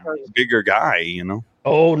kind of a bigger guy,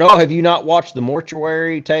 Oh no! Have you not watched the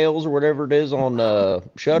Mortuary Tales or whatever it is on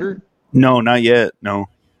Shudder? No, not yet. No.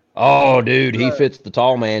 Oh, dude, he fits the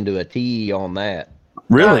tall man to a T on that.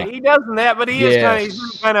 Really? He doesn't that, but he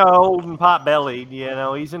is kind of old and pot bellied.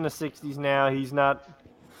 He's in the 60s now. He's not.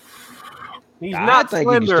 He's not I think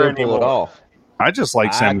he can still pull it off. I just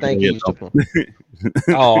like Sam think he Elliott. used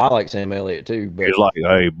to. Oh, I like Sam Elliott too. But He's like,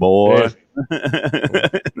 hey boy,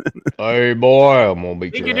 hey boy, I'm gonna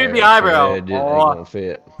beat You your can do the ass. eyebrow. Yeah, it ain't gonna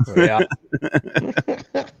fit. Yeah.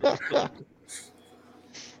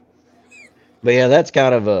 But yeah, that's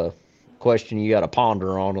kind of a question you got to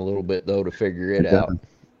ponder on a little bit though to figure it out.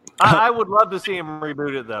 I would love to see him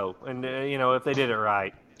reboot it though, and if they did it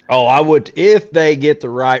right. Oh, I would if they get the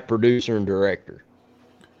right producer and director.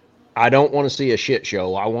 I don't want to see a shit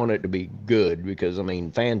show. I want it to be good because I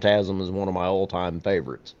mean, Phantasm is one of my all-time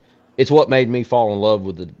favorites. It's what made me fall in love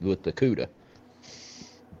with the CUDA.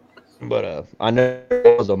 But I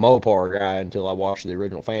never was a Mopar guy until I watched the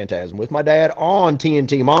original Phantasm with my dad on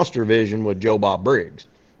TNT Monster Vision with Joe Bob Briggs.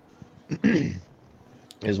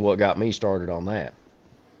 Is what got me started on that.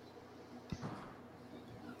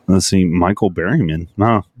 Let's see, Michael Berryman.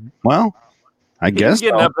 Oh, well, I guess He's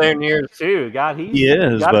getting up there in years too. God, he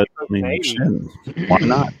is, but I mean, shit, why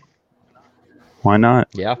not? Why not?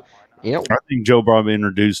 Yeah. Yep. I think Joe Bob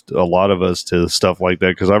introduced a lot of us to stuff like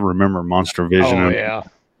that because I remember Monster Vision. Oh, yeah.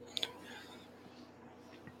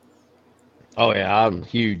 Oh, yeah. I'm a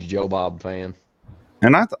huge Joe Bob fan.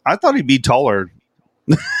 And I thought he'd be taller.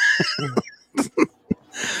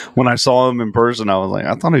 When I saw him in person, I was like,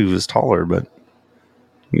 I thought he was taller, but.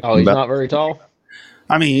 Oh, he's not very tall?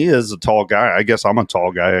 I mean, he is a tall guy. I guess I'm a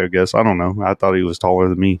tall guy, I guess. I don't know. I thought he was taller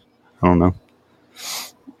than me. I don't know.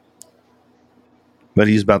 But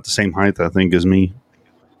he's about the same height, I think, as me.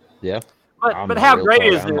 Yeah. But how great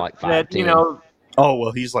is it like that, 5'10". Oh,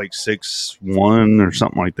 well, he's like 6'1" or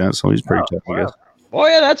something like that, so he's pretty tall, I guess. Oh,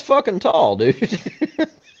 yeah, that's fucking tall, dude.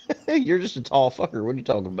 You're just a tall fucker. What are you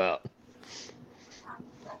talking about?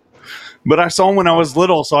 But I saw him when I was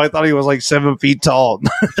little, so I thought he was like 7 feet tall.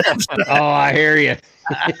 Oh, I hear you.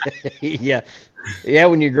 Yeah. Yeah,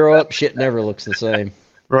 when you grow up, shit never looks the same.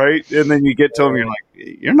 Right? And then you get to him, you're like,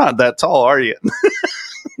 you're not that tall, are you?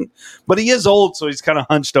 But he is old, so he's kind of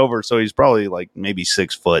hunched over, so he's probably like maybe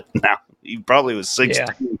 6 foot now. He probably was 6'2". Yeah.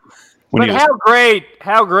 But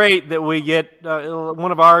how great that we get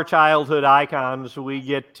one of our childhood icons. We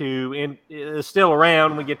get to is still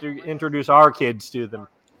around. We get to introduce our kids to them.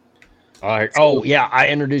 All right. Oh yeah, I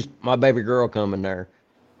introduced my baby girl coming there,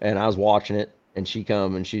 and I was watching it, and she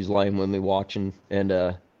come and she's laying with me watching,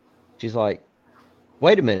 and she's like,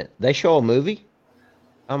 "Wait a minute, they show a movie?"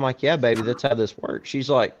 I'm like, "Yeah, baby, that's how this works."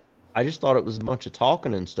 She's like, "I just thought it was a bunch of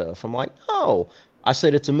talking and stuff." I'm like, "Oh," I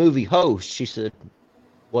said, "It's a movie host." She said,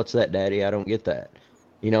 "What's that, Daddy? I don't get that."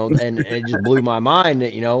 And it just blew my mind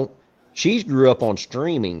that she's grew up on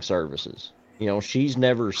streaming services. She's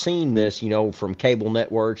never seen this, from cable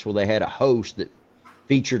networks where they had a host that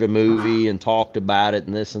featured a movie and talked about it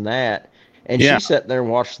and this and that. And she sat there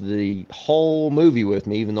and watched the whole movie with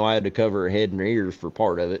me, even though I had to cover her head and her ears for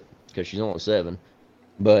part of it because she's only 7.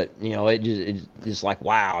 But, it's just like,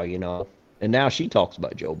 wow, And now she talks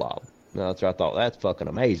about Joe Bob. That's what I thought. That's fucking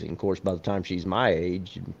amazing. Of course, by the time she's my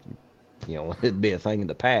age, it'd be a thing in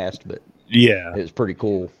the past, but yeah, it was pretty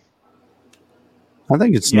cool. I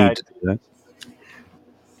think it's neat to do that.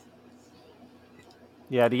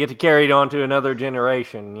 Yeah, to get to carry it on to another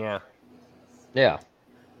generation. Yeah. Yeah.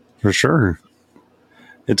 For sure.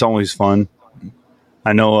 It's always fun.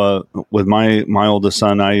 I know with my oldest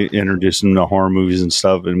son, I introduced him to horror movies and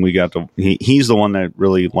stuff, and we got to, he's the one that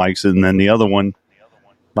really likes it. And then the other one,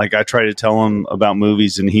 like I try to tell him about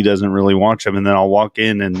movies and he doesn't really watch them. And then I'll walk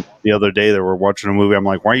in and the other day they were watching a movie. I'm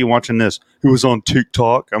like, why are you watching this? It was on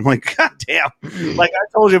TikTok. I'm like, God damn. Like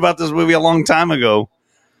I told you about this movie a long time ago.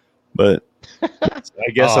 But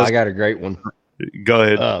I guess I got a great one. Go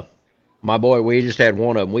ahead. My boy, we just had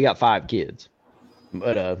one of them. We got 5 kids.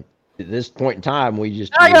 But at this point in time,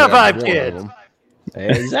 I got 5 kids.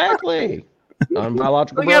 Exactly.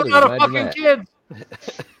 Non-biological We got a brothers. lot of fucking kids.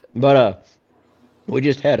 But we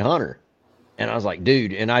just had Hunter. And I was like,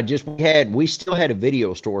 dude, and we still had a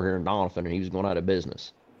video store here in Doniphan, and he was going out of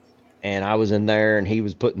business. And I was in there, and he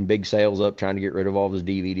was putting big sales up, trying to get rid of all of his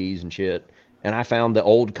DVDs and shit. And I found the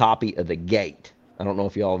old copy of The Gate. I don't know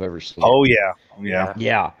if y'all have ever seen it. Oh, yeah. Yeah.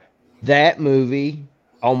 Yeah. That movie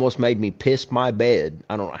almost made me piss my bed.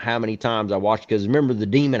 I don't know how many times I watched, because remember the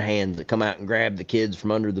demon hands that come out and grab the kids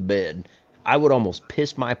from under the bed? I would almost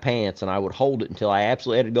piss my pants, and I would hold it until I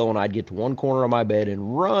absolutely had to go, and I'd get to one corner of my bed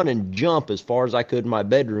and run and jump as far as I could in my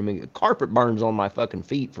bedroom, and the carpet burns on my fucking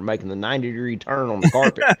feet for making the 90-degree turn on the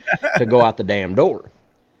carpet to go out the damn door.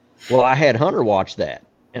 Well, I had Hunter watch that.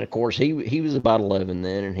 And, of course, he was about 11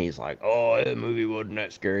 then, and he's like, oh, that movie wasn't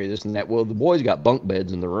that scary, this and that. Well, the boys got bunk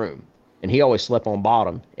beds in the room, and he always slept on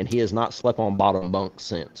bottom, and he has not slept on bottom bunk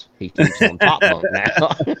since. He sleeps on top bunk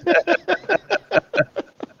now.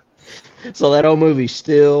 So that old movie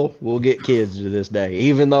still will get kids to this day,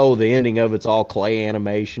 even though the ending of it's all clay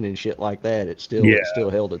animation and shit like that. It still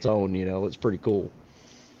held its own. It's pretty cool.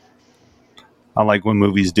 I like when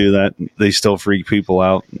movies do that. They still freak people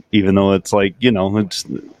out, even though it's like,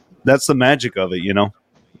 that's the magic of it,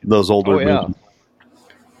 those older movies.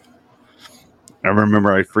 I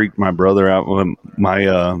remember I freaked my brother out when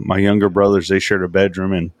my younger brothers, they shared a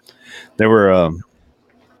bedroom, and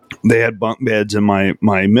they had bunk beds, and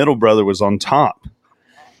my middle brother was on top,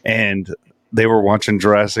 and they were watching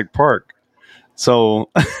Jurassic Park. So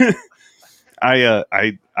I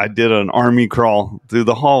did an army crawl through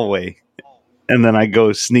the hallway, and then I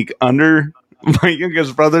go sneak under my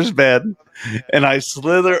youngest brother's bed, and I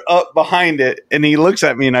slither up behind it, and he looks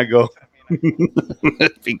at me, and I go,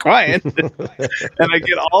 be quiet. And I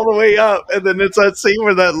get all the way up, and then it's that scene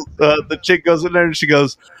where the chick goes in there, and she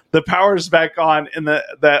goes, the power's back on, and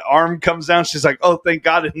that arm comes down. She's like, oh, thank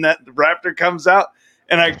God. And that raptor comes out,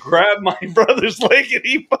 and I grab my brother's leg, and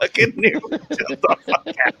he fucking knew. Shut the fuck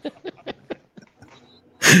out.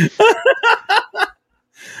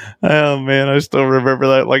 Oh, man, I still remember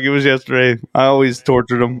that like it was yesterday. I always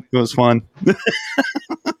tortured him. It was fun.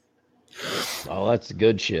 Oh, that's the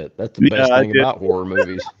good shit. That's the best thing about horror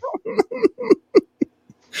movies.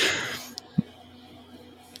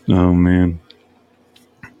 Oh, man.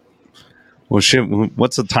 Well, shit,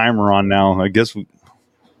 what's the timer on now? I guess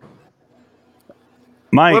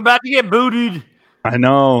Mike. We're about to get booted. I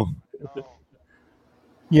know.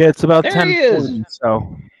 Yeah, it's about There 10:40.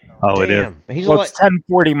 So, it is. He's well, like, it's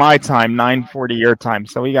 10:40 my time, 9:40 your time.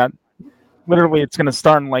 So we got literally, it's going to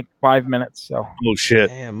start in like 5 minutes. So, oh shit.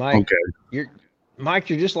 damn, Mike. Okay.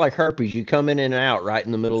 You're just like herpes. You come in and out right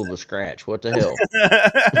in the middle of a scratch. What the hell?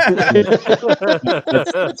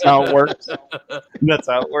 that's how it works. That's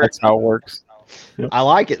how it works. That's how it works. I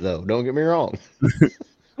like it though. Don't get me wrong.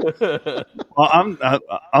 Well,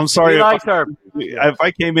 I'm sorry if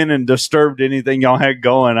I came in and disturbed anything y'all had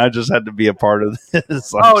going. I just had to be a part of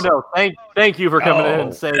this. No, thank you for coming in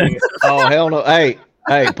and saying it. Oh hell no! Hey,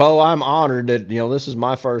 Poe, I'm honored that this is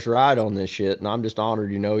my first ride on this shit, and I'm just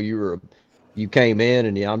honored. You came in,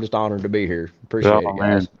 and I'm just honored to be here. Appreciate it, guys.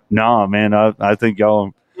 Man. No, man, I think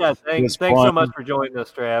y'all. Yeah, thanks so much for joining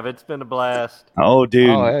us, Trav. It's been a blast. Oh, dude.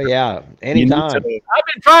 Oh, hell yeah. Anytime. I've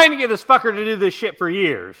been trying to get this fucker to do this shit for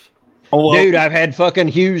years. Oh, well. Dude, I've had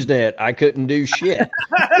fucking HughesNet. I couldn't do shit.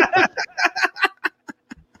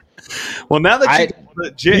 Well, now that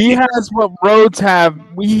he has what Rhodes have.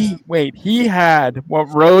 He had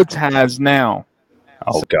what Rhodes has now.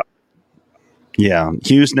 Oh God. Yeah,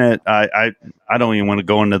 HughesNet. I don't even want to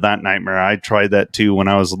go into that nightmare. I tried that too when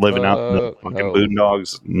I was living out in the fucking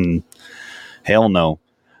boondocks. And hell no.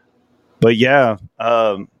 But yeah,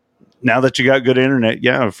 now that you got good internet,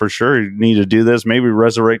 yeah, for sure you need to do this. Maybe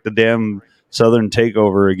resurrect the damn Southern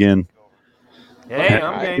Takeover again. Hey,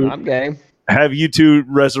 I'm game. Have you two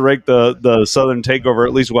resurrect the Southern Takeover.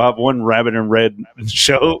 At least we'll have one Rabbit and Red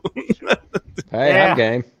show. Hey, I'm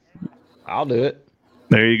game. I'll do it.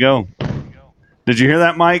 There you go. Did you hear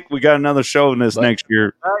that, Mike? We got another show in this next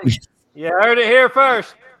year. Yeah, I heard it here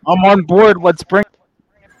first. I'm on board. Let's bring.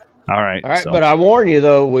 All right. But I warn you,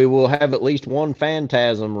 though, we will have at least one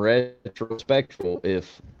Phantasm retrospectful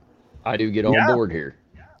if I do get on board here.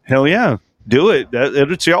 Hell yeah. Do it.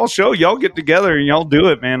 It's y'all show. Y'all get together and y'all do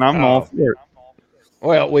it, man. I'm all for it.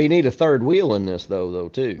 Well, we need a third wheel in this, though,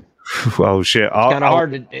 too. Oh, shit. It's kind of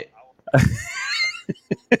hard to...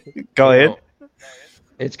 Go ahead.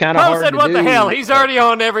 It's kind of hard said, to what do. the hell? He's already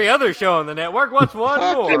on every other show on the network. What's one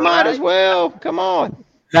more? You might as well. Come on.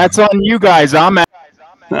 That's on you guys. I'm at.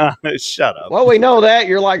 Shut up. Well, we know that.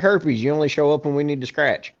 You're like herpes. You only show up when we need to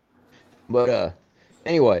scratch. But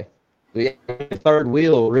anyway, the third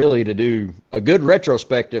wheel really to do a good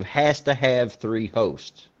retrospective has to have 3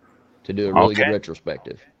 hosts to do a really good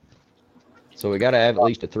retrospective. So we got to have at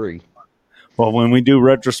least a 3. Well, when we do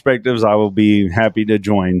retrospectives, I will be happy to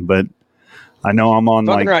join, but I know I'm on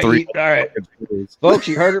Fucking like 3. All right. Folks,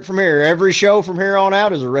 you heard it from here. Every show from here on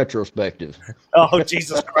out is a retrospective. Oh,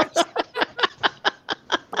 Jesus Christ.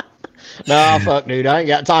 Nah, fuck, dude. I ain't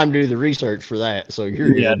got time to do the research for that. So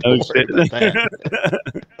you're no shit.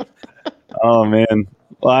 Oh man.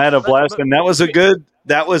 Well, I had a blast, and that was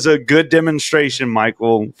a good demonstration,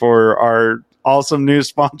 Michael, for our awesome new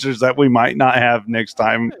sponsors that we might not have next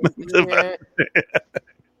time.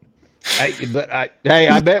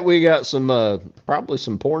 I bet we got some probably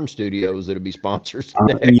some porn studios that'll be sponsors.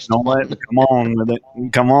 You know what? Come on with it.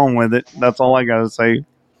 Come on with it. That's all I gotta say.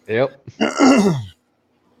 Yep.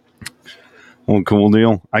 Well, cool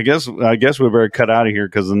deal. I guess we better cut out of here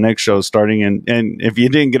because the next show is starting, and if you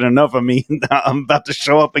didn't get enough of me, I'm about to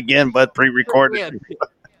show up again, but pre-recorded.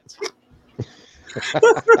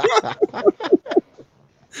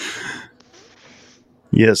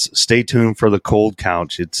 Yes, stay tuned for the Cold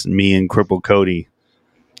Couch. It's me and Cripple Cody.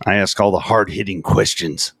 I ask all the hard-hitting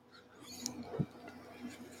questions.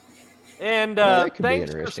 And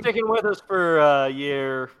thanks for sticking with us for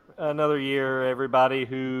another year, everybody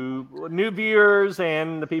new viewers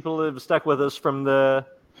and the people who have stuck with us from the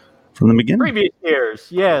beginning, previous years.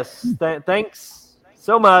 Yes, thanks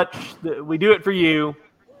so much. We do it for you,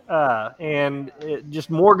 and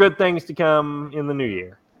just more good things to come in the new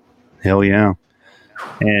year. Hell yeah!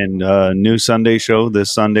 And new Sunday show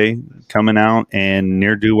this Sunday coming out, and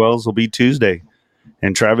Near Do Wells will be Tuesday.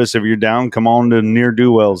 And Travis, if you're down, come on to Near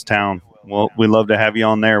Do Wells town. Well, we love to have you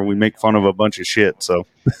on there. We make fun of a bunch of shit. So,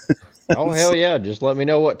 oh hell yeah! Just let me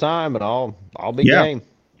know what time, and I'll be game.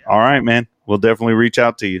 All right, man. We'll definitely reach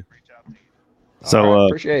out to you. So right,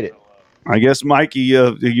 appreciate it. I guess, Mikey,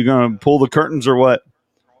 you gonna pull the curtains or what?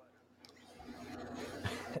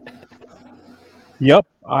 Yep,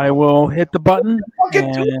 I will hit the button.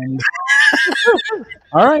 And...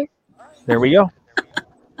 All right, there we go.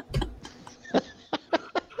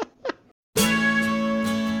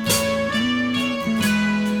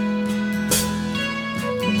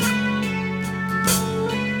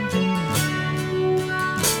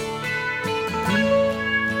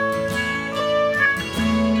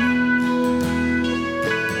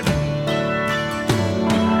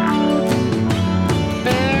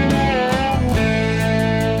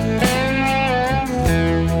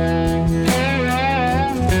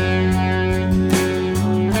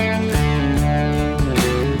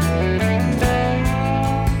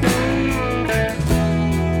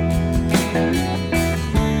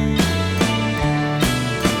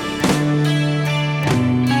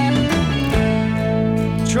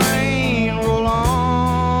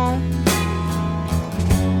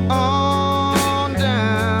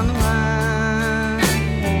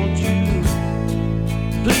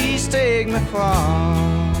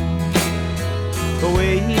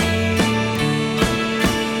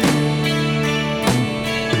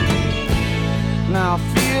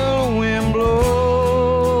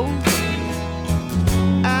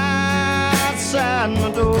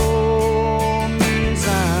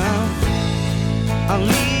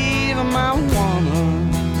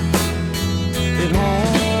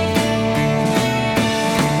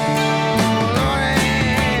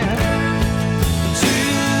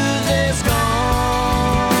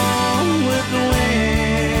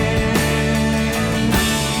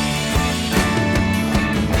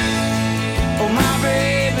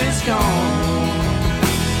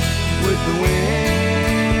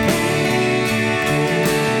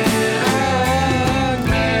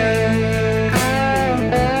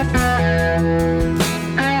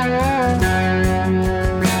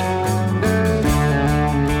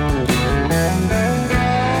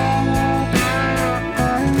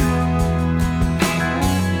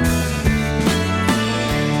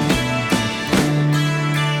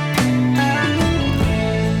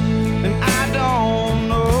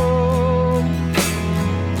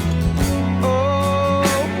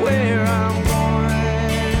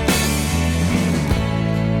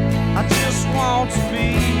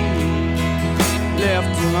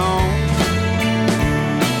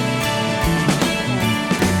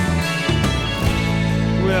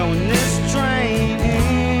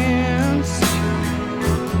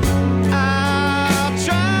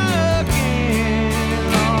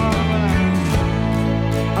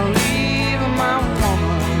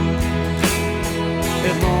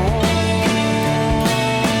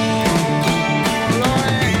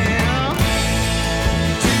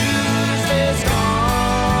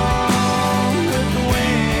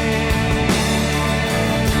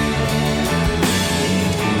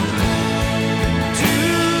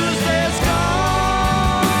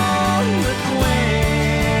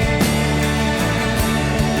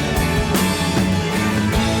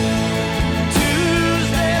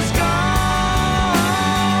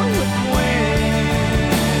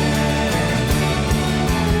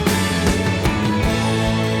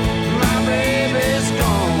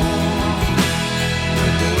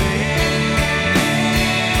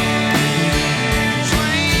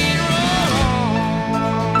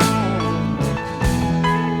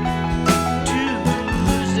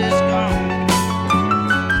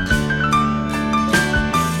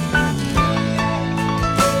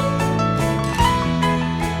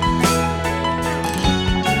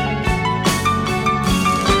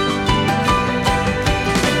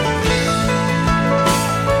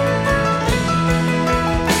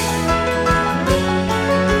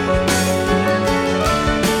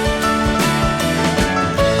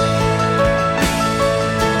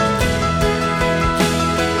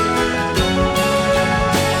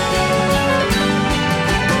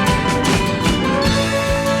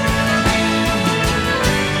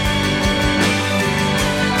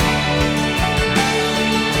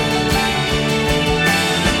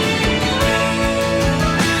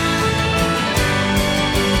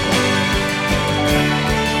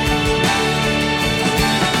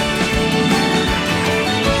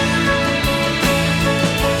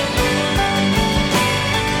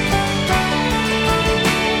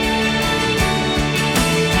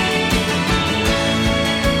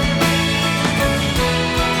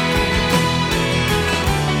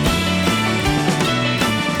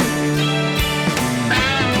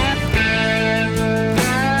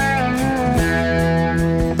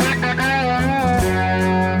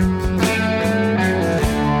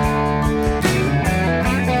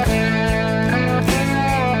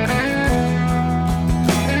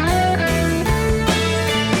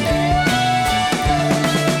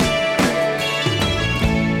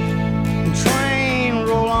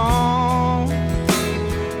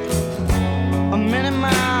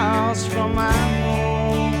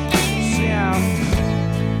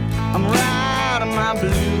 my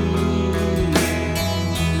blues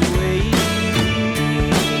away.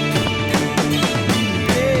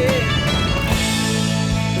 Yeah.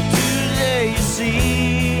 Today you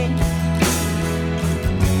see,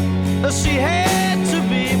 she had